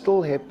accidents,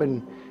 still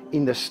happen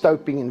in the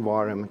stoping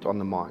environment on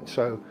the mine.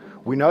 So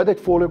we know that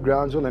fall of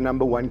grounds are the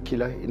 #1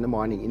 killer in the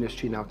mining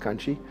industry in our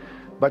country,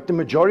 but the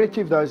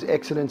majority of those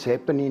accidents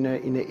happen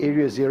in the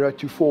area 0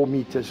 to 4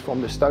 meters from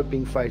the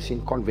stoping face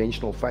in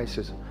conventional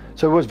faces.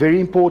 So it was very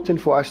important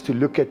for us to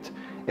look at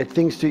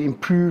things to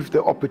improve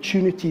the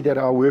opportunity that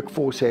our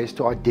workforce has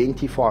to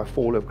identify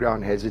fall of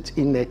ground hazards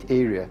in that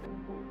area.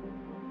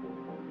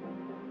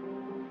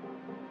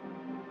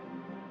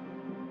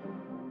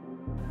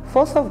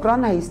 Falls of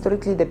ground are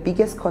historically the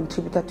biggest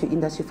contributor to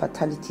industry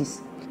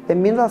fatalities. The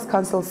Minerals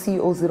Council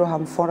CEO Zero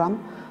Harm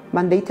Forum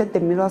mandated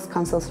the Minerals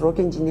Council's Rock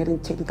Engineering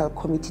Technical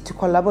Committee to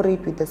collaborate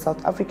with the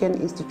South African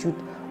Institute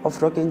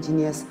of Rock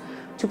Engineers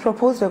to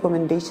propose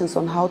recommendations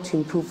on how to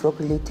improve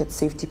rock-related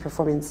safety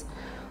performance.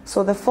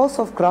 So the Falls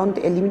of Ground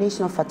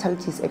Elimination of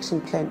Fatalities Action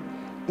Plan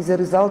is a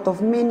result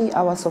of many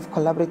hours of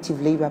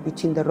collaborative labor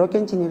between the Rock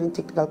Engineering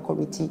Technical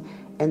Committee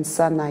and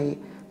SANAE,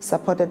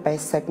 supported by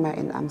SEGMA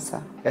and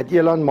AMSA. At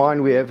Eland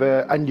Mine, we have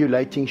an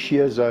undulating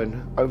shear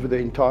zone over the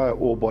entire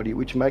ore body,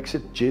 which makes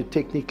it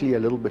geotechnically a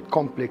little bit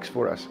complex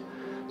for us.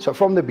 So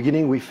from the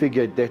beginning, we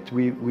figured that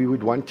we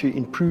would want to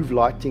improve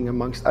lighting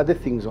amongst other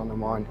things on the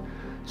mine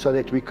so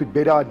that we could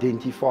better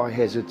identify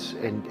hazards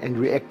and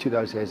react to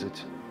those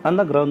hazards.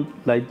 Underground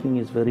lighting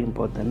is very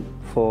important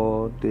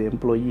for the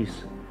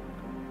employees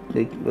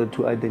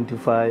to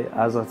identify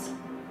hazards,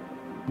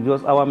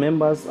 because our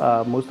members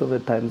are most of the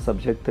time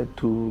subjected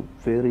to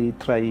very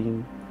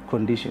trying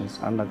conditions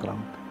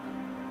underground.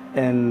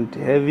 And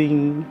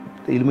having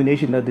the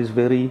illumination that is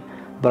very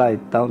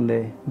bright down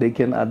there, they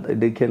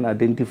can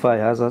identify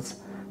hazards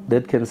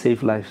that can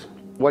save lives.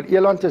 What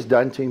Eland has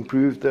done to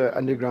improve the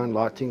underground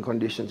lighting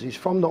conditions is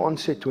from the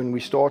onset when we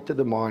started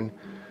the mine,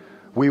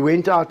 we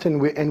went out and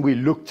we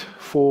looked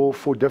for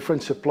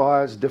different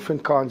suppliers,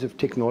 different kinds of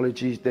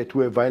technologies that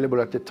were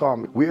available at the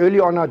time. We early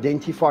on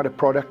identified a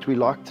product we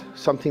liked,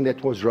 something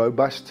that was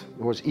robust,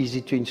 was easy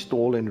to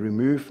install and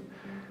remove,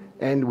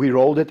 and we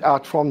rolled it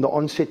out from the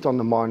onset on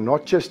the mine,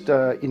 not just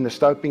in the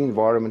stoping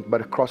environment, but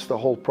across the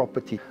whole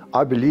property.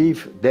 I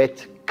believe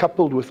that,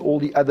 coupled with all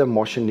the other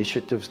MOSH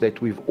initiatives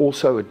that we've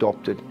also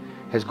adopted,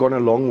 has gone a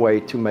long way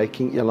to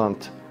making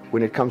Eland,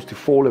 when it comes to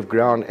fall of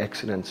ground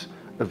accidents,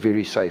 a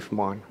very safe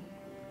mine.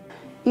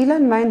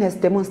 Eland Mine has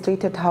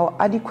demonstrated how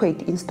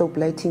adequate in-stope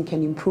lighting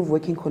can improve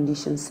working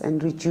conditions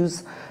and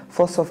reduce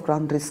falls of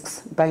ground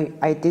risks by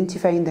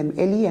identifying them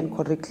early and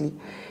correctly.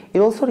 It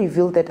also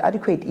revealed that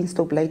adequate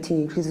in-stope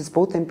lighting increases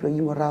both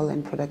employee morale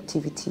and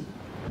productivity.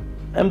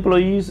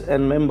 Employees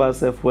and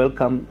members have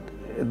welcomed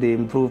the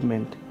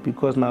improvement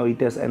because now it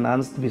has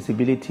enhanced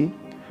visibility,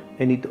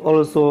 and it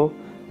also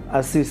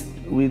assists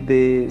with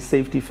the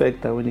safety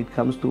factor when it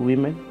comes to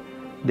women.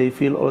 They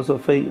feel also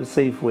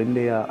safe when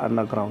they are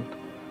underground,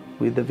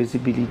 with the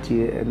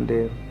visibility and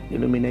the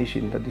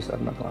illumination that is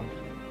underground.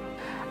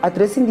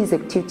 Addressing these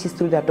activities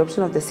through the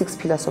adoption of the 6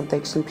 pillars of the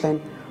action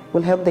plan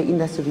will help the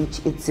industry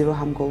reach its zero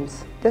harm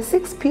goals. The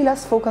 6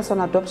 pillars focus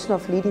on adoption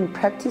of leading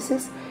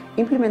practices,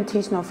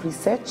 implementation of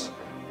research,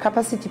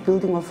 capacity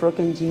building of rock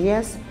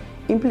engineers,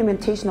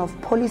 implementation of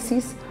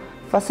policies,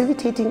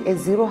 facilitating a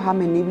zero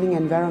harm enabling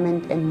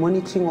environment, and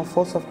monitoring of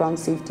falls of ground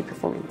safety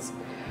performance.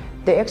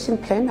 The action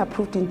plan,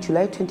 approved in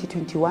July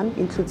 2021,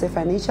 includes a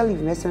financial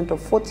investment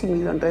of 40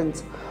 million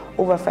rands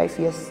over 5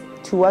 years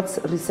towards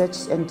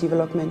research and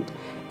development,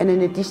 and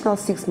an additional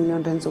 6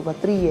 million rands over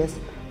 3 years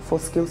for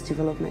skills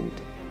development.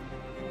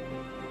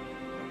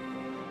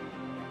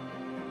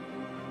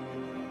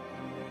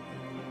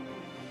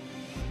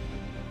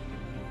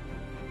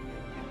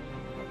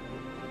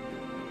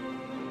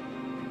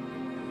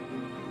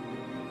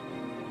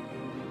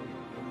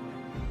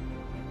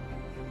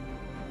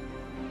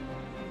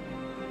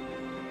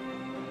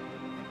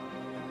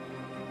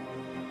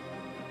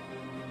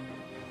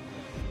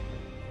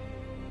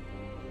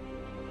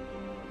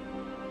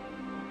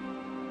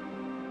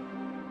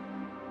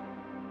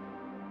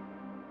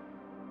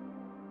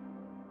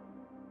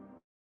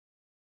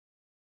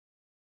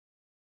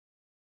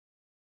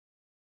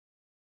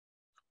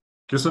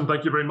 Kirsten,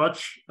 thank you very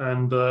much.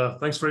 And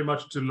thanks very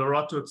much to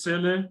Lerato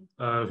Tsele,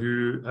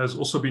 who has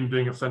also been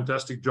doing a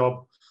fantastic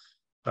job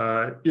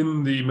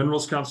in the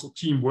Minerals Council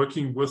team,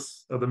 working with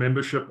the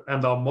membership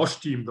and our MOSH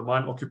team, the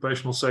Mine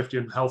Occupational Safety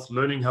and Health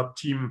Learning Hub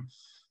team,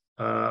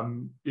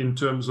 in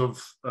terms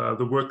of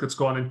the work that's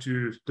gone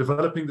into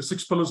developing the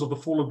 6 pillars of the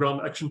Fall of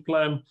Ground Action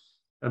Plan.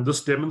 And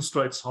this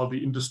demonstrates how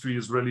the industry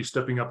is really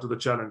stepping up to the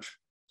challenge.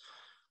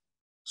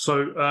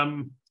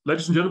 So,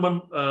 ladies and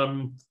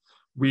gentlemen,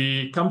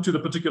 we come to the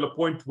particular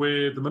point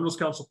where the Minerals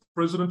Council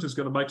President is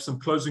going to make some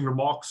closing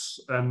remarks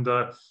and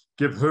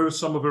give her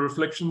some of her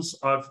reflections.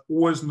 I've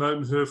always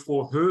known her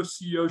for her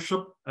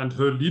CEOship and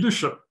her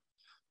leadership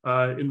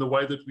in the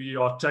way that we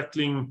are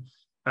tackling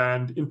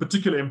and in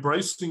particular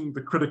embracing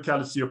the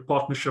criticality of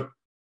partnership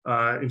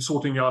in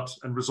sorting out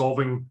and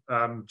resolving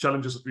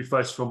challenges that we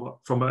face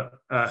from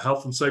a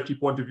health and safety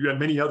point of view and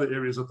many other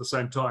areas at the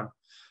same time.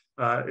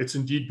 It's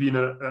indeed been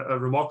a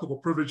remarkable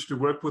privilege to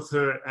work with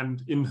her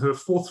and in her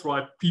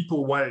forthright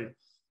people way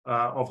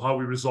of how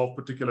we resolve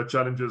particular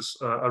challenges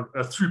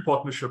through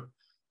partnership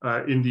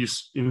in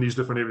these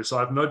different areas. So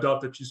I have no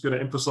doubt that she's going to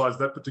emphasize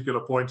that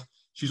particular point.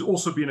 She's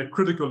also been a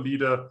critical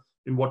leader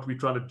in what we're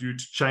trying to do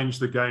to change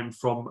the game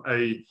from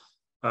a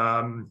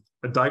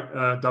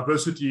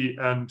diversity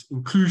and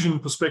inclusion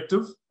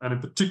perspective, and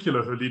in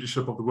particular her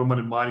leadership of the Women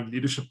in Mining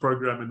Leadership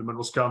Program in the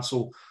Minerals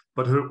Council,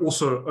 but her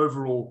also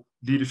overall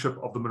leadership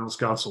of the Minerals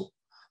Council.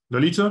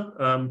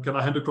 Lolita, can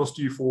I hand across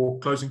to you for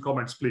closing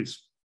comments,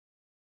 please?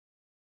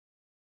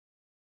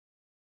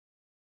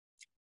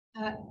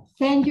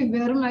 Thank you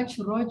very much,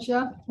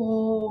 Roger,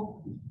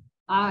 for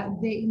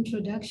the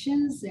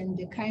introductions and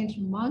the kind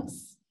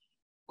remarks.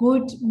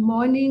 Good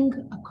morning,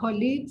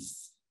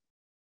 colleagues.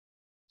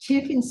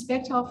 Chief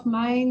Inspector of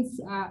Mines,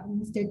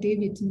 Mr.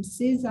 David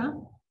Msiza,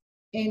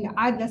 and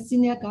other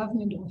senior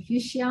government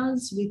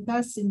officials with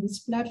us in this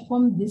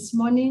platform this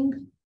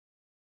morning,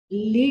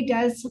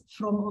 leaders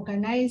from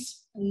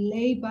organized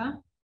labor,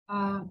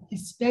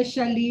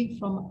 especially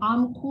from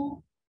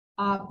AMCU,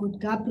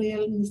 Good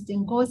Gabriel, Mr.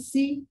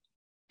 Nkosi,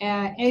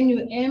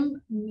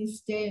 NUM,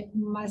 Mr.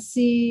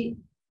 Masi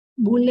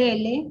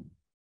Bulele,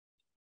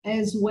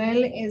 as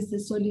well as the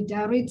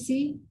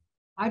Solidarity,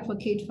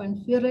 Advocate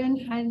Van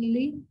Vuren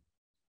Hanley,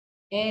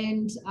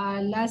 and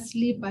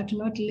lastly but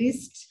not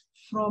least,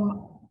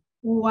 from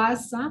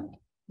UASA,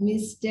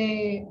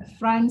 Mr.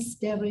 Franz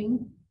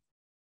Stering.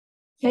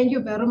 Thank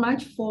you very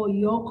much for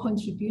your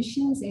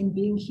contributions and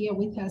being here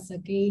with us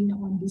again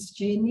on this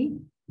journey.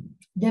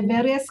 The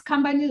various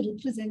company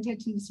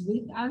representatives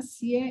with us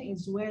here,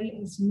 as well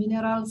as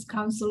Minerals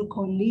Council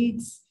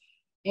colleagues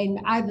and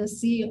other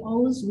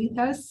CEOs with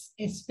us,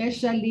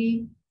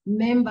 especially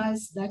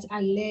members that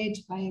are led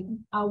by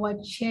our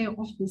chair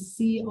of the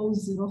CEO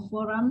Zero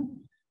Forum,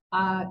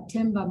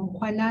 Themba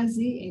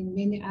Mkhwanazi, and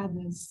many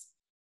others.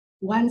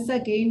 Once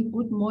again,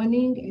 good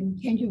morning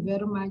and thank you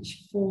very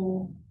much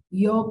for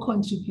your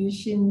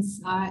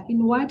contributions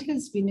in what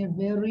has been a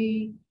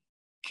very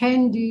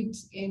candid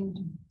and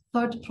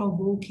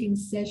thought-provoking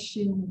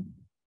session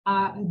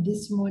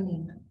this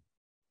morning.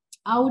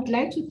 I would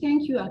like to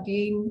thank you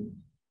again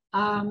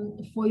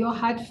for your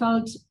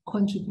heartfelt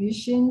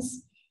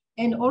contributions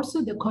and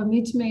also the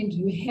commitment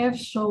you have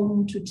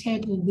shown to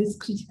tackle these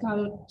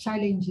critical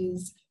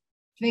challenges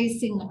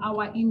facing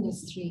our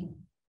industry.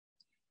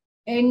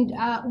 And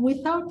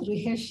without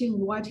rehashing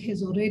what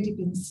has already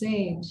been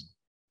said,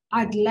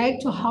 I'd like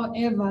to,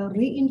 however,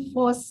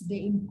 reinforce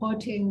the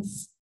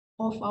importance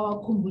of our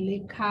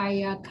Khumbule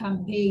Ekhaya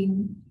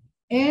campaign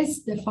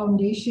as the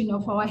foundation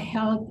of our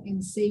health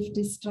and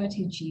safety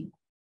strategy.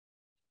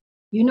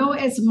 You know,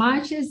 as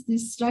much as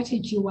this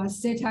strategy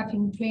was set up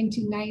in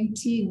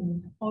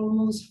 2019,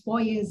 almost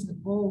 4 years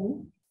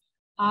ago,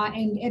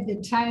 and at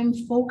the time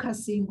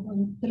focusing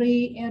on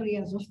 3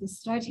 areas of the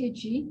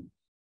strategy,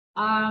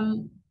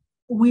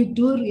 we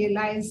do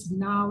realize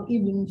now,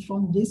 even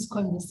from this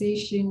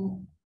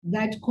conversation,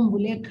 that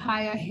Khumbule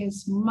Ekhaya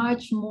has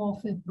much more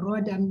of a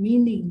broader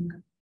meaning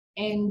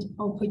and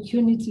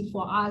opportunity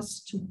for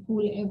us to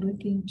pull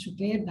everything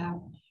together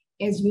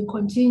as we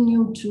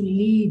continue to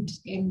lead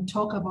and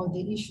talk about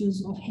the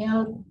issues of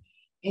health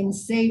and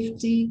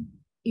safety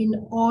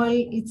in all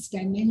its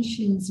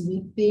dimensions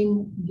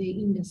within the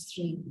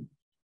industry.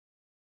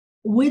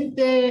 With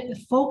the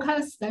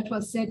focus that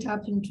was set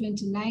up in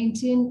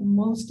 2019,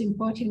 most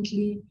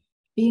importantly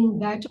being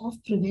that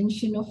of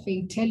prevention of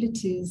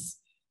fatalities.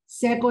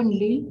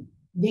 Secondly,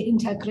 the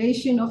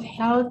integration of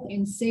health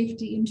and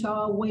safety into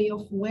our way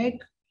of work.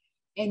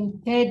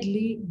 And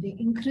thirdly, the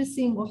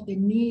increasing of the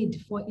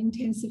need for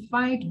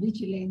intensified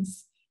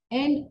vigilance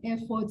and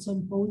efforts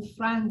on both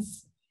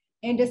fronts,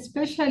 and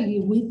especially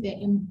with the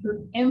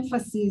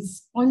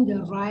emphasis on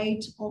the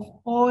right of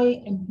all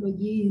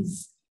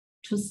employees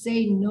to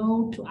say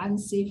no to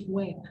unsafe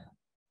work.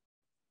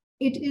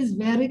 It is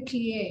very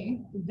clear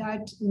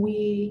that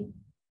we,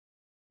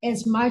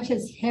 as much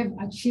as have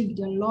achieved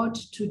a lot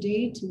to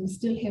date, we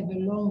still have a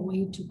long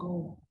way to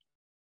go.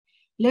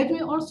 Let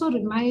me also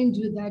remind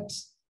you that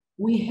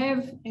we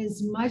have,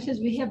 as much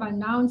as we have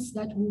announced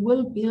that we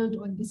will build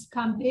on this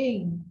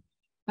campaign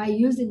by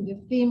using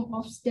the theme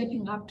of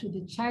stepping up to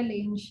the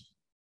challenge,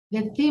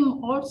 the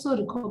theme also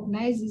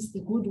recognizes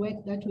the good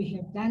work that we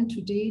have done to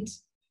date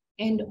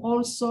and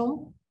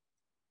also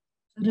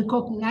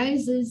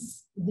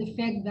recognizes the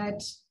fact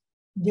that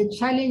the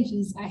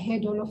challenges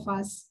ahead all of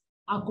us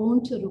are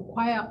going to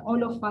require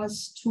all of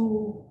us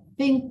to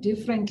think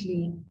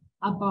differently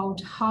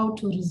about how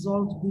to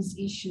resolve these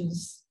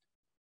issues.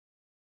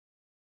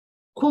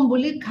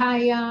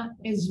 Kumbulikaya,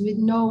 as we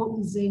know,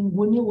 is a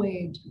Nguni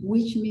word,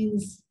 which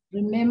means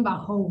remember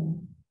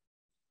home.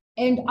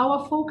 And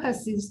our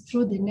focus is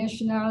through the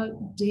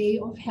National Day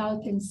of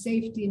Health and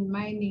Safety in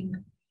Mining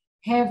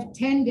have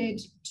tended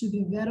to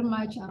be very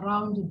much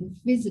around the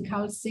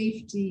physical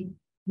safety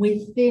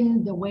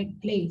within the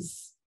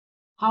workplace.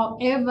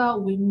 However,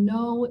 we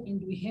know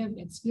and we have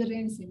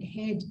experienced and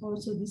heard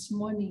also this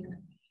morning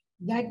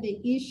that the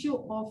issue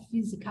of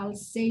physical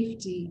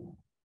safety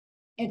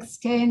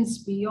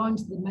extends beyond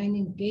the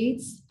mining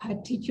gates,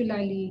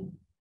 particularly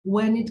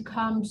when it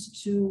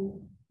comes to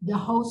the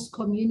host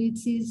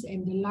communities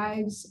and the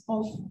lives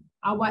of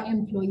our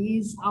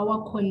employees,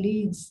 our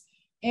colleagues,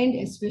 and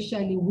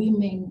especially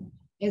women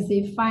as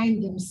they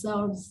find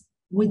themselves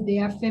with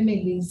their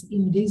families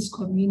in these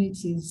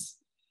communities.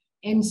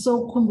 And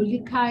so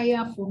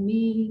Kumbulikaya for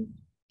me,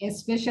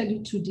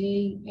 especially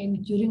today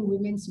and during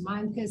Women's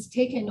Month, has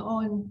taken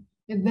on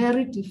a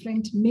very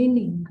different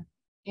meaning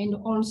and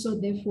also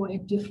therefore a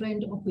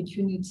different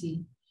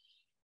opportunity.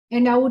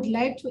 And I would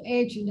like to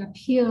urge and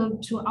appeal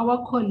to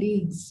our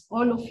colleagues,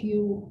 all of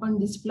you on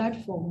this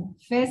platform,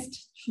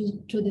 first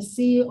to the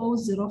CEO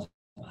Zero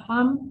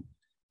Harm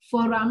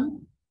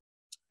Forum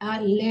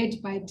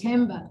led by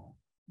Themba,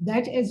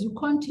 that as you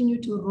continue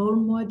to role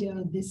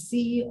model the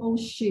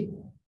CEO-ship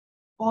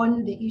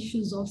on the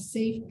issues of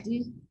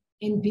safety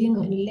and being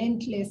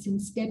relentless in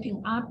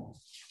stepping up,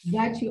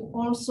 that you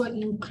also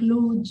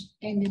include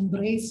and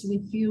embrace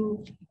with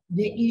you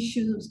the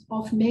issues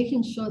of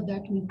making sure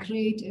that we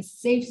create a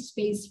safe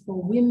space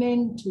for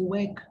women to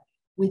work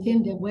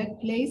within the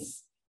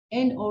workplace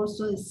and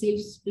also a safe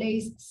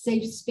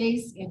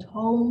space at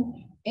home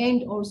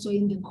and also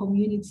in the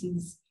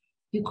communities,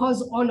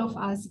 because all of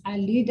us are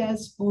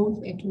leaders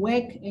both at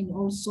work and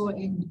also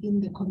in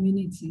the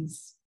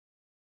communities.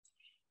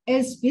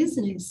 As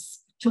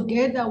business,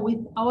 together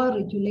with our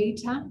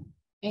regulator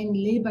and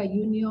labor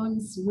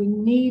unions, we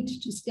need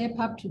to step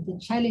up to the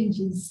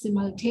challenges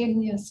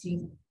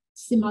simultaneously.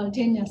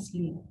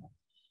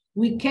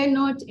 We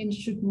cannot and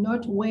should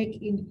not work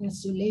in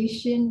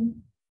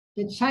isolation.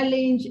 The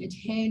challenge at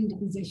hand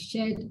is a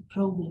shared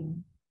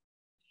problem.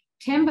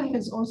 Themba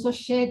has also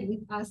shared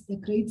with us the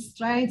great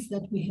strides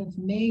that we have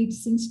made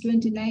since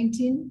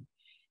 2019,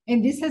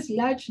 and this has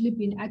largely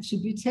been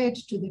attributed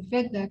to the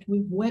fact that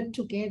we've worked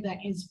together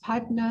as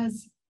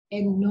partners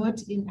and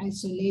not in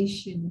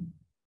isolation.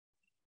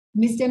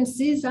 Mr.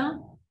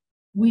 Msiza,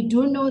 we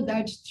do know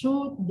that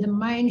through the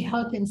Mine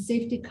Health and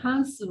Safety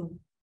Council,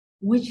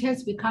 which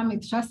has become a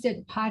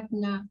trusted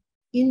partner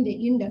in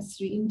the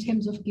industry in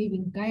terms of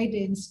giving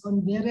guidance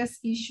on various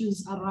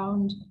issues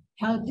around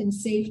health and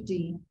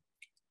safety,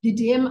 the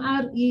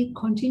DMRE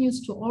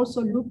continues to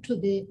also look to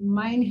the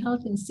Mine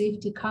Health and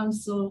Safety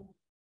Council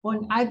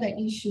on other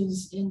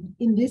issues. And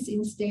in this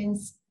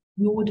instance,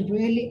 we would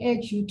really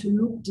urge you to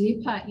look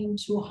deeper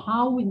into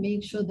how we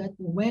make sure that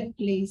the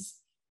workplace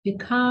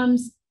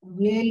becomes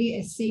really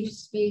a safe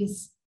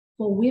space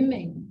for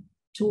women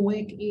to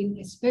work in,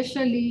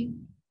 especially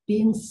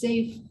being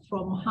safe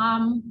from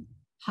harm,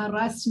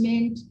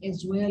 harassment,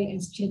 as well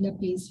as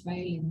gender-based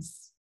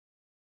violence.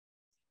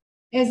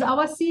 As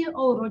our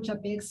CEO, Roger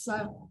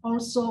Baxter,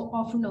 also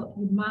often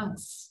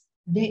remarks,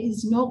 there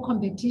is no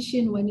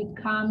competition when it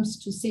comes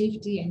to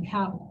safety and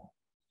health.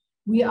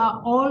 We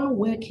are all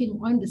working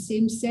on the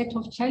same set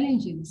of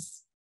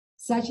challenges,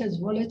 such as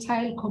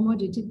volatile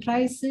commodity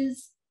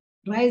prices,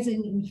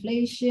 rising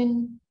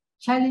inflation,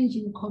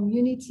 challenging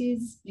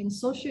communities, and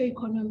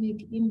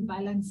socioeconomic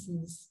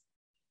imbalances.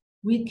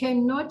 We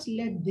cannot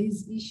let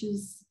these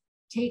issues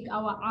take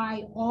our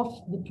eye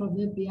off the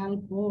proverbial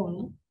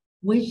ball,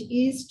 which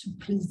is to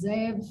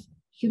preserve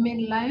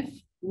human life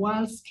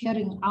whilst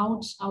carrying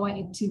out our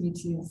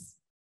activities.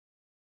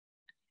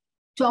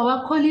 To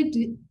our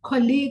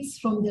colleagues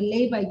from the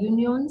labor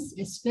unions,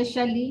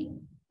 especially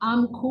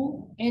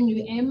AMCU,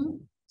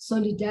 NUM,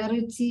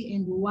 Solidarity,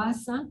 and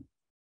UASA,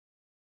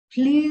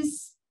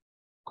 please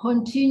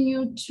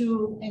continue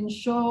to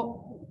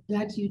ensure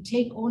that you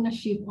take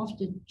ownership of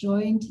the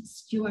joint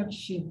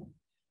stewardship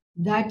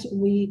that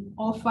we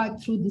offer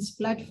through this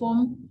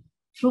platform,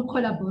 through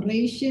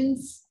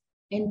collaborations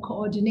and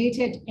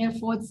coordinated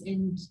efforts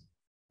and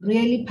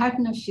really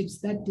partnerships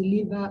that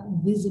deliver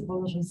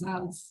visible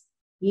results,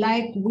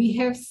 like we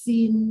have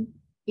seen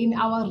in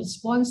our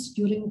response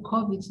during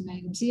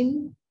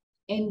COVID-19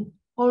 and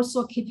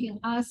also keeping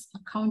us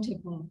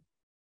accountable.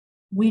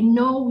 We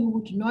know we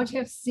would not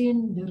have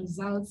seen the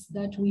results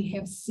that we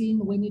have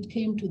seen when it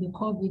came to the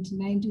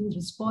COVID-19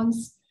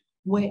 response,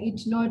 were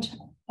it not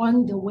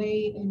on the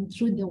way and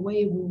through the way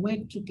we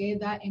work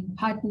together and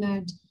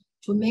partnered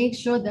to make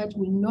sure that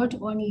we not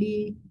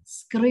only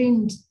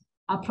screened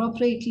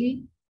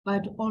appropriately,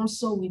 but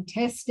also we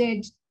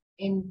tested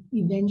and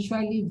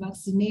eventually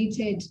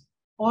vaccinated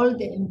all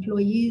the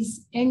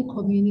employees and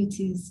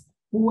communities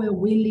who were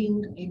willing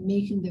and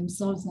making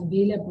themselves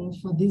available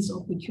for these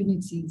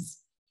opportunities.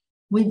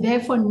 We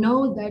therefore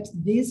know that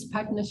these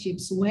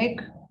partnerships work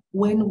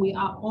when we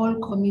are all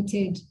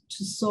committed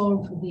to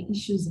solve the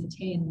issues at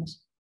hand.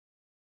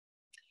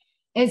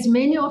 As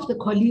many of the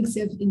colleagues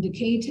have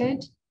indicated,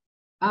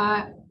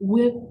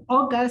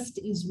 August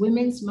is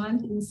Women's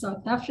Month in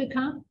South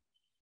Africa,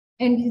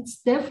 and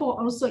it's therefore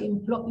also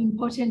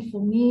important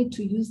for me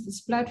to use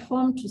this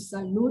platform to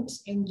salute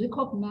and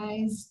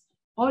recognize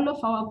all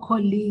of our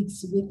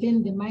colleagues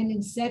within the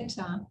mining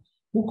sector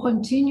who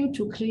continue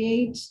to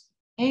create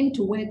and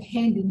to work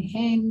hand in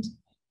hand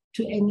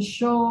to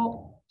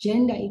ensure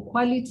gender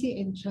equality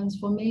and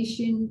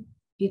transformation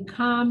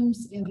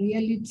becomes a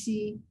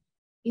reality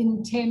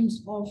in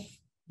terms of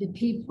the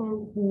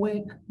people who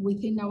work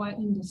within our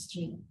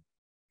industry.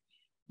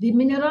 The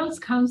Minerals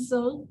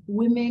Council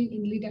Women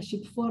in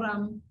Leadership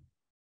Forum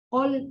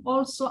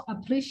also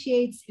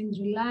appreciates and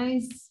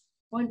relies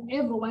on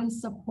everyone's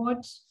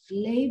support,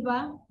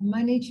 labor,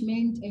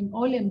 management, and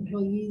all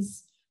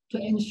employees to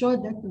ensure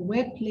that the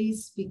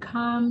workplace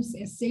becomes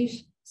a safe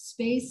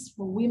space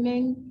for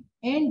women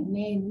and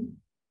men,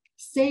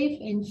 safe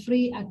and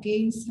free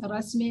against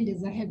harassment,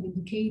 as I have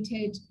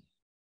indicated,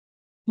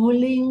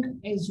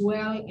 bullying, as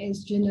well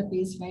as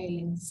gender-based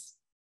violence.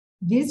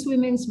 This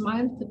Women's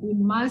Month, we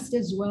must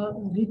as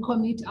well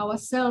recommit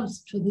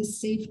ourselves to this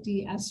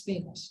safety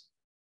aspect.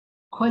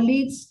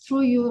 Colleagues,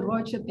 through you,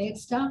 Roger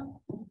Baxter,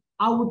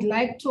 I would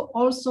like to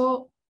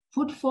also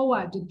put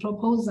forward a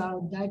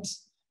proposal that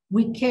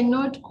we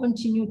cannot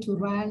continue to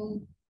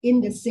run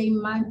in the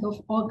same month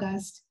of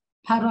August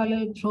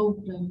parallel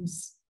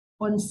programs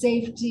on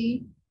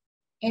safety,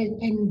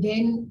 and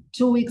then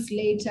 2 weeks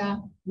later,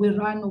 we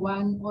run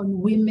one on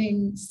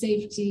women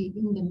safety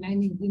in the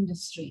mining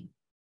industry.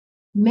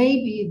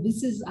 Maybe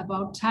this is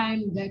about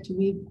time that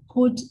we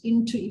put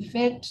into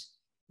effect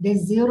the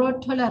zero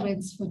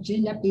tolerance for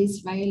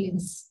gender-based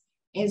violence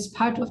as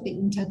part of the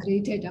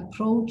integrated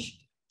approach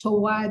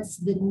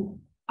towards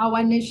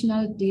our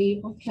National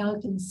Day of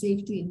Health and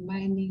Safety in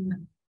Mining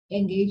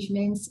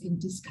engagements and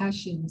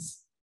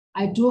discussions.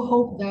 I do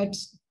hope that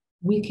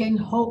we can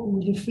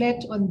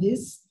reflect on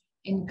this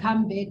and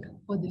come back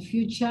for the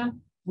future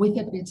with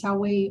a better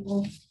way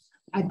of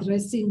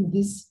addressing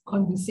this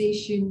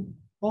conversation,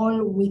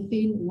 all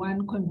within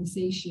one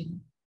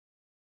conversation.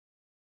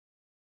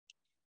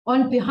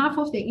 On behalf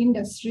of the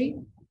industry,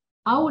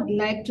 I would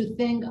like to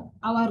thank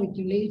our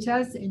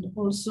regulators and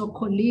also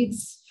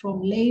colleagues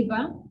from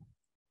labor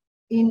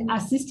in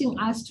assisting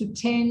us to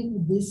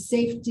turn this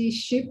safety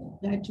ship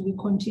that we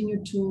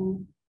continue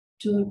to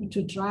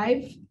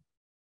drive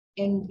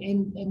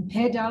and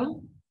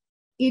pedal.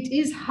 It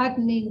is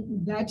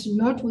heartening that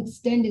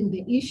notwithstanding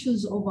the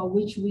issues over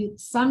which we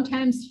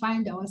sometimes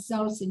find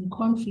ourselves in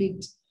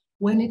conflict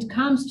when it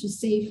comes to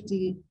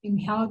safety and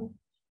health,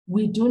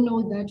 we do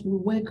know that we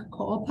work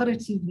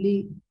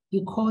cooperatively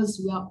because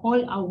we are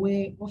all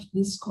aware of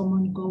this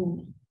common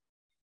goal.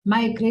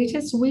 My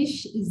greatest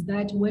wish is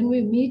that when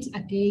we meet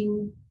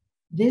again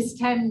this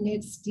time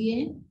next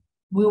year,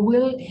 we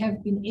will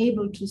have been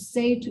able to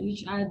say to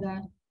each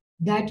other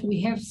that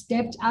we have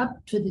stepped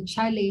up to the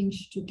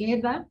challenge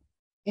together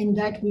and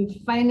that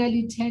we've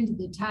finally turned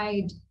the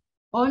tide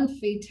on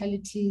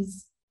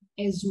fatalities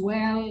as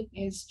well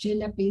as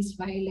gender-based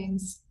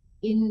violence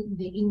in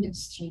the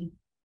industry.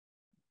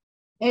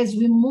 As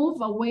we move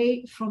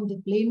away from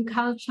the blame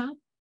culture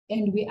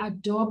and we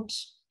adopt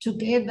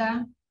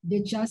together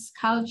the just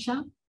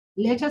culture,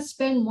 let us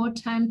spend more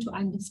time to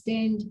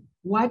understand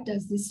what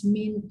does this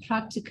mean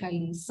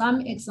practically.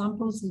 Some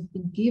examples have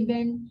been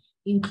given,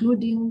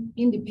 including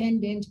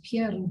independent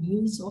peer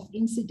reviews of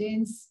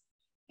incidents,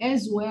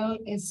 as well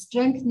as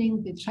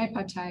strengthening the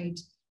tripartite,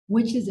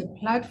 which is a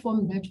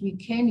platform that we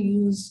can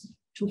use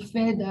to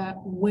further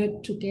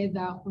work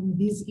together on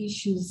these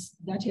issues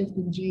that have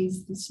been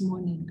raised this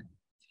morning.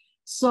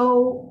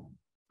 So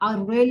I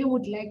really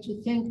would like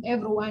to thank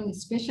everyone,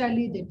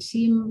 especially the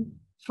team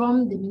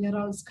from the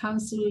Minerals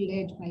Council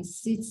led by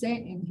Sitze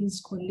and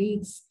his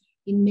colleagues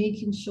in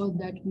making sure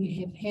that we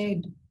have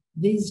had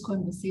these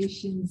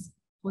conversations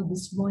for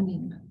this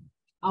morning.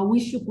 I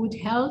wish you good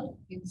health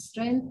and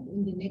strength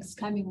in the next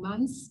coming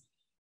months.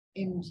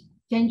 And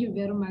thank you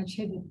very much.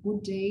 Have a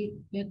good day.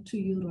 Back to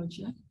you,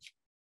 Roger.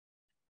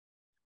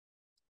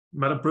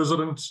 Madam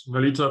President,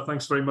 Nalita,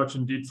 thanks very much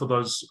indeed for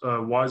those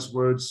wise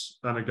words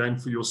and again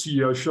for your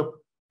CEOship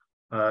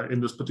in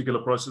this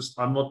particular process.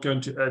 I'm not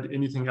going to add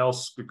anything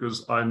else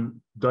because I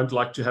don't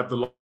like to have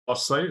the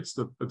last say. It's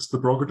the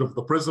prerogative of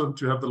the President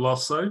to have the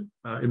last say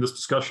in this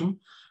discussion.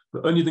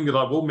 The only thing that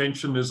I will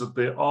mention is that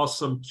there are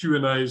some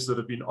Q&As that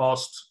have been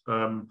asked.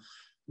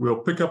 We'll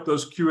pick up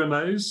those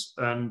Q&As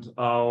and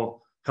our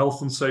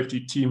health and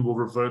safety team will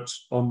revert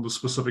on the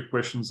specific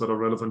questions that are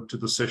relevant to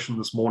the session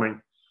this morning.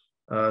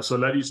 So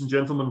ladies and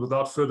gentlemen,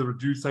 without further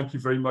ado, thank you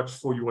very much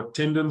for your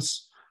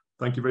attendance.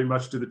 Thank you very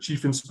much to the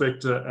Chief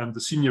Inspector and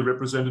the senior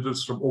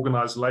representatives from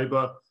Organised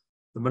Labour,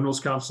 the Minerals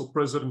Council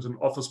President and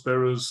Office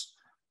Bearers,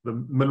 the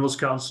Minerals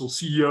Council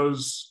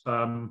CEOs,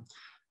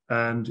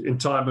 and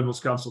entire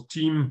Minerals Council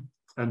team,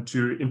 and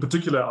to, in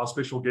particular, our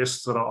special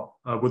guests that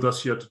are with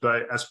us here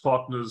today as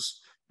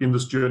partners in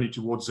this journey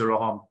towards zero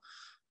harm.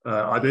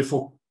 I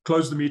therefore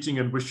close the meeting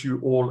and wish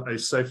you all a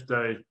safe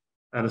day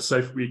and a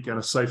safe week and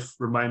a safe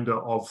remainder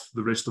of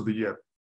the rest of the year.